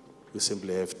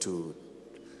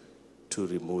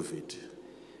remove it.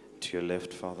 To your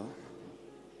left, Father.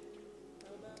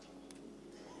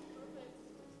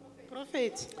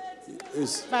 Prophet.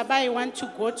 Yes. Baba, I want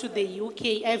to go to the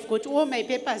UK. I've got all my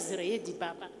papers ready,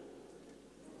 Baba.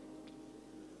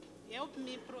 Help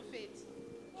me, Prophet.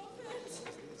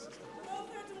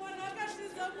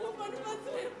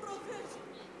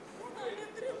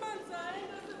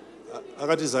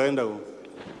 Akati zaenda ku.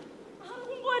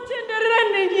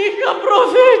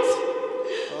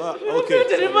 Okay.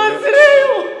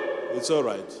 It's all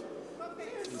right.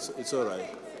 It's all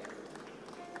right.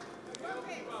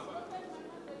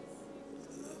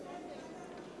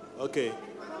 Okay.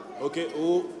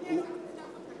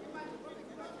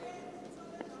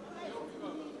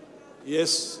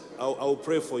 Yes, I'll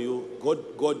pray for you.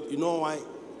 God, you know why?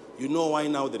 You know why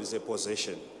now there is a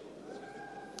possession.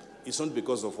 It's not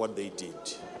because of what they did.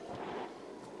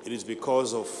 It is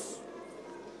because of.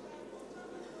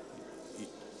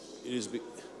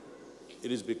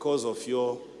 It is because of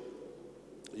your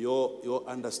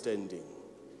understanding.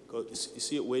 Because you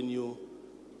see, when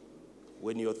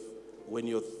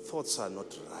your thoughts are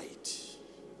not right,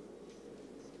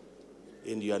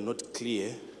 and you are not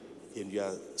clear, and you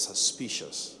are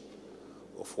suspicious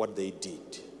of what they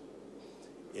did,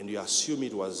 and you assume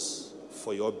it was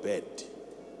for your bed.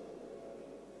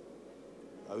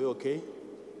 Are we okay?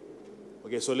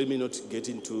 Okay, so let me not get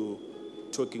into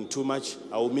talking too much.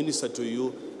 I will minister to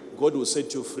you. God will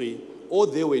set you free. All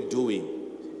they were doing,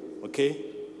 okay?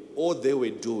 All they were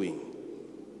doing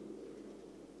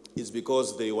is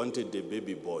because they wanted a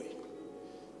baby boy.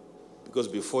 Because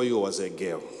before you was a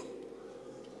girl.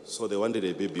 So they wanted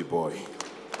a baby boy.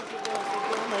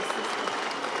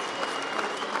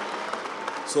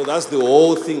 So that's the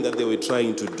whole thing that they were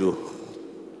trying to do.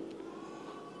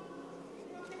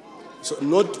 So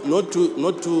not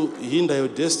to hinder your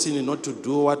destiny, not to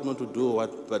do what,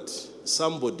 but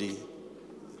somebody,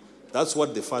 that's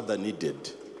what the father needed. I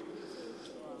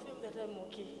feel that I'm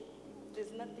okay.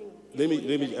 There's nothing. Let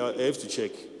me. I have to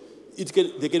check.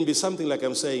 There can be something like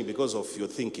I'm saying because of your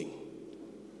thinking.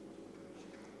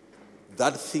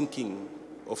 That thinking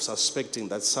of suspecting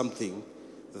that something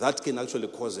that can actually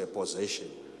cause a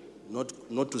possession,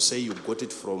 not to say you got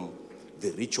it from the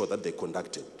ritual that they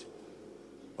conducted.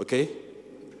 Okay?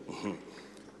 Mm-hmm.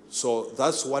 So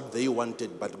that's what they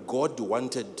wanted, but God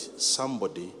wanted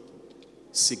somebody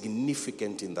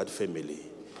significant in that family,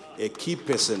 a key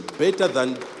person, better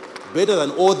than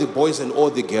all the boys and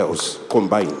all the girls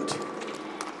combined.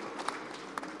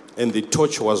 And the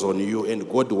torch was on you, and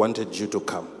God wanted you to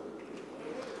come.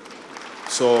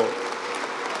 So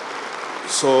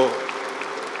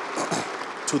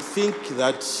to think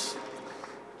that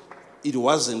it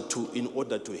wasn't in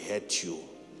order to hurt you.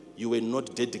 You were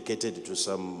not dedicated to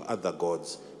some other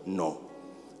gods. No.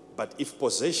 But if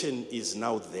possession is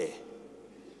now there,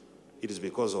 it is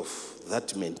because of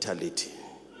that mentality.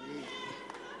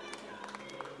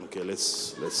 Okay,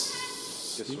 let's.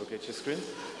 Just look at your screen.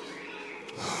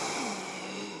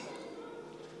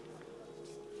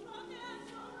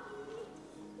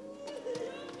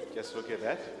 Just look at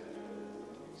that.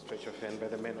 Stretch your hand by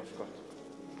the man of God.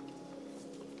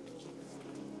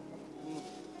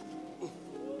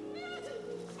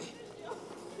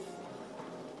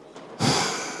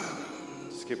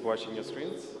 Just keep watching your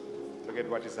screens. Look at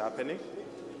what is happening.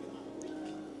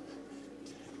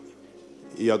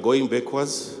 You are going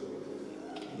backwards.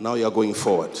 Now you are going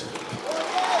forward.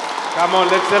 Come on,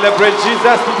 let's celebrate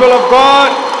Jesus, people of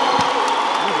God.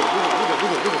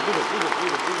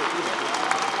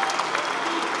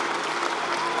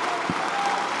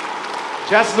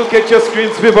 Just look at your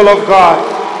screens, people of God.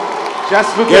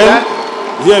 Just look at that.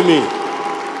 Hear me.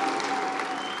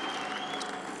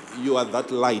 You are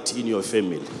that light in your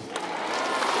family.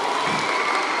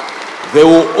 They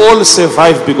will all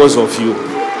survive because of you.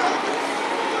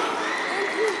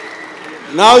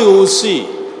 Now you will see.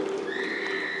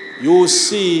 You will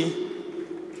see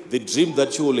the dream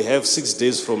that you will have 6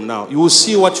 days from now. You will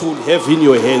see what you will have in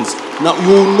your hands. Now you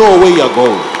will know where you are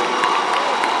going.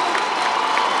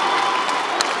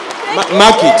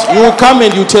 Mark it. You will come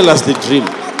and you tell us the dream.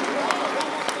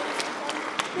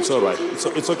 It's all right. It's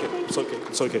okay. It's okay.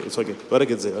 It's okay. It's okay. What I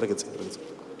can say. Leave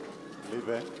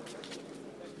it.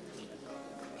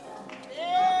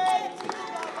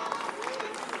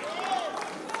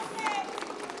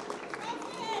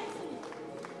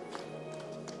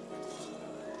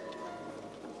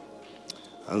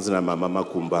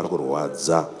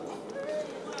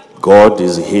 God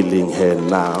is healing her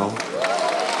now.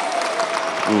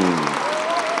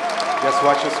 Just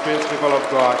watch your screens, people of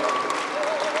God.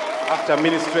 After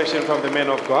ministration from the man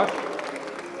of God.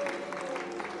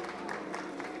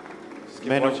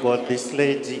 Man of God, this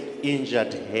lady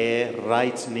injured her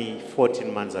right knee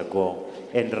 14 months ago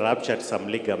and ruptured some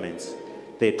ligaments.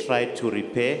 They tried to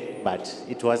repair, but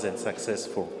it wasn't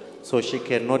successful. So she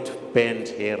cannot bend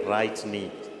her right knee.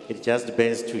 It just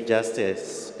bends to just a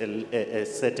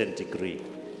certain degree.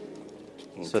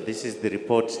 Okay. So this is the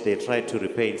report. They tried to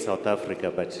repair in South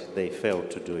Africa, but they failed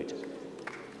to do it.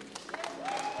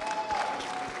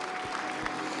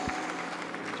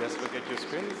 Just look at your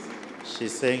screens.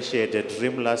 She's saying she had a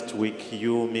dream last week,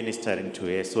 you ministering to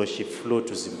her, so she flew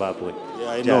to Zimbabwe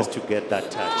just to get that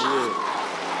touch. Yeah.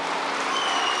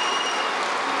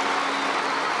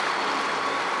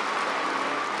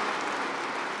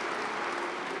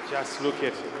 Just look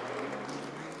at it.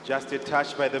 Just a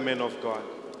touch by the man of God.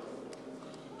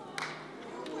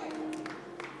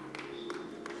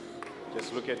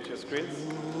 Just look at your screens.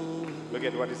 Look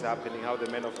at what is happening, how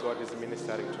the man of God is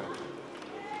ministering to her.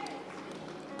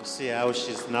 You see how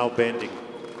she's now bending.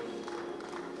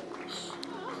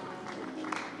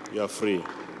 You are free.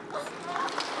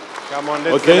 Come on,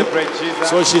 let's celebrate Jesus.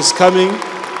 So she's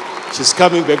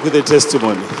coming back with a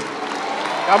testimony.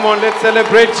 Come on, let's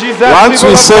celebrate Jesus. Once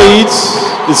we say it,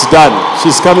 it's done.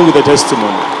 She's coming with a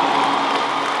testimony.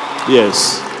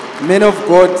 Yes. Man of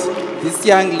God, this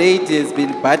young lady has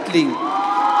been battling.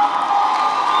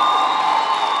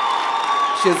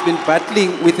 She has been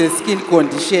battling with a skin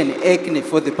condition, acne,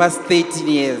 for the past 13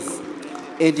 years.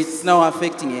 And it's now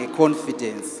affecting her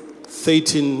confidence.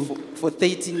 13? For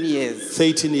 13 years.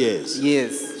 13 years?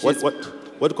 Yes.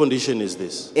 What condition is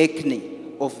this?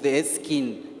 Acne of the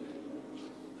skin.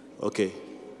 Okay.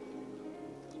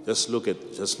 Just look at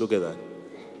that.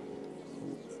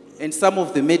 And some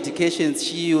of the medications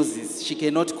she uses, she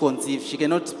cannot conceive, she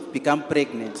cannot become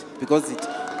pregnant because it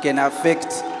can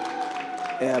affect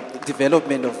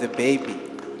development of the baby.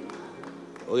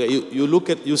 Okay,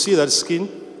 you see that skin?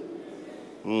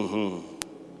 Mm-hmm.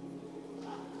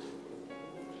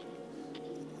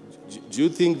 Do you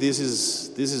think this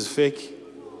is fake?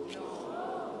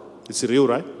 It's real,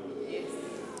 right? Yes.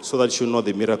 So that you know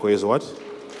the miracle is what? Just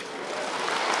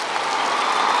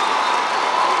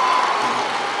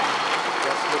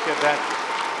look at that.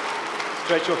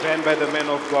 Stretch your hand by the man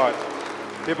of God.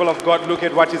 People of God, look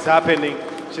at what is happening.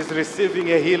 She's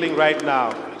receiving a healing right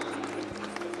now.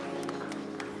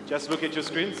 Just look at your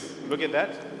screens. Look at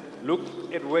that. Look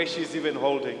at where she's even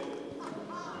holding.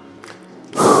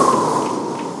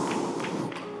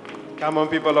 Come on,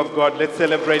 people of God, let's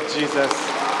celebrate Jesus.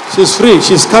 She's free.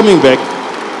 She's coming back.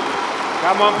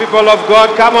 Come on, people of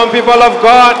God. Come on, people of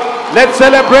God. Let's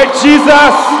celebrate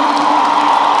Jesus.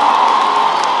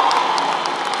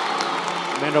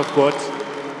 Man of God.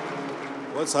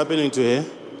 What's happening to her?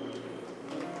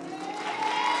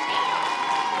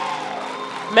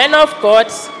 Man of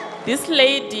God, this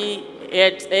lady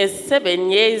has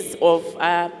 7 years of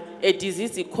a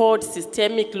disease called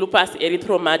systemic lupus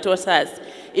erythematosus.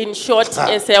 in short,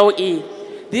 SLE.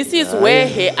 This is where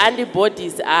her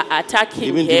antibodies are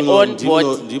attacking her own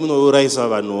body.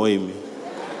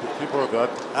 People that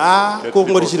get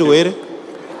people sick.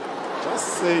 Just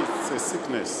say it's a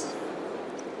sickness.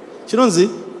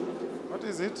 What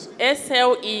is it?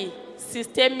 SLE,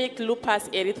 systemic lupus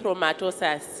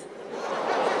erythematosus.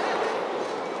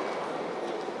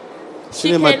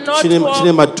 She cannot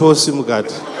walk.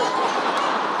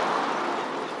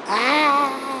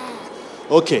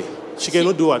 Okay, she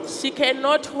cannot do what? She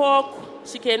cannot walk.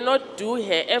 She cannot do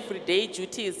her everyday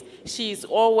duties. She is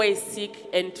always sick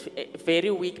and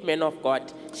very weak, man of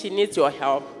God. She needs your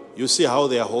help. You see how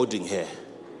they are holding her.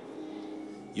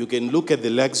 You can look at the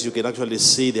legs, you can actually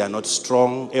see they are not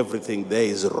strong. Everything there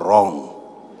is wrong.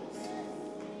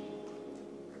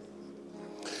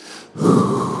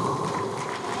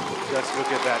 Just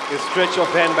look at that. A stretch of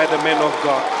hand by the man of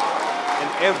God. And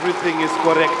everything is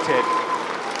corrected.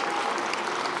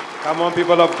 Come on,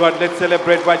 people of God, let's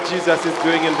celebrate what Jesus is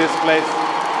doing in this place.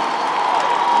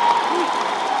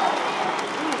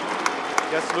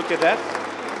 Just look at that.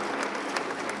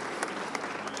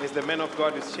 As the man of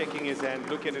God is shaking his hand,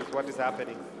 look at it, what is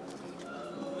happening.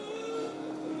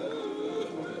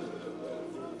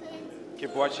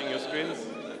 Keep watching your screens.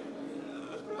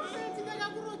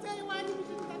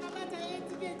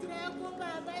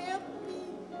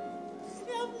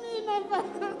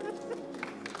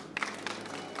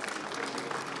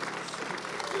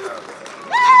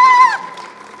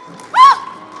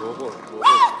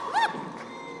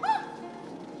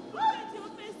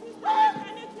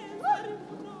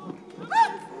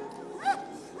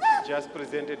 Just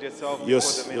presented yourself before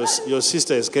the man. Your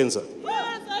sister has cancer.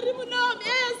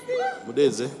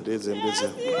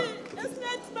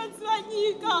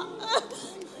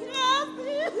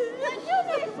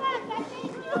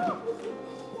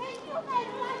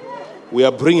 We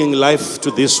are bringing life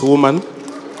to this woman,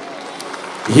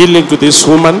 healing to this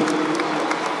woman.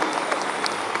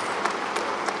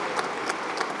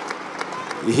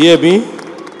 You hear me?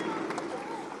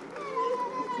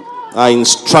 I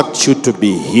instruct you to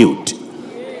be healed.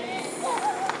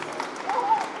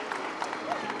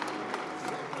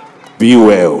 Be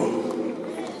well.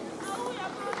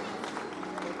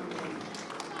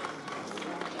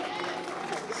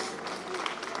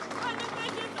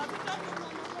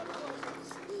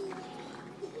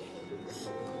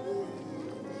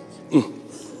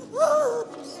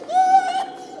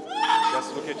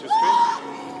 Just look at your screen.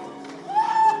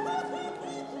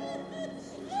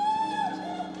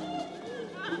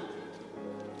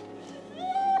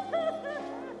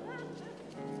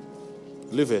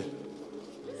 Leave it.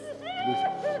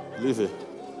 Leave it.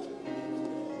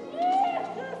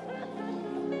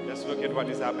 Just look at what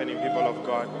is happening, people of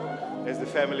God, as the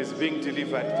family is being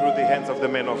delivered through the hands of the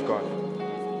man of God.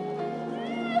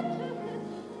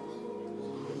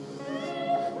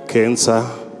 Cancer,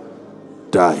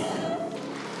 die.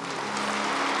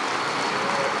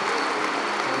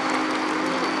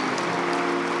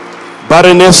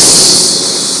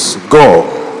 Barrenness,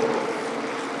 go.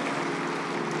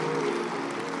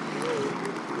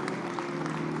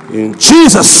 In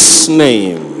Jesus'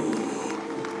 name.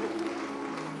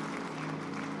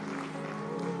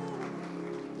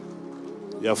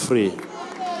 You're free.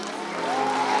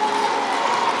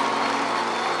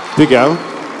 Big out.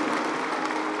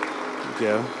 Big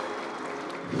out.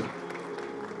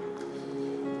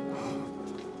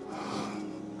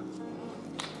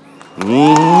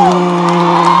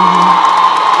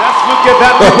 Just look at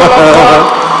that, people of God.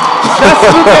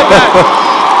 Just look at that.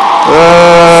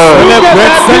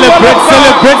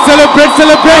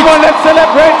 Celebrate. Come on, let's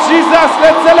celebrate Jesus.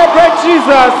 Let's celebrate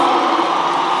Jesus.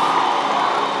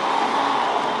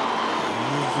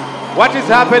 What is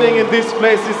happening in this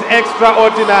place is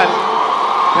extraordinary.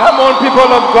 Come on, people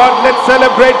of God, let's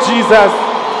celebrate Jesus.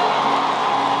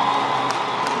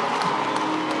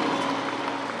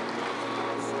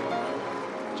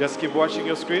 Just keep watching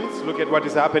your screens. Look at what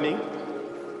is happening.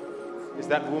 Is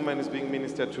that woman is being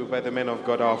ministered to by the man of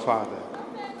God, our Father.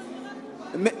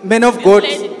 Man of God,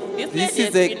 this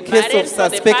is a case of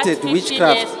suspected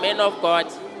witchcraft. Man of God.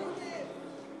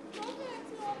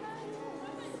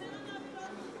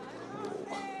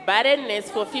 Barrenness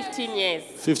for 15 years.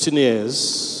 15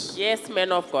 years. Yes,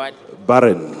 man of God.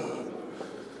 Barren.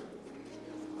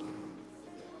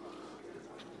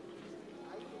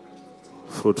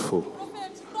 Fruitful.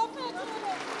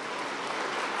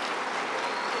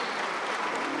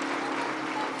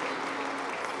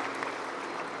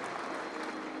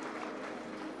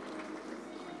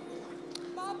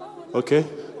 Okay,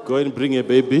 go and bring a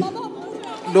baby.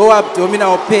 Low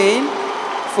abdominal pain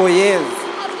for years.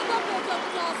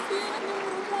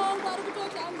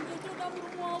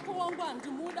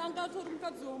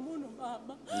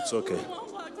 It's okay.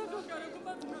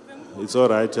 It's all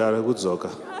right.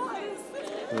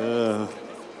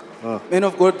 Man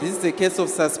of God, this is a case of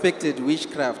suspected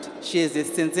witchcraft. She has a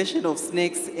sensation of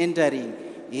snakes entering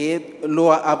her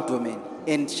lower abdomen,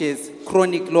 and she has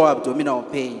chronic lower abdominal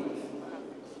pain.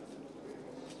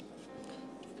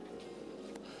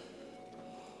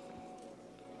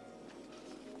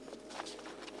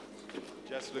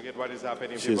 Just look at what is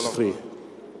happening. She's people of free. God.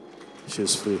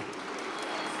 She's free.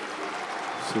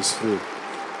 She's free.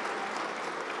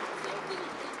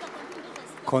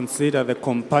 Consider the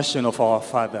compassion of our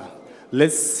Father.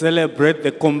 Let's celebrate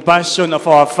the compassion of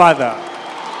our Father.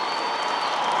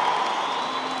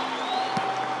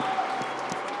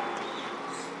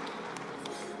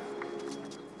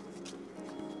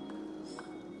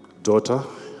 Daughter,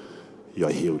 you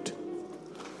are healed.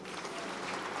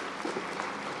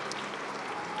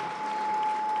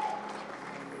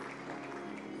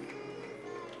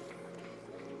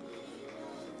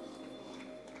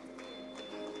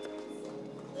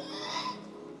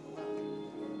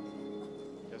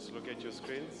 Just look at your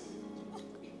screens.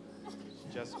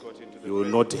 Just got into the You will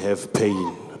not have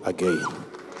pain again.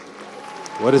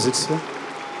 What does it say?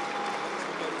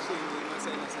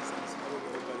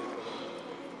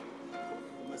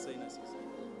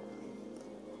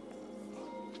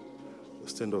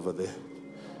 Stand over there.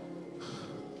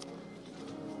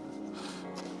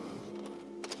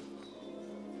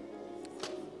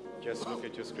 Just look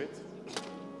at your screens.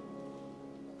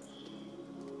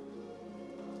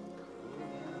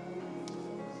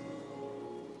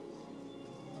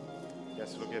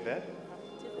 Just look at that.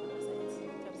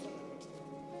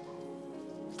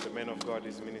 The man of God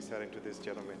is ministering to this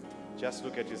gentleman. Just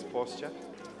look at his posture.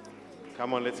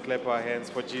 Come on, let's clap our hands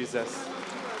for Jesus.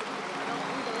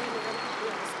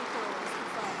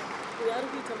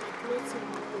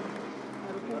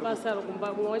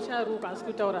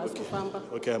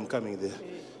 Okay, I'm coming there.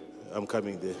 I'm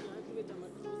coming there.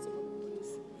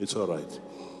 It's all right.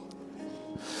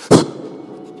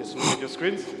 Just look at your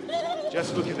screens.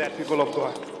 Just look at that, people of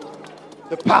God.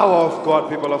 The power of God,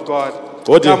 people of God.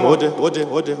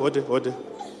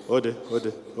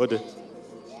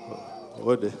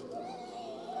 Ode.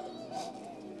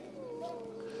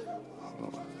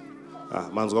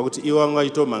 Manzwa kuti iwa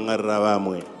ngaitomangarira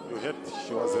vamwe. You heard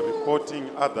she was reporting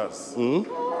others.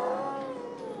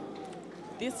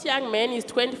 This young man is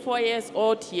 24 years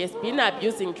old. He has been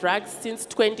abusing drugs since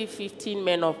 2015,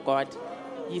 man of God.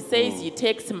 He says he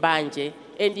takes mbanje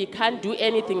and he can't do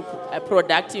anything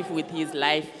productive with his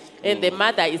life. And the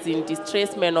mother is in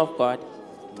distress, man of God.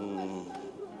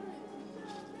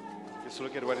 Just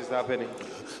look at what is happening.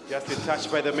 Just be touched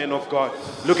by the man of God.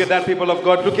 Look at that, people of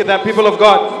God. Look at that, people of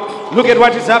God. Look at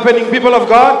what is happening, people of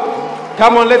God.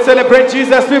 Come on, let's celebrate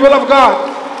Jesus, people of God.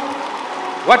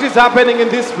 What is happening in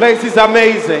this place is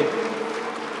amazing.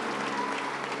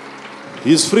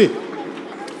 He's free.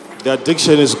 The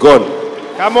addiction is gone.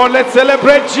 Come on, let's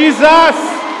celebrate Jesus.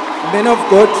 Man of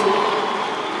God.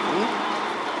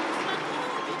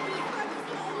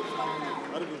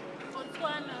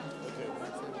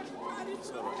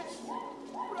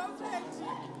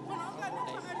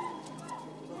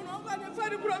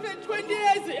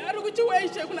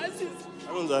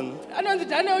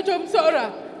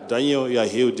 Daniel, you are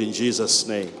healed in Jesus'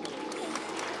 name.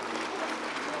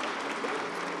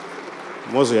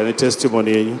 Most of your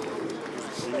testimony.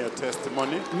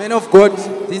 Testimony. Man of God,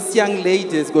 this young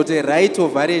lady has got a right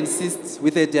ovarian cyst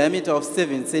with a diameter of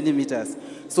 7 centimeters.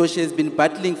 So she has been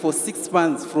battling for 6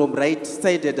 months from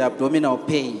right-sided abdominal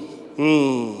pain.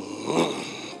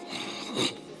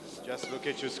 Just look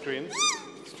at your screen.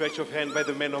 Stretch of hand by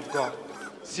the man of God.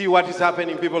 See what is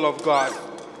happening, people of God.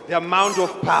 The amount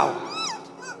of power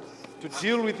to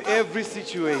deal with every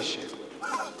situation.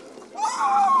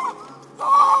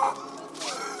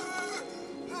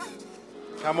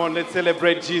 Come on, let's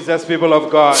celebrate Jesus, people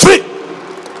of God.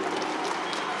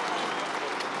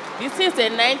 This is a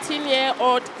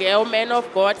 19-year-old girl, man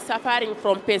of God, suffering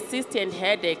from persistent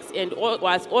headaches and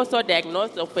was also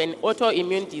diagnosed with an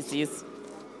autoimmune disease.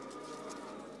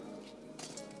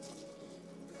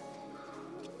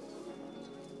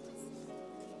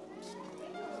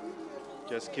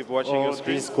 Just keep watching All your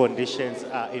screen. these conditions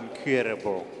are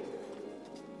incurable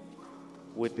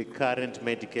with the current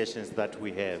medications that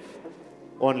we have.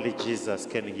 Only Jesus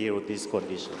can heal these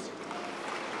conditions.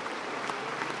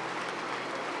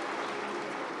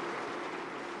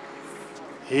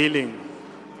 Healing,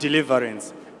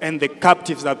 deliverance, and the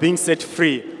captives are being set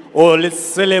free. Oh, let's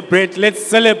celebrate,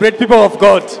 people of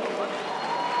God.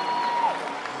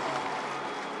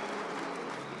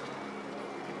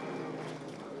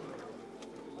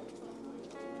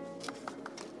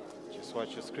 Just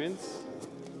watch your screens.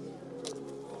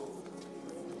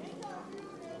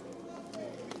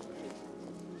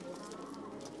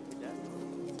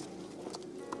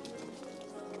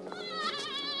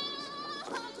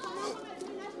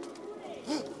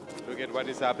 Look at what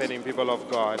is happening, people of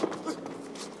God.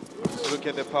 Just look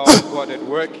at the power of God at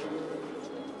work.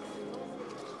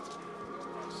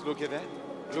 Just look at that.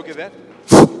 Look at that.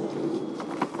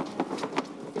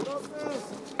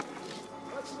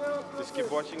 Just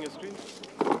keep watching your screen.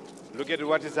 Look at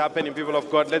what is happening, people of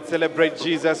God. Let's celebrate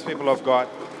Jesus, people of God.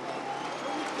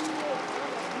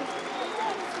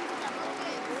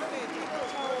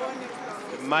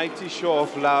 A mighty show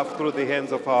of love through the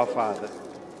hands of our Father.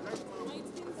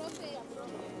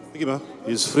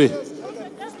 He's free.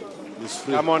 He's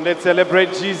free. Come on, let's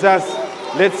celebrate Jesus.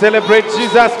 Let's celebrate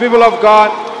Jesus, people of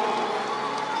God.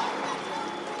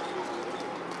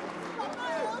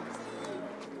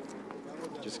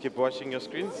 Just keep watching your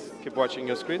screens. Keep watching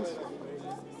your screens.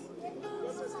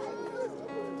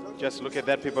 Just look at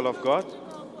that, people of God.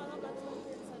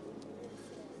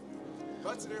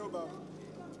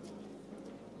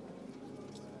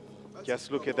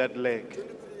 Just look at that leg.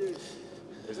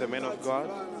 Is the man of God?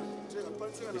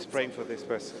 He's praying for this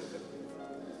person.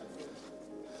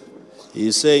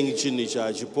 He's saying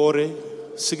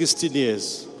Chipore, 16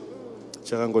 years.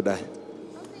 Charangodai.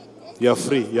 You are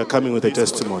free. You are coming with a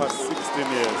testimony.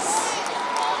 16 years.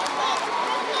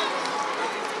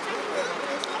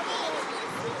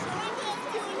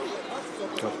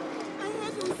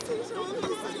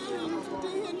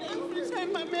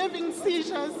 I'm having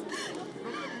seizures.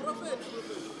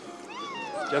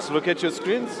 Just look at your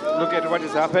screens. Look at what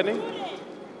is happening.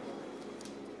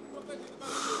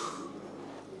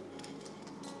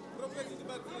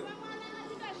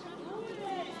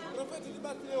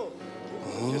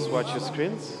 Just watch your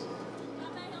screens.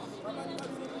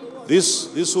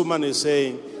 This woman is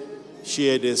saying she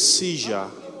had a seizure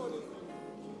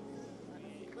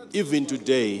even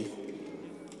today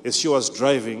as she was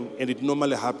driving, and it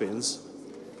normally happens,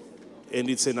 and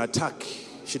it's an attack.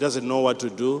 She doesn't know what to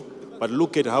do, but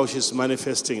look at how she's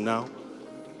manifesting now.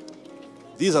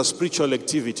 These are spiritual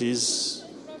activities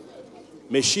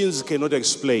machines cannot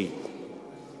explain.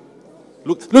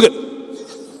 Look at.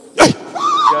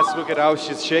 Just look at how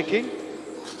she's shaking.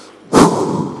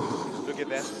 Look at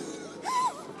that.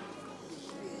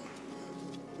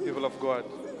 People of God,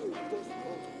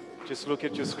 just look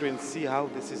at your screen, see how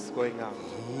this is going on.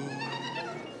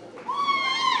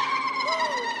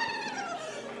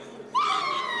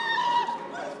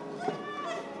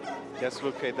 Just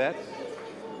look at that.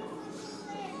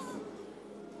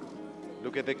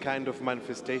 Look at the kind of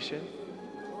manifestation.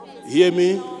 Hear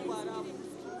me,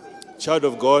 child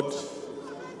of God.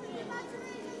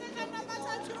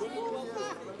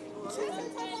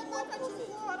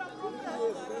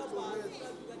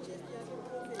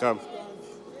 Come.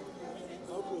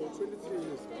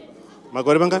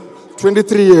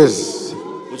 23 years.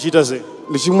 Uchita se.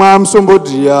 Lichimwa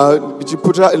msombodia,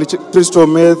 lichiputa, crystal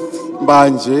meth,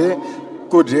 mbanje,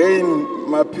 codeine,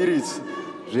 my periods.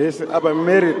 Yes, I'm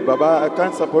married, Baba. I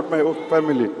can't support my own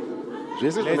family.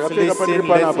 Let's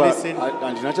listen.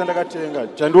 Andinachandakatenga.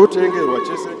 Chandotengerwa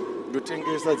chese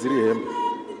ndotengesa dziri hembe.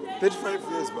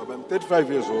 35 years, Baba. I'm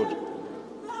 35 years old.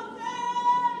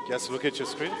 Just look at your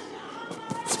screen.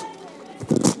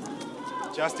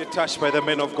 Just a touch by the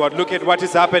man of God. Look at what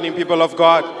is happening, people of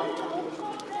God.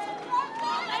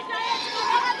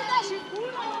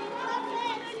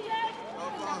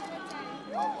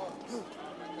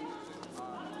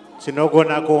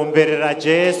 Tinogona kuomberera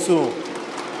Jesu.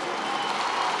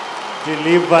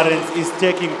 Deliverance is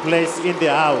taking place in the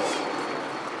house.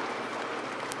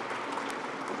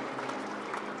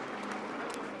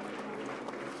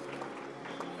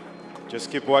 Just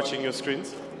keep watching your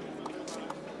screens.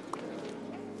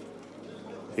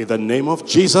 In the name of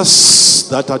Jesus,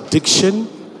 that addiction,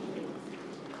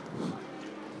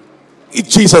 in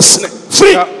Jesus' name,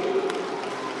 free.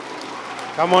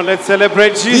 Come on, let's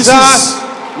celebrate Jesus.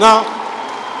 Now,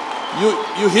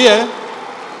 you hear?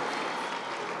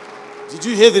 Did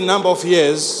you hear the number of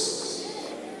years?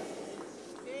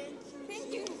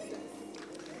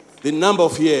 The number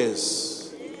of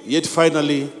years. Yet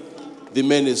finally, the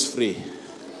man is free.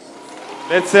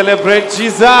 Let's celebrate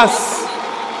Jesus.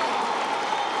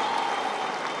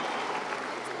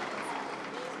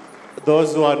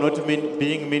 Those who are not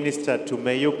being ministered to,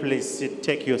 may you please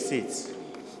take your seats.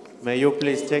 May you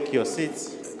please take your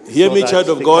seats. Hear so me, that child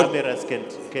of the God. cameras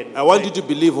can I want you to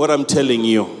believe what I'm telling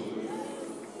you.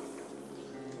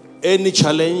 Any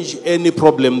challenge, any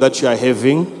problem that you are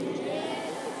having,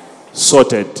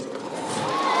 sorted.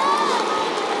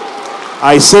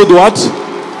 I said what?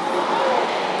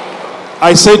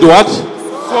 I said what?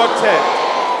 Sorted.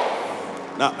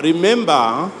 Now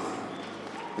remember,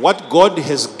 what God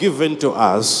has given to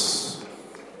us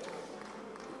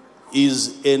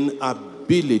is an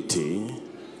ability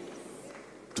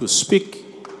to speak.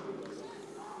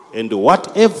 And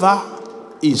whatever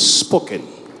is spoken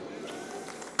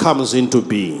comes into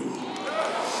being.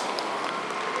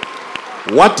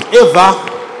 Whatever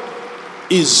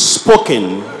is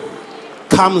spoken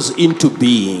comes into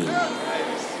being.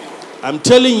 I'm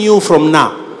telling you from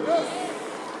now,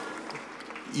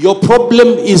 your problem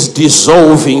is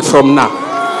dissolving from now.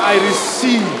 I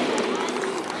receive.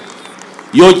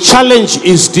 Your challenge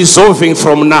is dissolving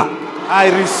from now. I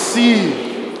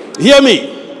receive. Hear me.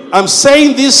 I'm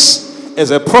saying this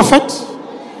as a prophet.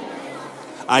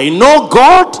 I know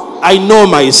God, I know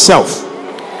myself.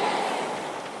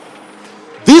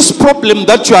 This problem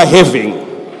that you are having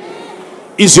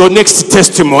is your next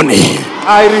testimony.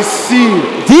 I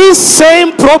receive. This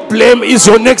same problem is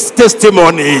your next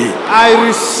testimony. I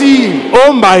receive.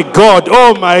 Oh my God,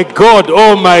 oh my God,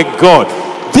 oh my God.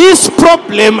 This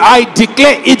problem, I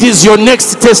declare it is your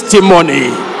next testimony.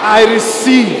 I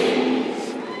receive.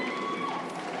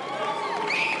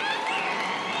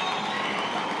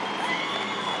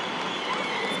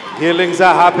 Healings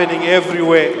are happening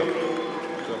everywhere.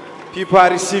 People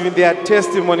are receiving their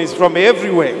testimonies from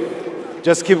everywhere.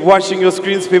 Just keep watching your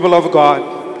screens, people of God.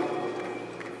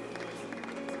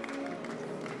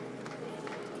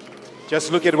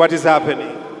 Just look at what is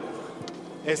happening.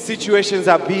 As situations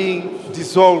are being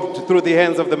dissolved through the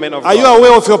hands of the men of God. Are you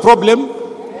aware of your problem?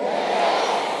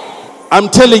 I'm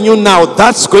telling you now,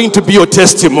 that's going to be your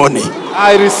testimony.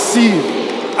 I receive.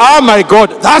 Oh my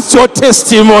God, that's your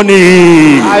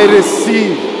testimony. I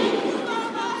receive.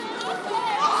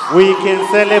 We can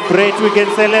celebrate, we can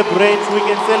celebrate, we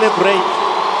can celebrate.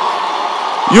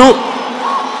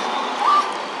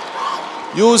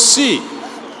 You see,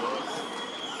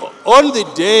 on the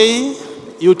day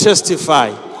you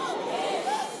testify,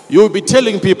 you will be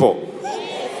telling people,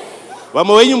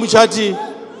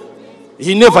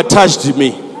 he never touched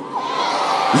me.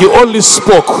 He only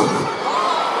spoke.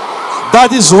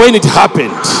 That is when it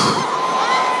happened.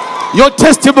 Your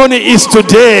testimony is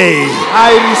today.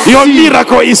 I receive. Your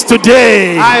miracle is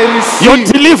today. I receive. Your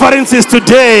deliverance is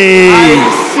today. I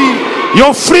receive.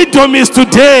 Your freedom is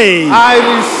today. I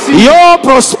receive. Your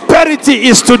prosperity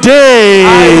is today.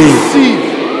 I receive.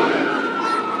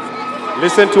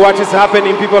 Listen to what is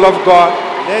happening, people of God.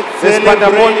 Let's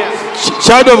pandemonium.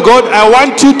 Child of God, I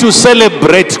want you to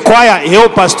celebrate. Choir,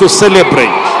 help us to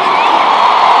celebrate.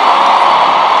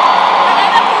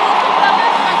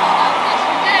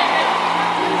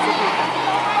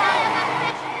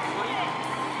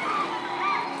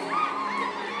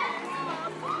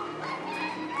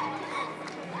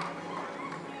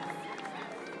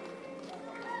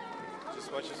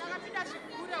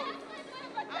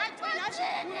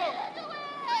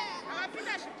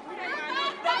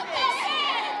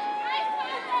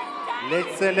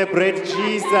 Let's celebrate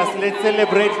Jesus. Let's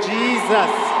celebrate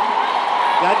Jesus.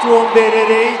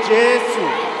 Ngatiombererei Jesu.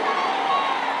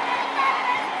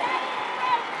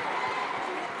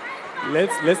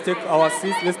 Let's take our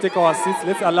seats. Let's take our seats.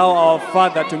 Let's allow our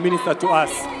Father to minister to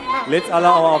us. Let's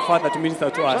allow our Father to minister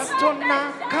to us.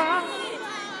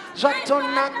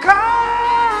 Jatonaka,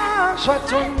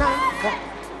 Jatonaka,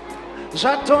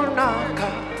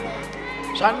 Jatonaka,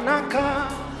 Janaka,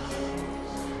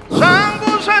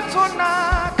 Zangu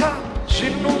Jatonaka,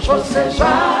 Shinu Jose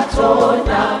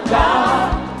Jatonaka,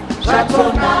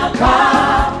 Jatonaka,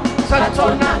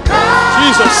 Jatonaka,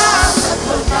 Jesus.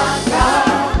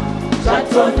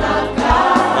 Jatonaka,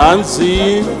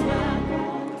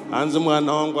 Anzi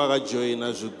mwana wangu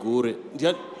akajoina zvigure.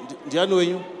 Ndiani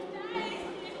wenyu?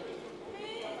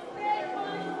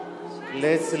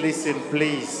 Let's listen,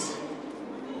 please.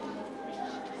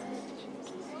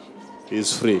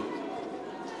 He's free.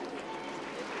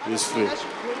 He's free.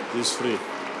 He's free.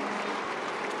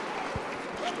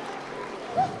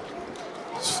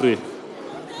 He's free.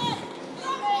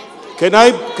 Can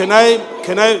I?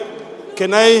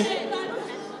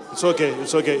 It's okay.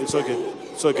 It's okay. It's okay.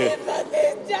 It's okay.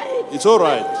 It's all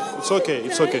right. It's okay.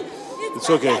 It's okay. It's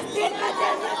okay.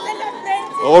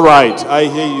 All right. I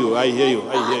hear you. I hear you.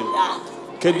 I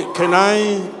hear you.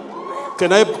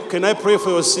 Can I pray for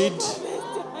your seed?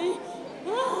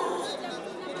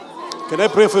 Can I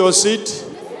pray for your seed?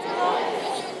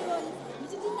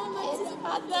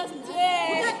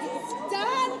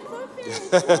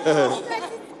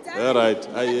 All right.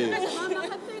 I hear you.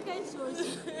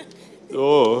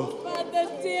 Oh.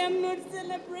 Father's Day, I'm not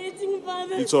celebrating Father's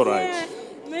Day. It's all right.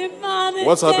 My father.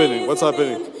 What's happening? What's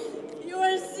happening? He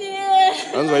was here.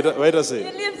 And wait a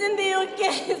second. He lives in the UK,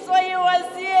 so he was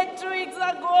here 2 weeks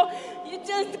ago. You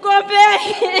just go back,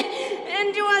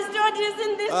 and he was told he's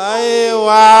in this. Aye,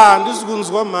 wow, this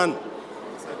is one man.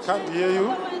 I can't hear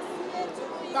you.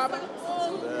 He was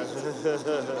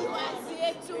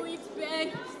here 2 weeks back,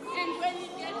 and when he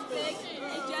gets back,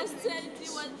 he just said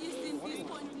he's in this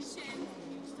condition.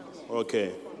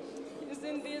 Okay. He's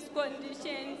in this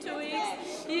condition 2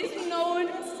 weeks. He's not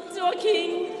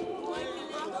talking.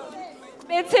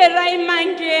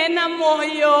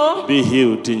 Be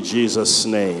healed in Jesus'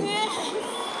 name.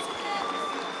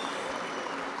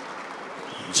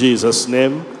 Jesus'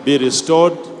 name. Be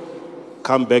restored.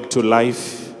 Come back to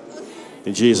life.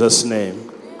 In Jesus'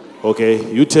 name. Okay,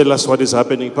 you tell us what is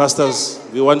happening. Pastors,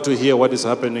 we want to hear what is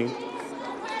happening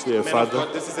to your Men of father.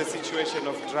 God, this is a situation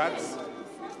of drugs.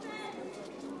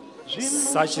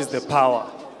 Such is the power.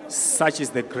 Such is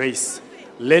the grace.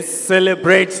 Let's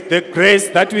celebrate the grace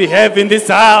that we have in this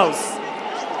house.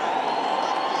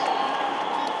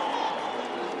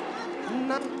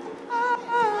 Men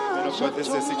of God, this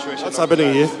is a situation What's of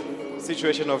happening drugs. here?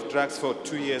 Situation of drugs for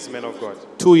 2 years, men of God.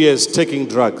 2 years taking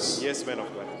drugs. Yes, men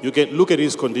of God. You can look at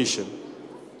his condition.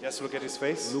 Just look at his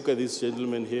face. Look at this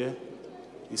gentleman here.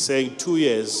 He's saying 2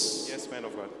 years. Yes, man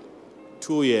of God.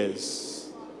 2 years.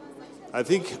 I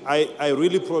think I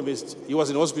really promised. He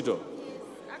was in hospital.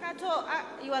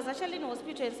 He was actually in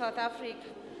hospital in South Africa.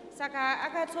 Saka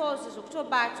akatozi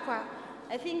zokutobatwa.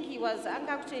 I think he was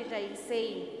angakutoita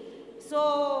insane. So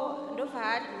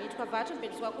ndobva admitwa bva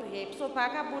atombedzwa kurehab. So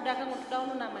paakabuda akangotoda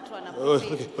unonamatwa na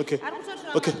prophet. Okay. Ari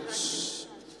kutotora Okay.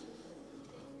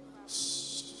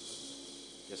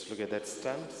 Just look at that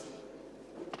stance.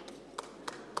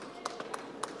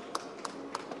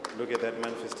 Look at that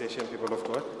manifestation, people of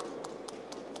God.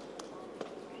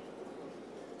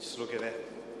 Just look at that.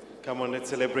 Come on, let's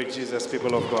celebrate Jesus,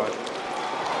 people of God.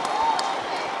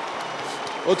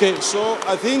 Okay, so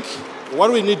I think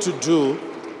what we need to do,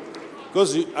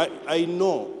 because I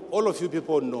know, all of you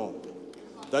people know,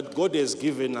 that God has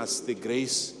given us the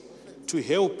grace to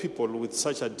help people with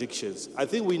such addictions. I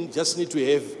think we just need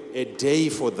to have a day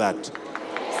for that.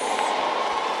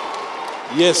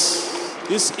 Yes,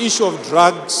 this issue of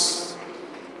drugs,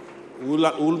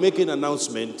 we'll make an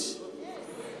announcement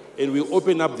and we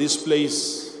open up this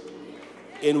place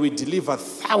and we deliver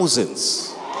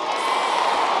thousands.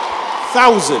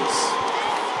 Thousands.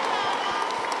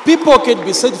 People can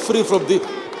be set free from the...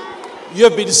 You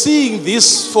have been seeing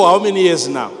this for how many years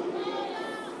now?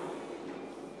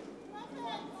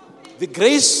 The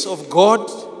grace of God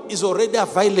is already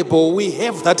available. We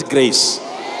have that grace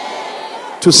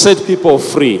to set people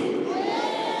free.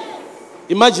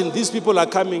 Imagine these people are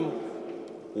coming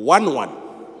one,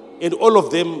 and all of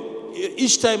them,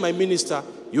 each time I minister,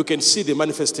 you can see the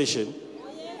manifestation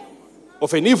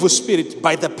of an evil spirit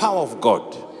by the power of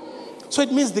God. So it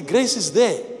means the grace is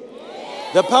there.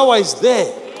 The power is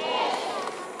there.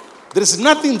 There is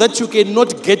nothing that you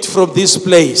cannot get from this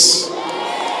place.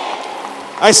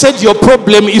 I said your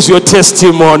problem is your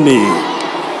testimony.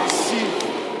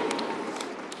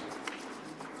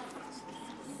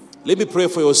 Let me pray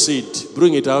for your seed.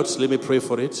 Bring it out. Let me pray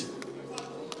for it.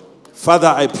 Father,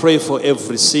 I pray for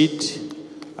every seed.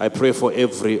 I pray for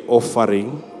every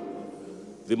offering.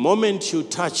 The moment you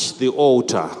touch the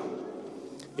altar,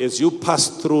 as you pass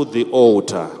through the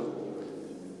altar,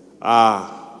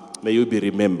 may you be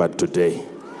remembered today.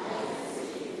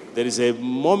 There is a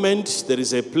moment, there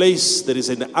is a place, there is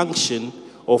an unction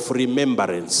of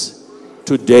remembrance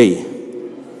today.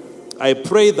 I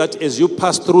pray that as you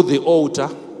pass through the altar,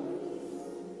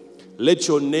 let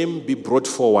your name be brought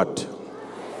forward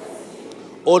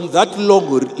on that long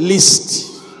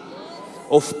list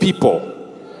of people.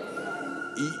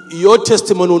 Your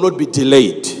testimony will not be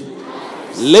delayed.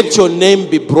 Let your name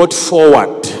be brought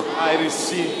forward. I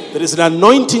receive. There is an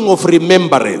anointing of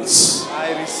remembrance.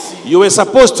 I receive. You were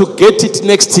supposed to get it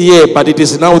next year, but it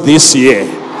is now this year.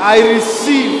 I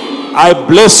receive. I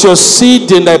bless your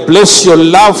seed and I bless your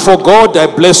love for God. I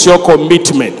bless your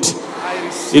commitment.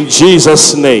 In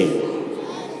Jesus' name.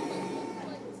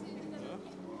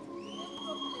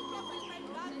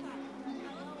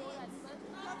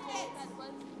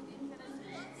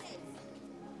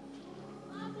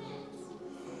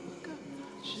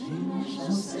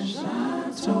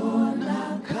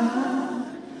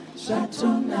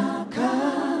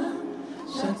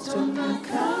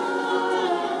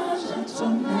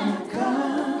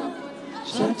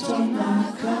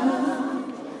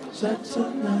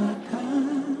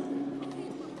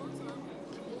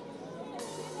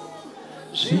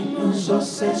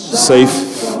 Safe,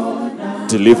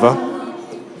 deliver,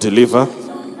 Deliver.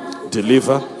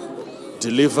 Deliver.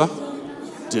 Deliver.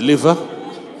 Deliver.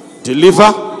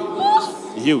 Deliver.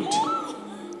 Healed.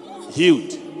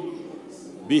 Healed.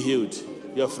 Be healed.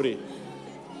 You're free.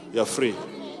 You're free.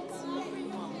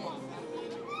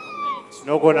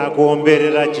 Tinogona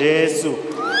kuomberera Jesu.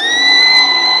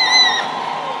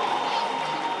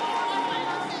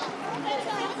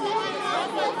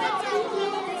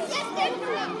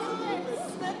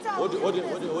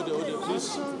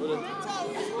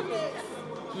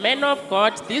 Men of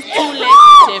God, these two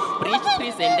ladies have breached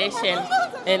presentation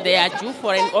and they are due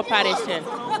for an operation.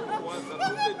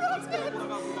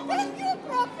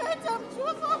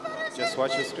 Just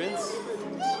watch your screens.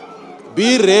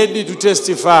 Be ready to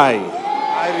testify.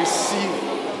 I receive.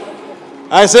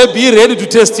 I said, be ready to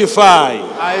testify.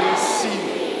 I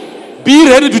receive. Be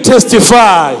ready to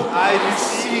testify. I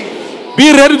receive.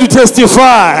 Be ready to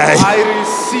testify. I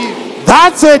receive.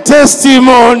 That's a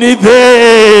testimony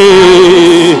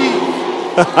there.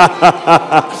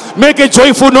 Make a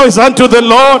joyful noise unto the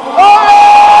Lord.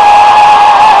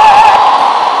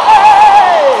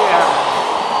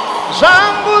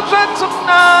 Zangu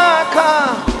zatonaka,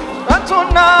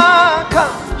 zatonaka,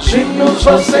 zvinhu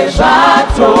zvose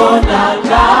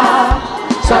zvatonaka,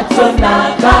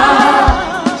 zvatonaka,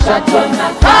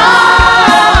 zvatonaka,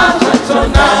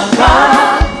 zvatonaka,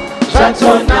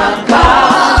 zvatonaka,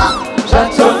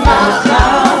 zvatonaka,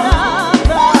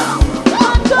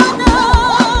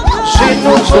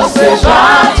 zvinhu zvose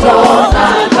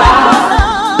zvatonaka,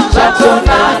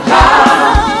 zvatonaka,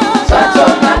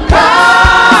 zvatonaka,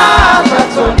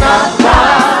 zvatonaka,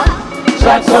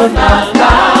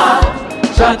 zvatonaka,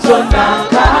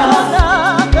 zvatonaka,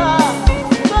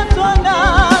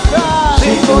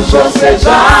 zvinhu zvose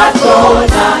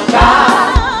zvatonaka,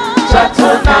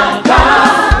 zvatonaka,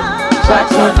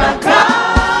 zvatonaka,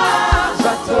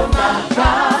 zvatonaka,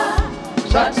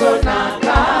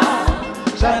 zvatonaka,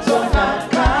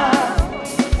 zvatonaka.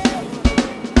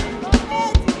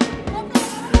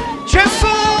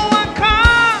 Jesu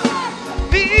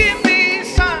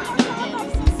akavimbisa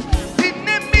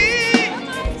inemi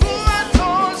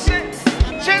kuatose.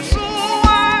 Jesu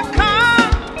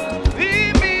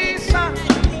akavimbisa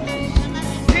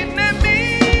inemi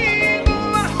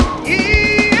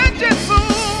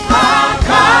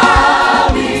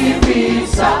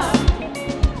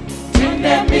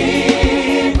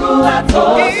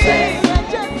kuatose.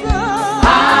 Jesu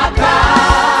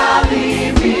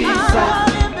akavimbisa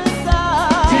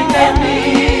inemi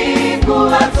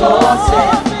kuatose.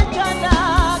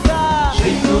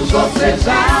 Zvinhu zvose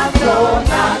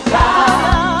zvatonaka,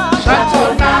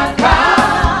 zvatonaka,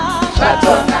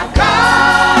 zvatonaka,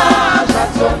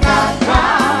 zvatonaka,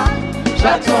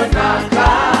 zvatonaka,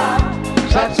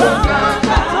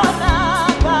 zvatonaka,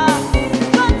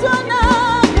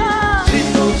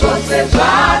 zvinhu zvose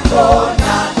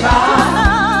zvatonaka,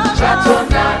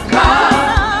 zvatonaka,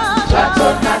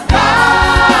 zvatonaka,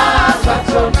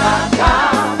 zvatonaka,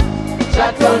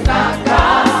 zvatonaka,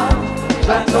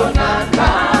 zvatonaka.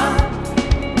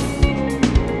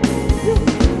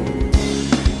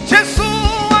 Jesu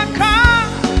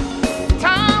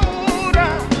akataura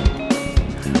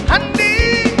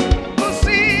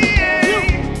handikusiye.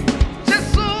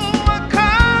 Jesu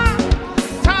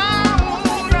akataura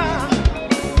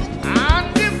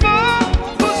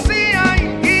handikusiya.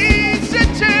 Ishe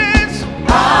Jesu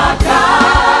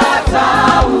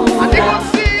akataura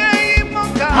handikusiye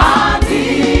imoka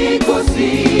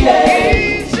handikusiye.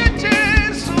 Ishe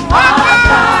Jesu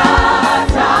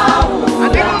akataura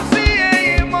handikusiye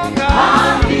imoka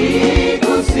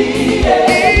handikusiye.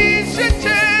 Ishe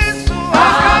Jesu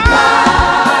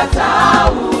akataura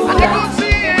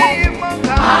handikusiye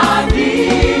imoka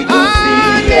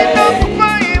handikusiye.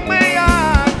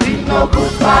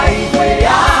 Ndinokupa imwe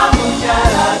ya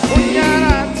munyarati,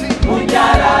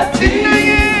 munyarati,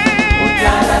 munyarati,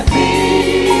 munyarati,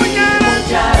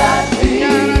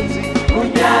 munyarati,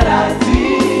 munyarati,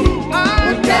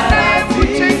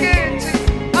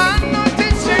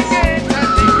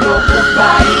 ndinokupa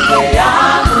imwe ya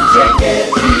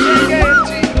muchengeti,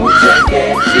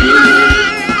 muchengeti,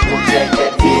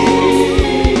 muchengeti,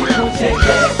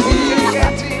 muchengeti,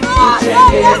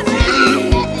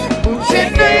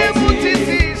 muchengeti,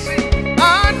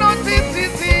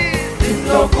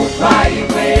 ndinokupa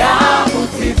imwe ya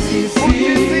mutitsisi,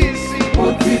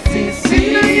 mutitsisi,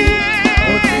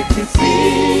 mutitsisi,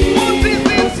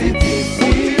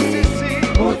 mutitsisi,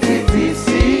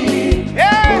 mutitsisi,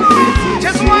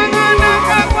 Jesu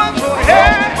wanganaka kwanzo.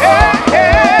 Hey, hey,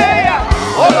 hey.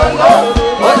 Ololo,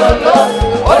 ololo,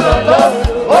 ololo,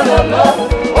 ololo, ololo,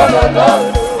 ololo,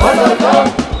 ololo,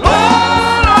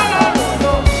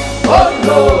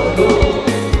 ololo.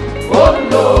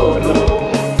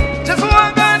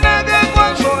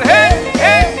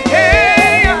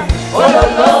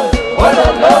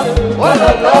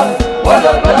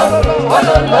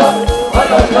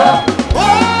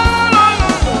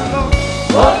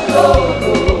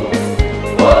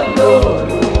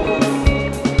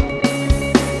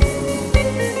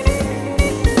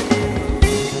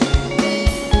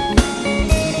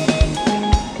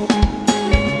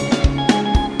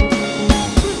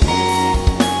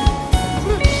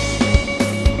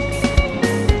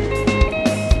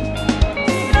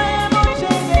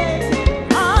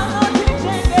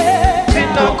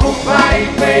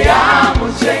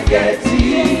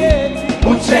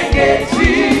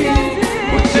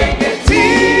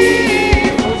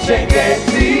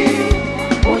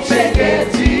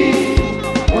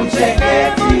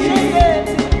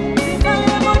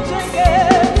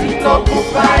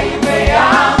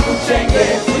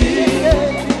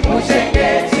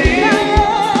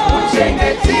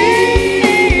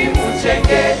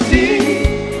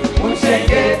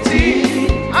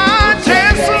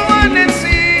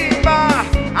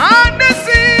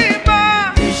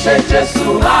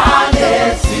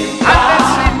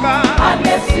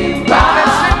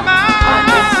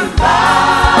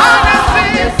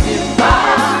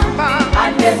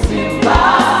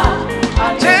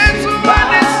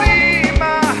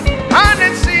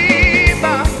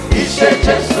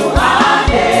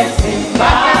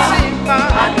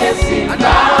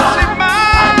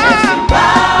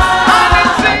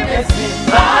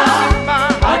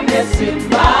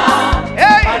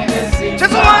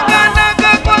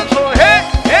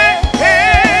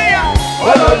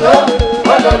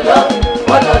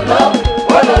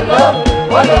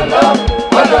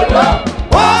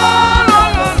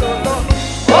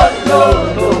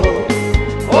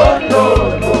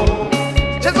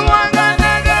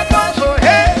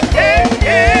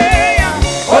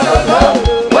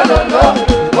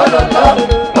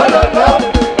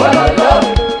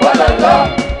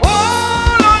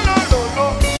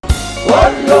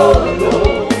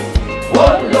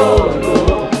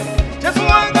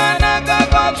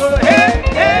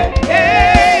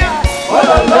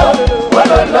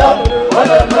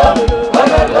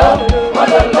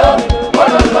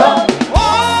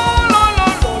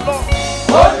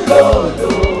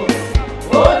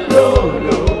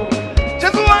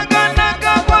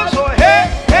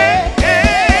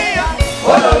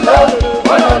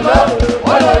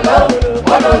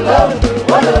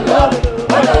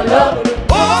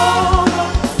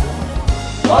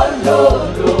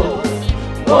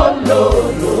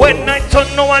 When I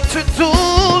don't know what to do,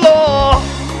 Lord,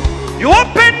 you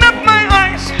open up my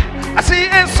eyes. I see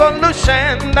a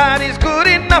solution that is good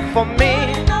enough for me.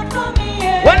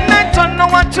 When I don't know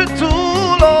what to do,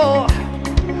 Lord,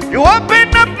 you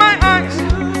open up my eyes.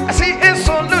 I see a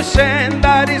solution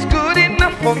that is good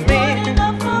enough for me.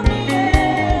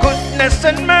 Goodness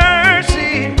and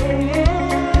mercy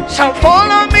shall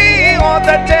follow me all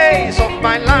the days of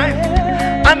my life.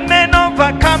 I'm an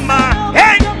overcomer.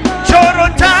 Hey,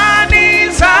 Jorodani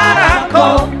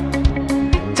Zarako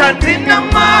Tandina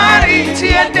Mari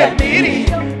Tiende Miri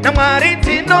Namari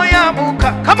Tino Yamuka.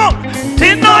 Come on,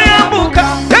 Tino Yamuka.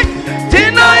 Hey,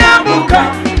 Tino Yamuka.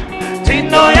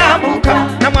 Tino Yamuka.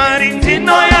 Namari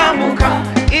Tino Yamuka.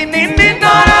 Inini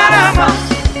Norarama.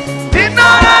 Tino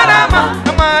Rarama.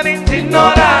 Namari Tino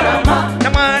Rarama.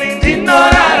 Namari Tino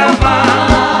Rarama.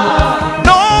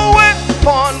 No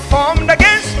weapon formed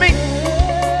against me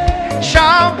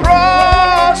shall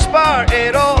prosper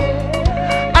at all.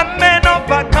 I'm an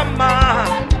overcomer.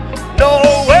 No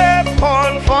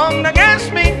weapon formed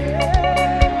against me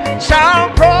shall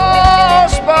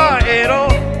prosper at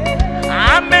all.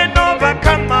 I'm an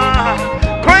overcomer.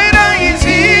 Greater is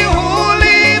He who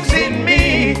lives in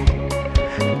me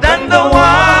than the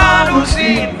one who's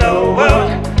in the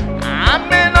world.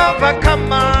 I'm an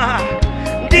overcomer.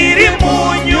 Ndiri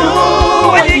munyu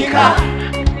wanyika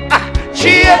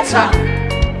chieta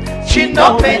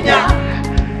chinopenya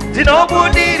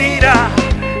dinobudirira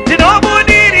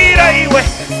iwe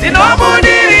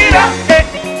dinobudirira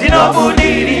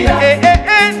dinobudirira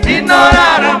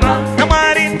dinorarama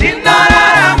kamari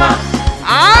dinorarama.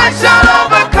 I shall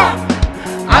overcome.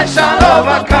 I shall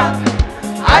overcome.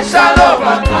 I shall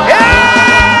overcome.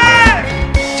 Yeah!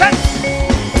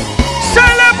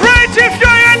 Celebrate if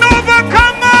you're an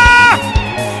overcomer.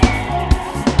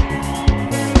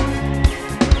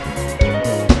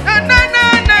 Na na na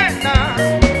na na.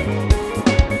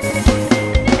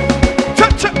 Cha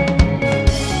cha.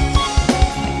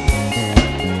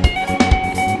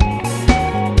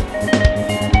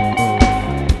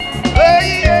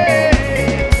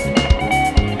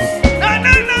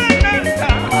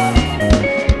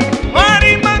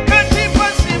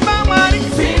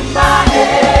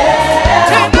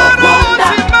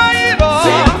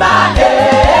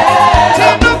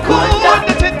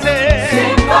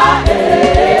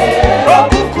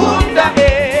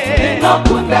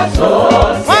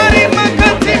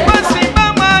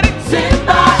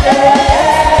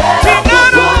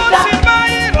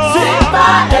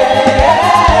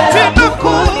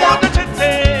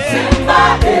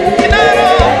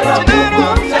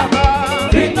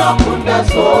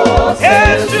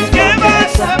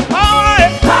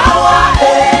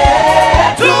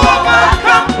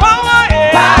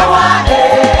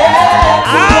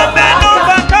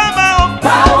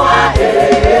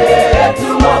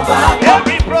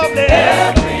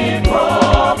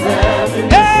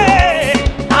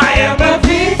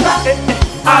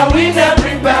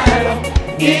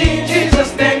 In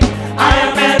Jesus' name, I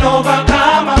am an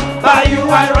overcomer. By you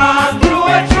I run through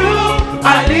and through.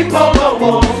 I leap over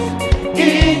walls.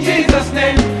 In Jesus'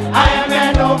 name, I am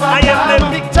an overcomer. I am a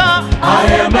victor. I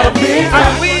am a victor.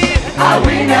 I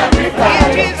win every battle.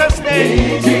 In Jesus' name.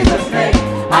 In Jesus' name,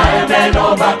 I am an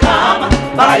overcomer.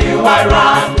 By you I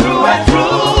run through and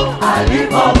through. I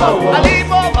leap over walls. I leap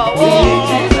over walls.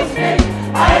 In Jesus' name,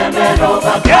 I am an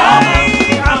overcomer.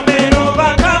 Yeah, I'm an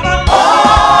overcomer.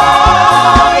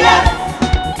 Oh yes,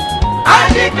 I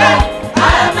declare I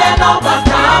am an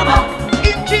overcomer.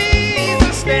 In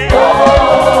Jesus' name.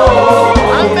 Oh,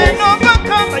 I'm an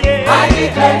overcomer. Yeah, I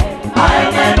declare I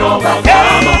am an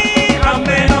overcomer. Yeah, I'm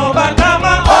an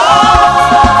overcomer.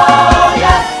 Oh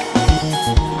yes,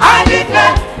 I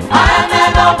declare I am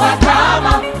an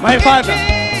overcomer. My Father,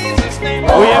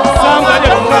 we have sung that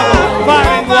far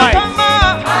and wide.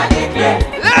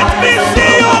 Let me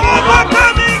see you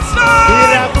overcoming, son.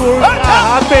 Miracles are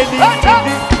happening in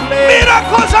this place.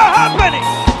 Miracles are happening.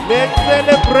 Let's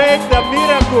celebrate the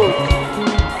miracles.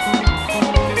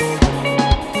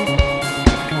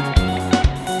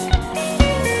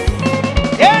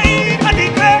 Yeah, I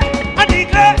declare,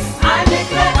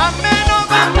 I'm an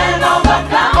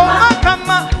overcomer.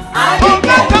 Overcomer.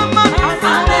 Overcomer.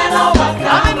 I'm an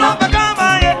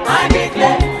overcomer, yeah. I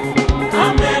declare,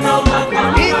 I'm an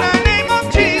overcomer. In the name of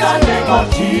Jesus.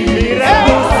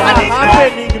 Miracles are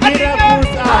happening.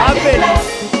 Miracles are happening.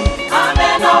 I'm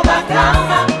an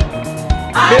overcomer.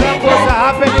 Miracles are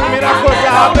happening,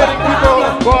 people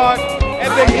of God,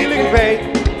 at the healing bay.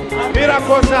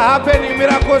 Miracles are happening,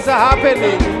 miracles are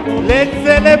happening. Let's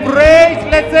celebrate,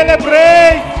 let's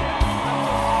celebrate.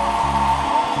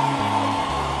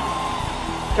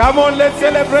 Come on, let's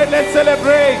celebrate, let's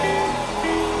celebrate.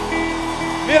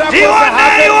 Miracles Do you are want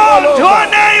happening all over.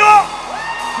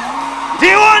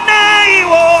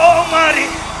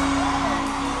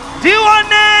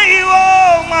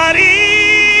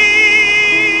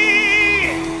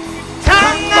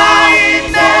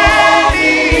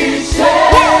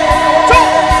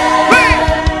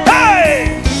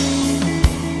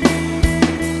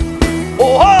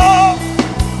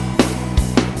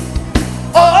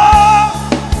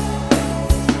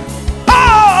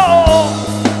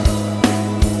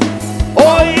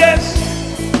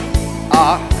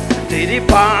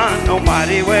 Pano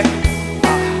mariwe,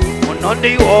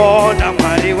 unodi wona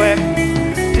mariwe.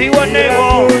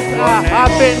 Miracles are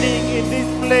happening in this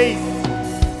place.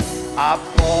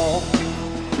 Apo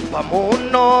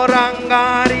pamuno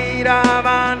rangarira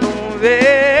vanu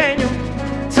venyu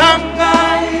tanga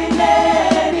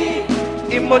ineni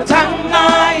imo tanga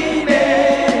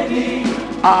ineni.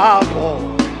 Apo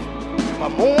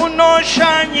pamuno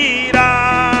shanyira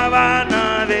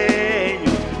vana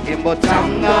venyu imo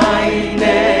tanga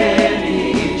ineni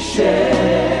she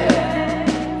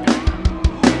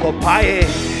kopaye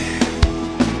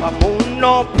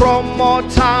pamuno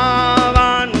promota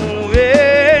vanu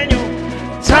venyu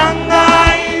tanga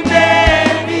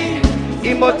ineni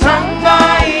imo tanga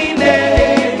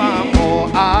ineni mamo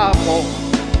amo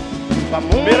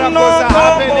pamuno. Miracles are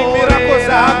happening, miracles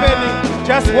are happening.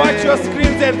 Just watch your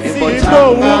screens and see.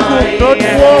 People who could not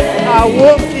walk are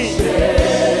walking.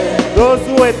 Those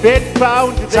who were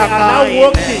bedbound, they are now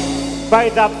walking by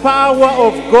the power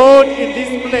of God in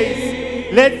this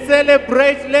place. Let's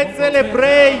celebrate, let's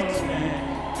celebrate.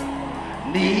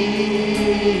 Ni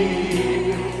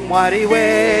mwariwe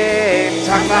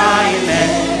tangaine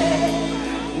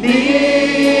ni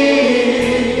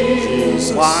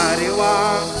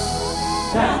mwariwa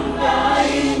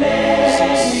tangaine.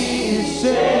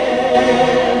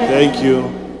 Thank you.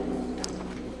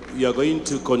 We are going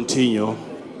to continue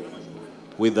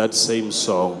with that same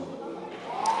song.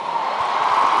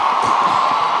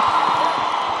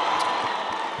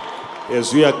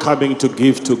 As we are coming to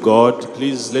give to God,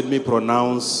 please let me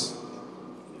pronounce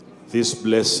this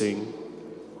blessing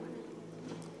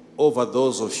over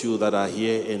those of you that are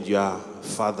here and you are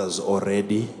fathers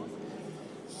already,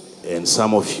 and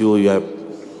some of you, you are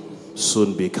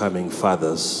soon becoming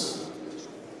fathers.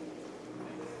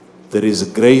 There is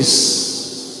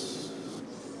grace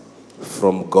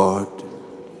from God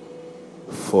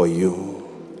for you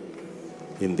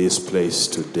in this place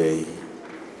today.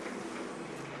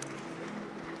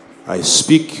 I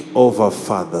speak over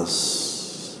fathers.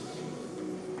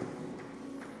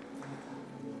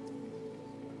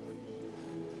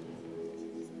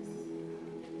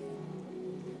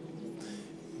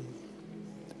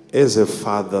 As a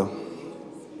father,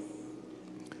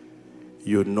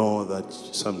 you know that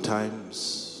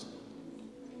sometimes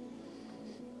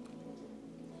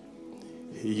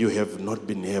you have not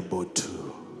been able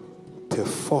to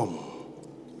perform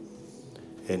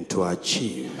and to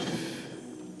achieve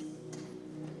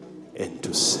and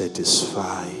to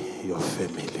satisfy your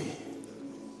family.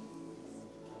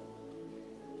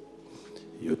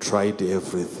 You tried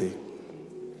everything.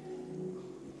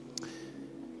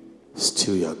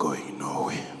 Still you are going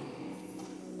nowhere.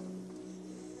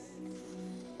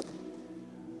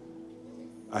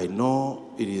 I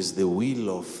know it is the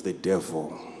will of the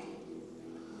devil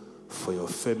for your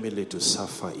family to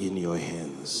suffer in your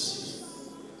hands.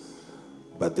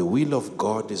 But the will of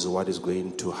God is what is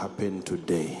going to happen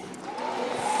today.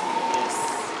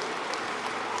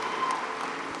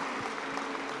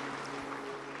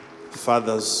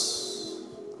 Fathers,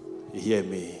 hear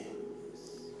me.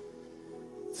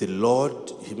 The Lord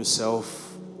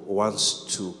himself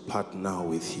wants to partner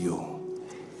with you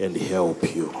and help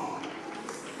you.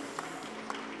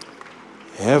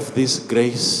 Have this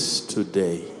grace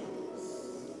today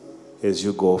as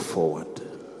you go forward.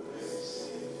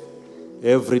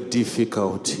 Every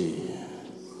difficulty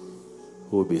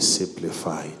will be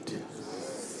simplified.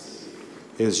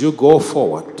 As you go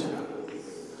forward,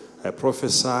 I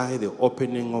prophesy the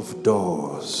opening of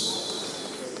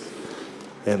doors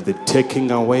and the taking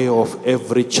away of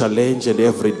every challenge and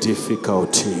every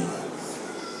difficulty.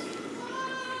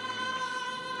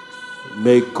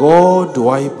 May God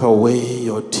wipe away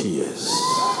your tears.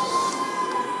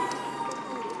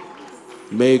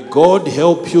 May God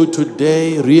help you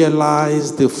today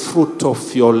realize the fruit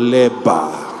of your labor.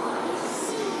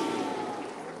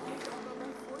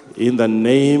 In the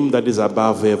name that is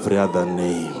above every other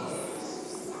name.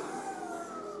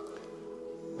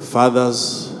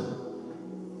 Fathers,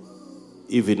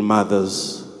 even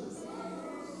mothers,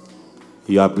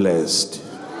 you are blessed.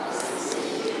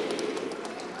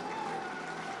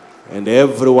 And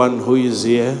everyone who is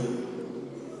here,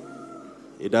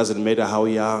 it doesn't matter how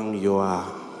young you are.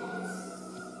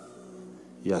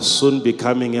 You are soon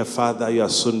becoming a father, you are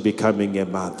soon becoming a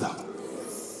mother.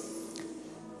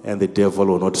 And the devil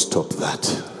will not stop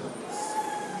that.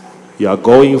 You are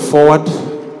going forward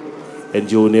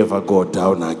and you will never go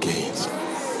down again.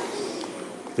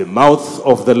 The mouth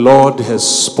of the Lord has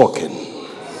spoken.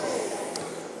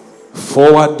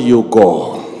 Forward you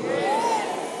go.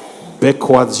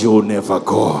 Backwards you will never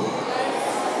go.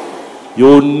 You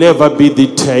will never be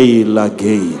the tail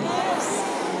again.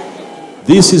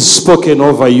 This is spoken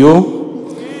over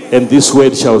you, and this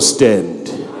word shall stand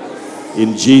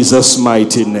in Jesus'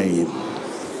 mighty name.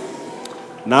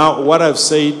 Now, what I've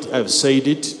said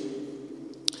it.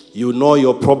 You know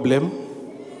your problem.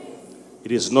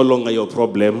 It is no longer your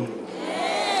problem.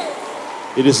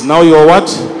 It is now your what?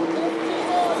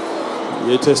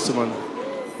 Your testimony.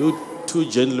 You two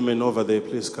gentlemen over there,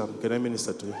 please come. Can I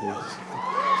minister to you? Yes.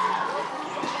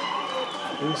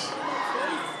 Please.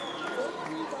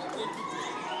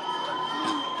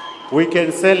 We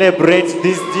can celebrate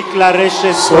these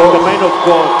declarations from the man of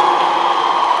God.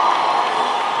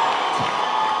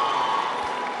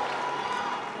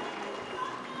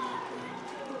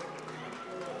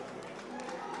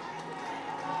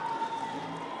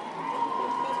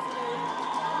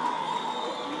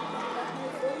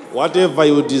 Whatever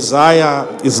you desire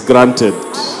is granted.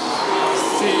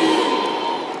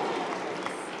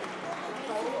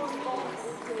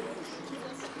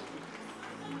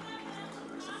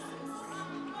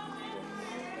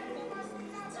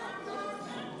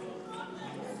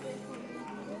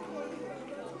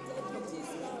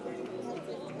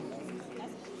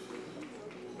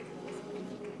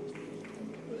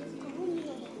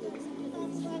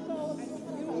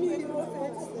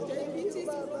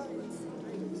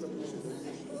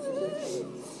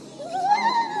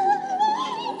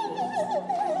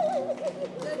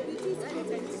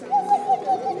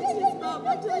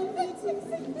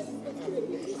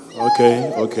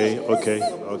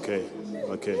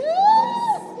 Okay.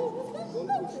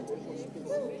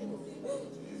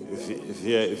 If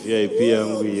you are here,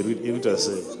 we read it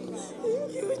say.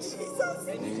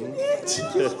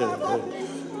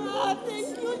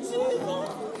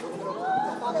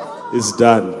 It's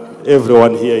done.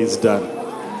 Everyone here is done.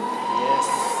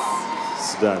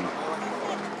 It's done.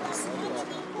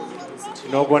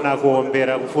 Tinogona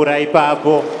kuombera kufura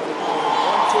ipapo.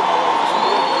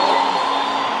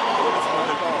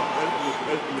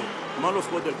 Man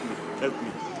of God, help me.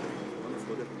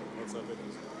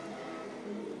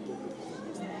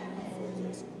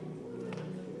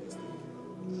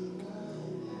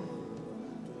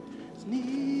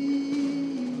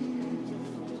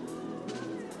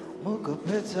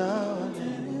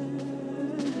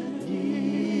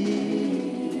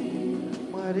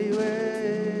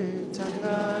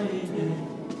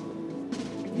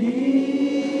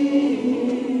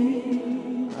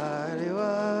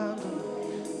 Arewa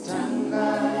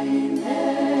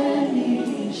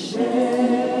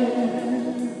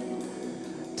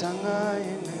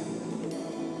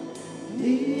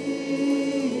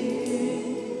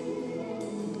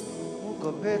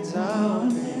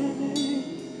mukopetaone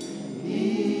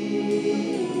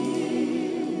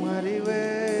mwariwe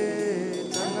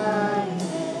tangai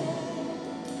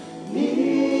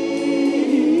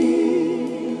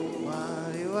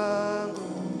mwari wangu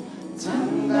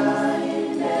tangai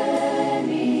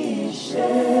nishe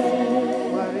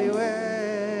mwariwe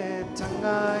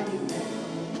tangai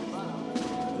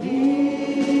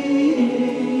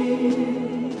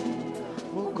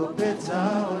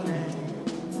mukopetaone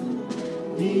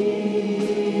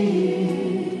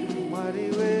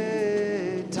mwariwe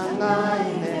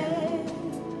tangaine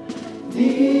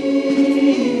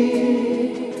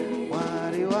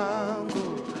mwari wangu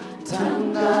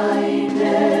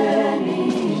tangaine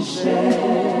nishe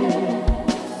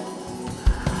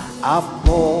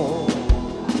apo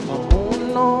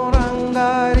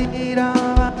mamunorangarira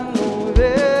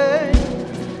vanhuve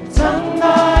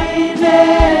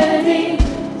tangaineni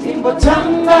timbo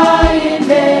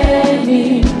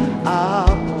tangaineni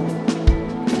apo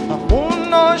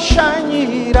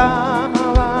mamunoshanyira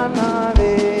vana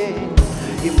venyu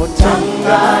imbo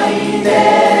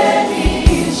tangaineni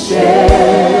ishe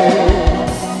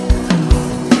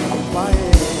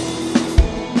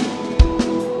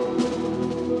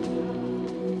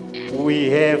We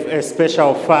have a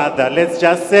special Father. Let's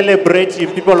just celebrate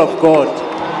Him, people of God.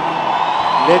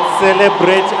 Let's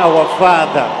celebrate our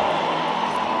Father.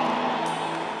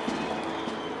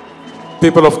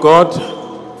 People of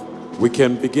God, we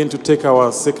can begin to take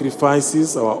our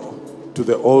sacrifices to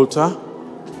the altar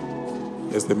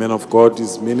as the man of God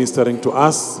is ministering to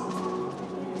us.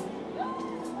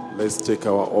 Let's take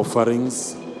our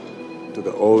offerings to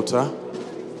the altar.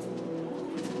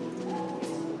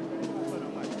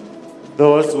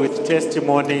 Those with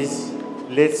testimonies,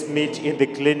 let's meet in the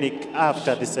clinic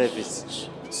after the service.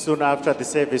 Soon after the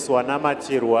service,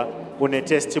 wanamatirwa une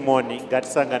testimony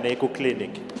ngatisangane ku clinic.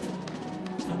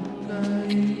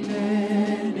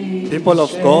 People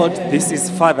of God, this is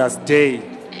Father's Day.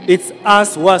 It's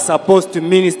us who are supposed to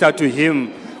minister to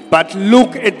Him. But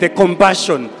look at the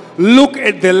compassion. Look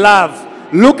at the love.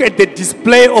 Look at the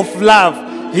display of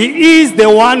love. He is the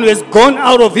one who has gone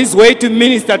out of His way to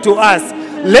minister to us.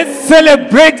 Let's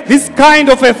celebrate this kind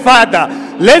of a Father.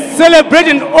 Let's celebrate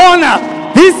and honor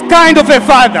this kind of a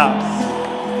Father.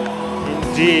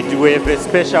 Indeed, we have a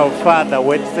special Father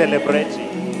worth celebrating.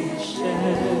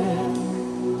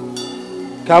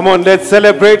 Come on, let's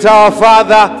celebrate our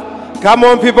Father. Come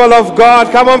on, people of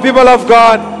God. Come on, people of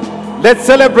God. Let's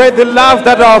celebrate the love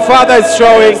that our Father is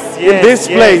showing in this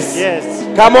place.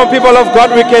 Come on, people of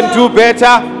God, we can do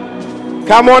better.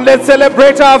 Come on, let's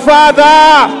celebrate our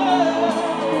Father.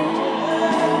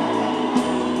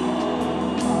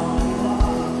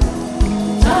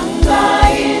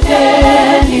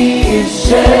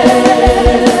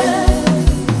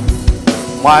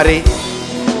 Mwari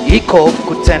iko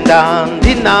kutenda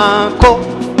ndinako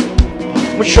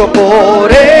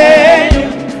mushobore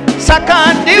saka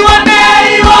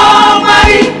ndiwaneiwo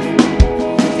Mwari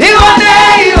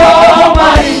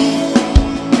Mwari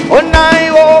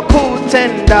onaiwo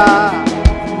kutenda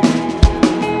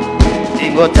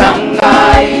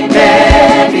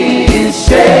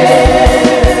ingotangainenise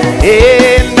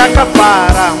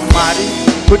ndakapara Mwari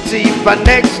kutipa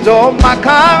next door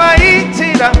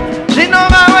makavaitira zvino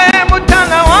vawe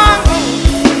mutana wangu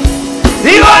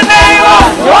ndiwaneiwo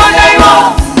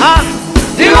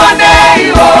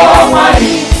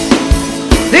Mwari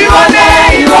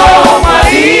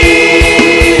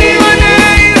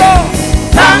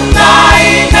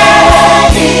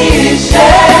tangainenise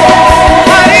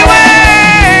Mwari we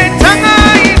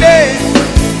tangaine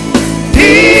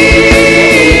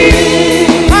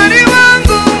Mwari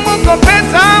wangu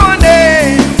mukopetaone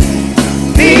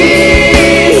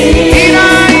ina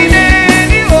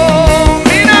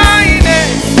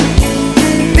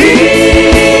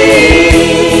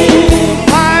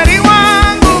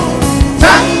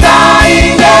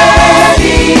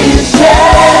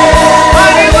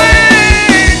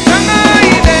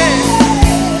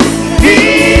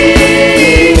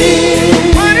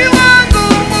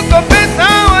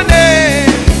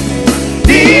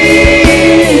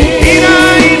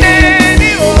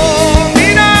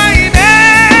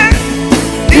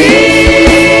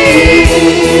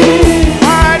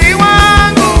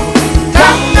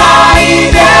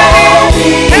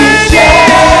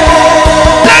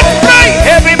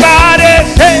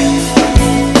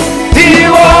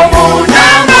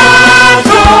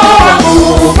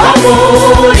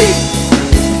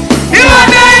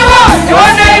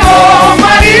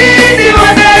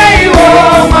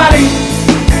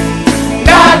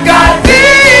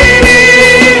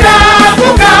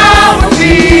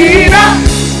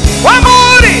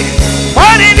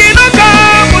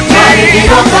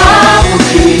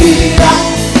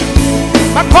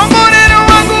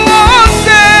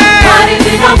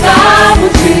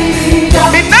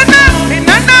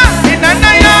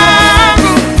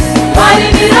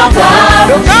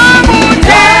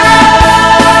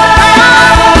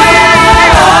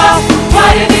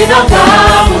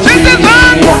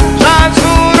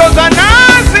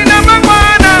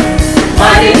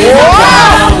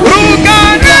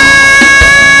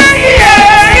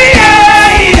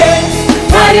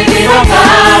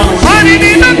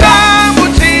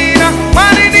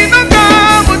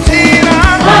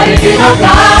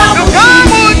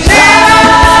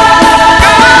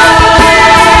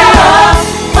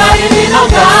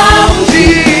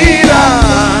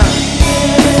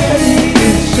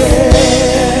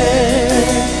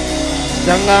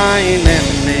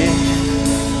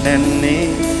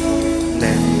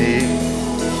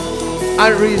I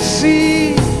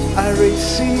receive, I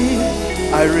receive,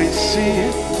 I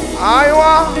receive. I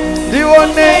want the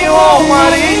one day you want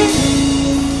money.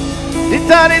 The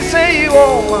daddy say you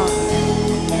want money.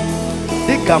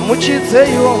 The kamuchi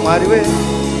say you want money.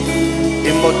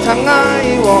 Imotanga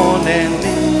you want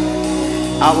any.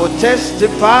 I will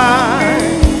testify.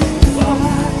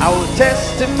 I will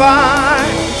testify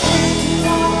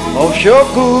of your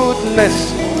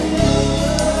goodness,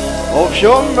 of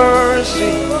your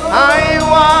mercy. I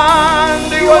want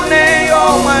the one day you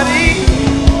money.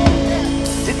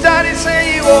 The daddy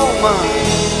say you want money.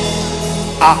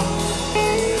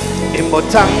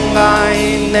 Imotanga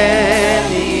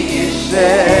ineni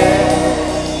ise.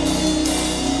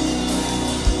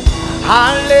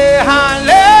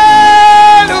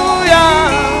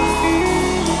 Hallelujah.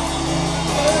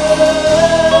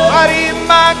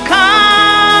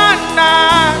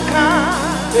 Marimakanaka.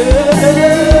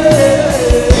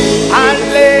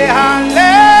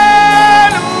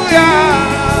 Hallelujah.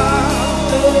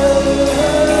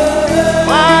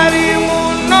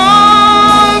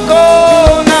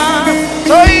 Marimunogona.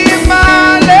 Soima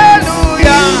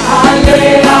hallelujah.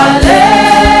 Hallelujah.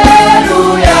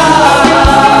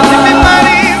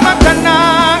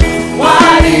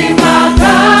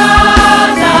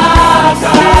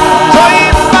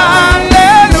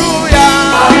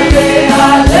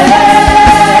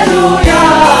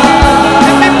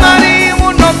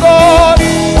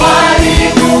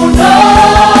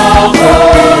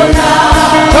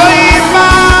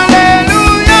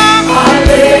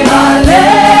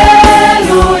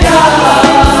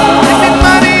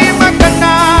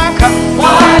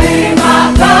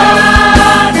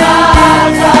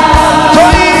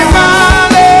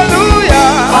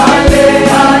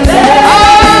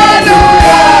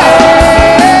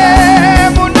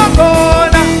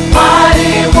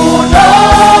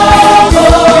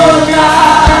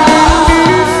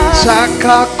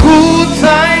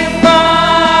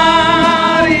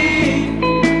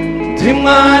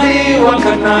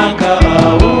 Wakanaka,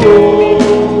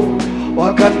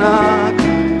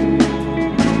 wakanaka.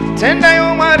 Tenda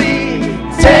yo mari,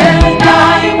 tenda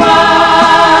yo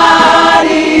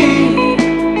mari.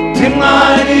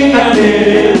 Timari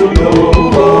anerudo,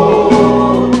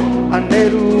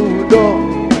 anerudo.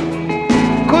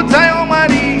 Kuta yo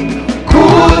mari,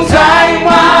 kuta yo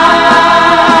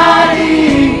mari.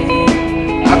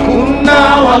 Hakuna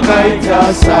wakaita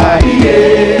sahiye,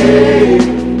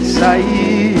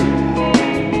 sahiye.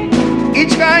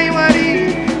 Each guy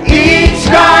mari,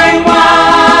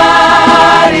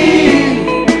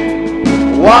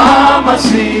 wa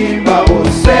masiba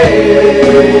ose,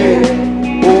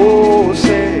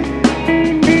 ose.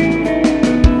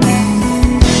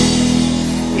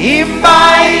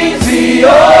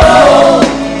 Imbaitio,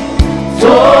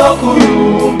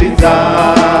 tokurumbiza,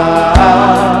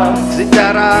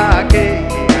 sitarake.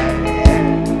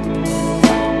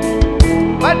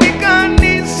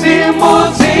 Badikani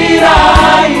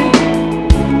simutirai.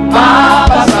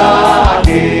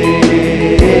 Abasage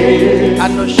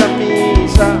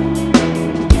anoshamisa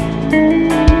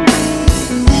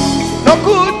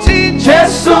nokuti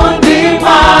Jesu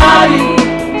ndimari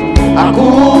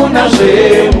hakuna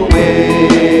shemwe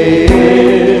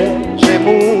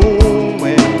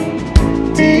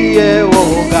tiye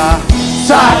woga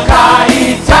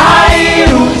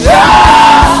sakaitairuja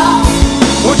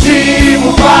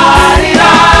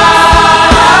uchimufarira.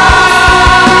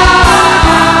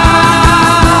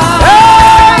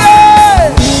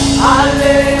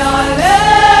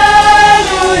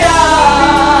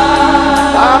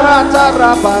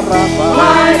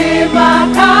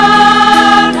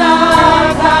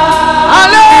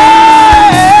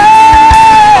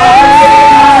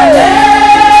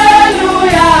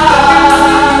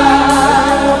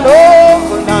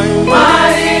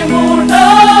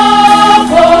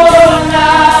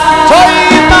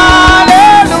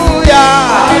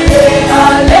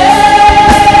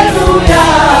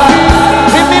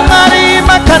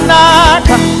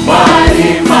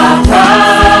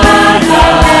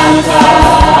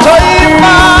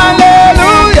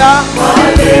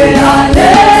 Hallelujah.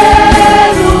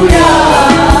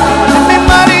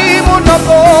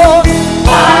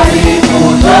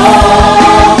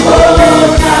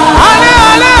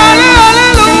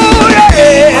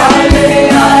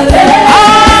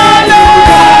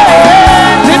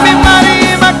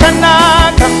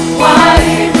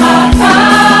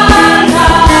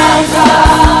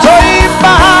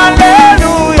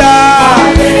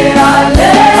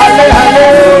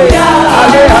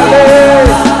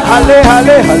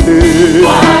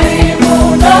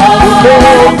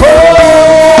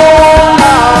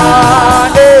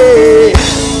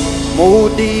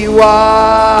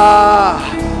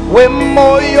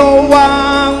 wemoyo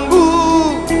wangu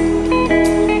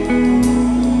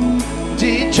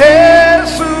ndi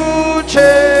Jesu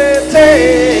chete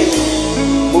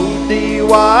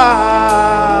mudiwa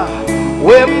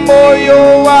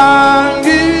wemoyo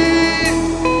wangu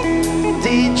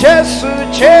ndi Jesu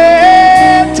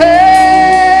chete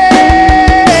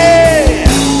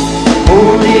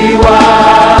mudiwa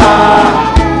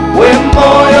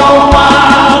wemoyo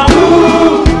wangu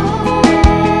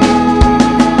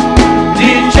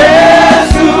ndi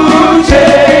Jesu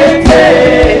chete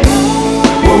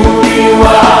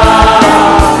mudiwa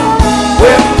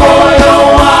wemoyo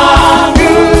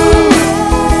wangu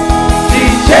ndi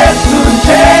Jesu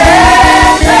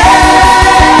chete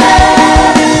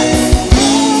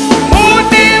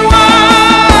mudiwa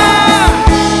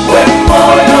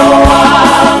wemoyo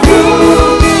wangu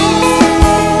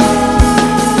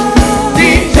ndi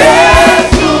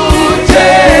Jesu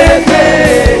chete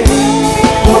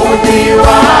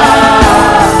mudiwa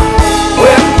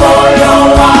wemoyo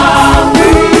wangu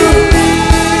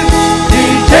ndi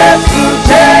Jesu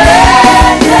chete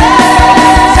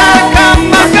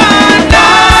sakamakana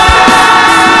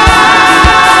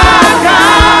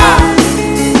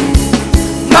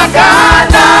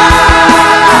makana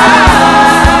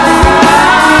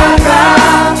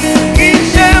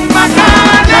kishe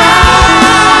makana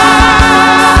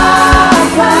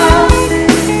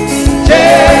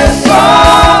Jesu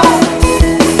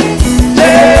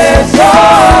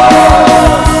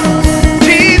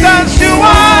Jesus, you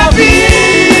are beautiful.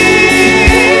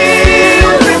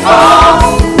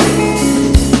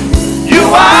 You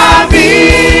are beautiful.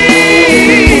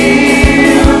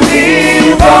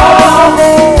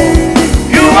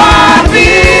 You are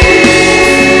beautiful.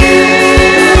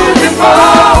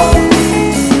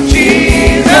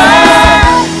 Jesus,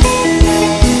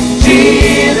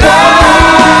 Jesus.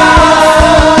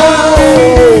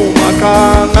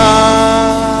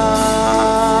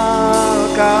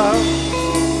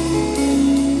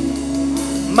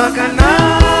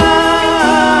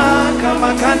 Makanaka,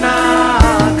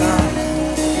 makanaka,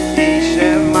 ishe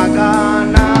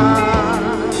makana,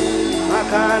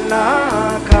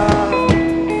 makanaka,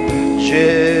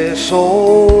 Jesu,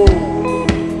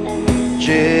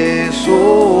 Jesu,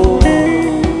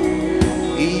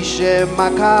 ishe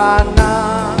makana,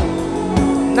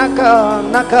 naka,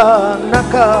 naka,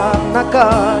 naka, naka,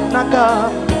 naka,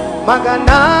 makanaka,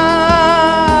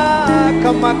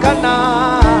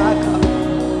 makanaka.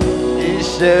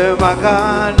 Ishe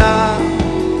makana,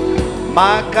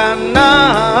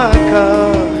 makanaka,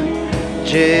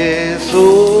 Jesu,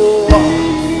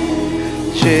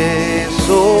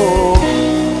 Jesu.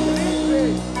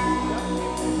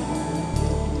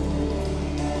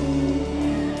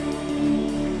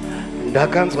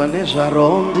 Ndakanzwa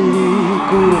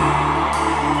nezvarondiku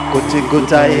kuti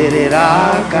kutayerera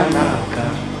kanaka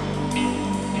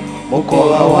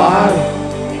mukova waro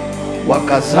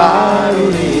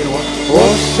wakazarurirwa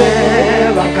vose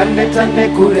vakaneta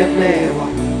nekuremerwa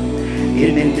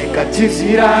ini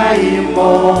ndikatizira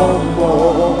imomo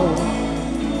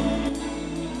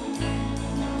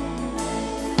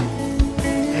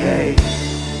hey.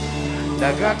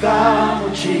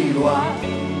 Ndakagamuchirwa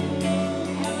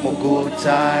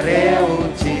muguta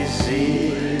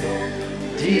reutiziro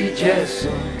ndi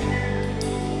Jesu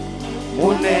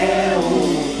mune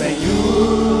upenyu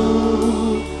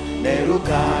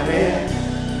nerugare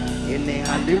ini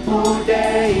handibude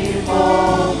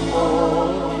imomo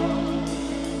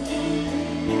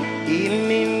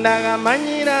ini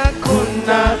ndakamanyira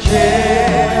kuna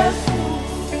Jesu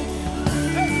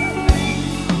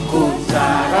guta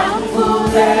rangu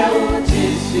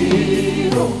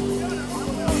reutiziro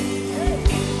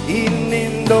ini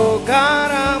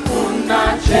ndogara kuna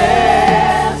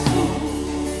Jesu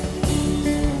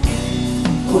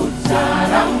guta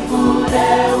rangu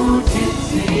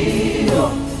reutiziro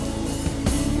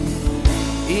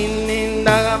ini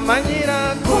ndakamanyira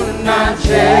kuna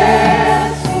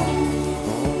Jesu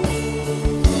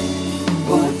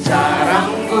guta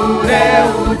rangu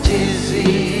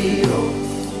reutiziro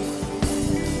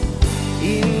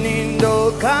ini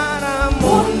ndogara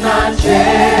muna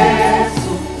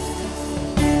Jesu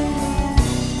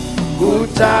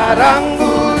guta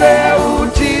rangu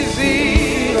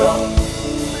reutiziro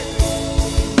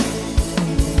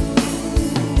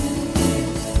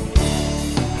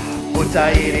guta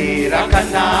iri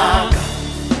rakanaka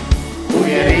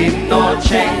uye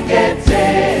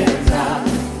rinochengetedza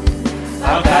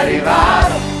vagari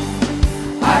varo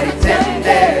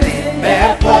haritenderi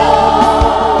mhepo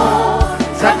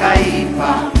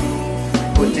dzakaipa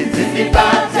kuti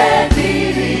dzindibate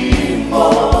ndirimo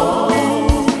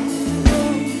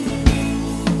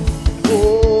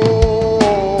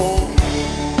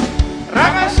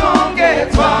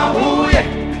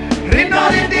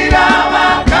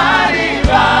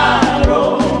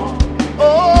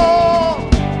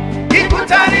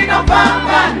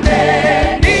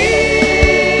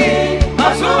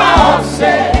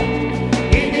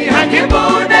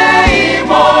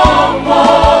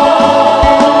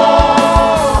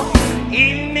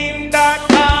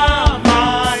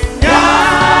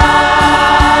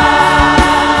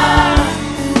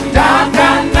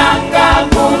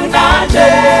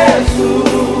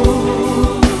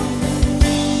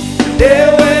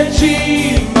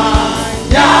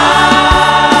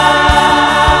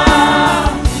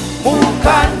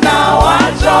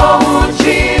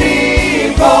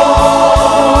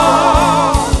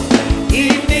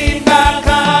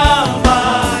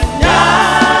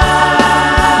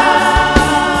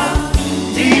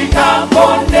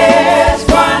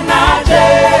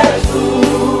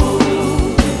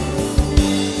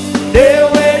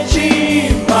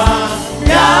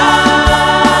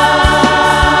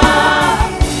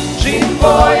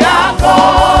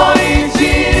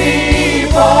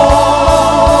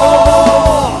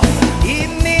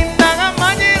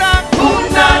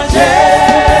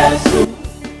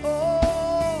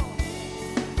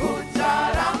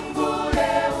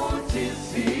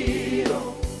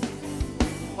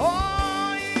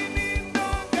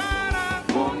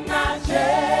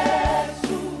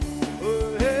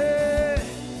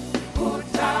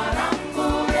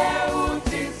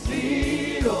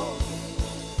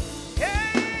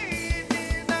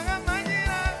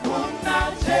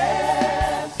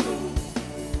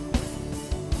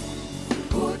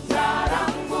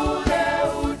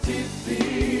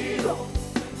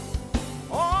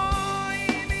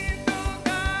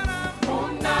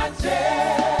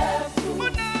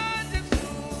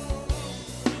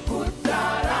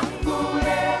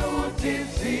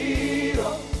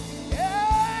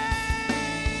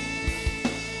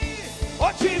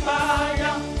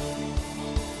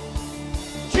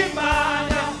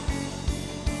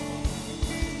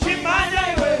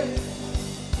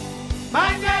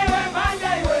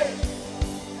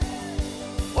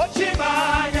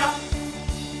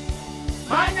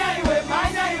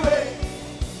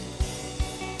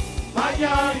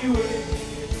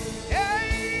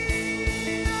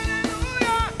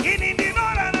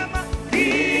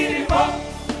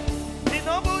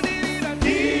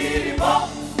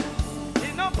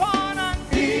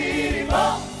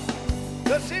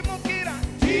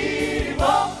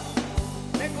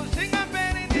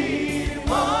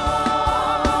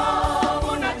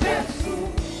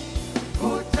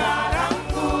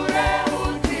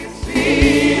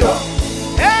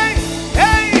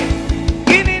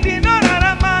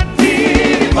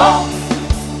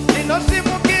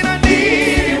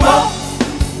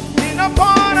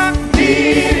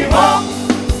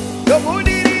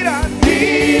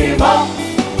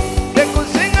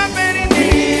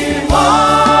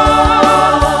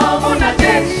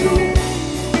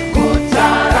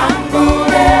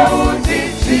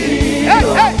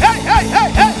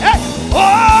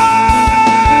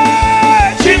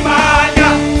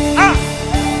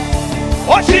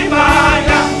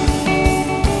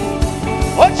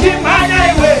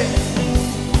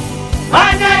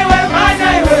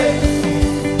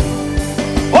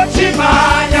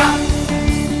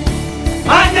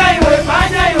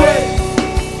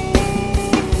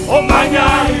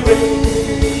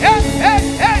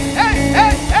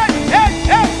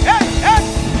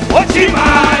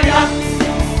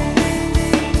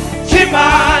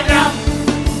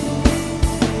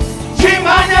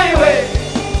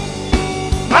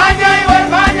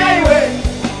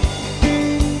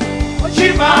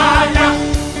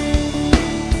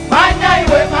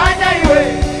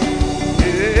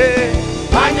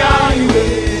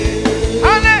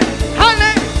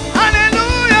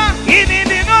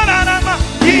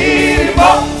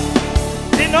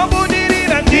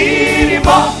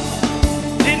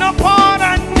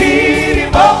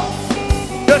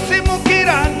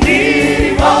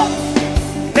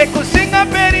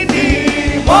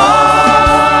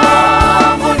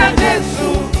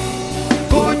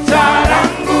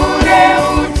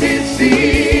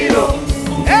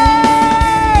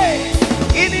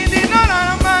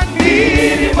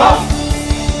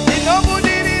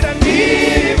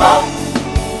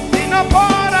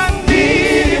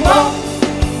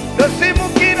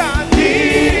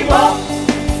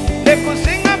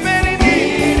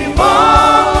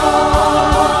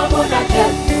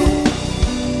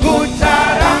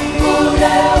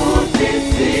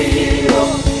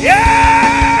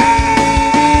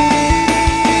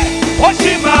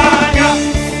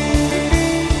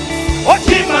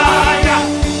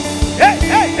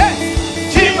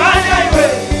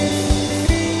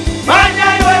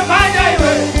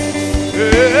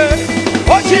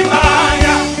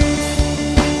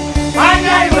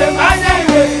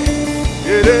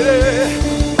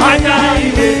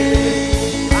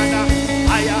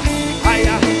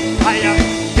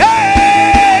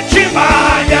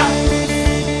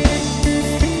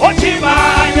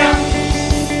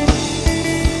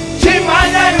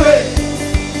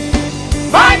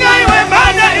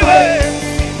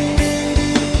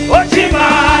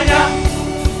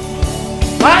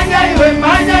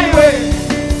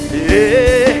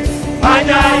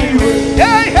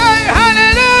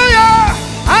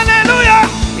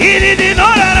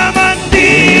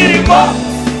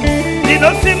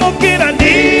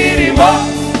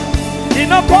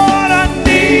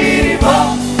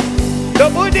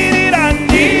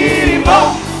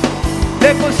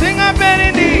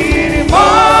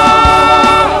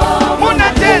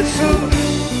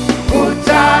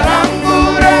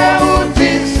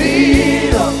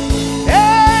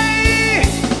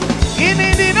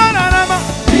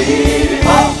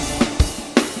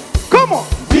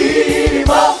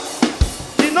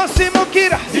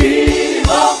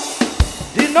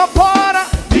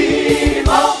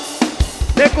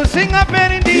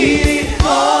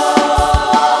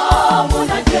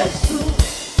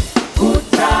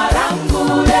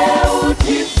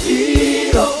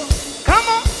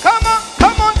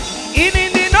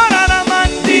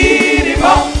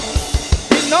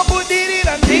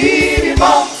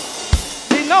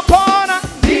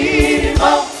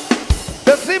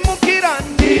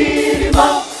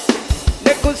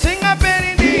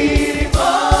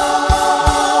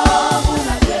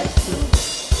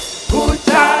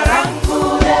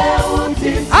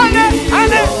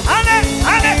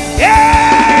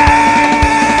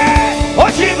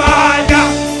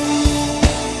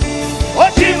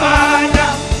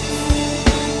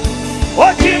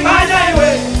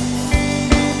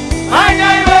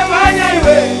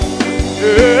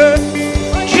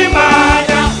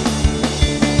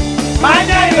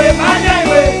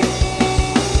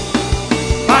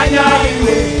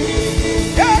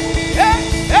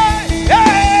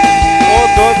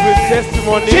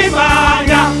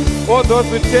All All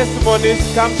those with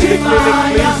testimonies, come to the clinic,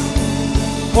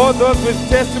 please. All those with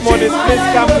testimonies, please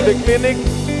come to the clinic.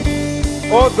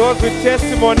 All those with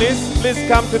testimonies, please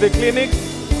come to the clinic.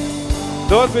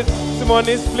 Those with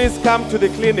testimonies, please come to the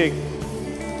clinic.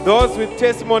 Those with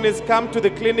testimonies, come to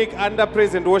the clinic under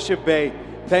Praise and Worship Bay.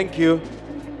 Thank you.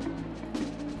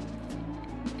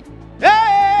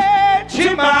 Hey,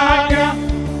 Chima.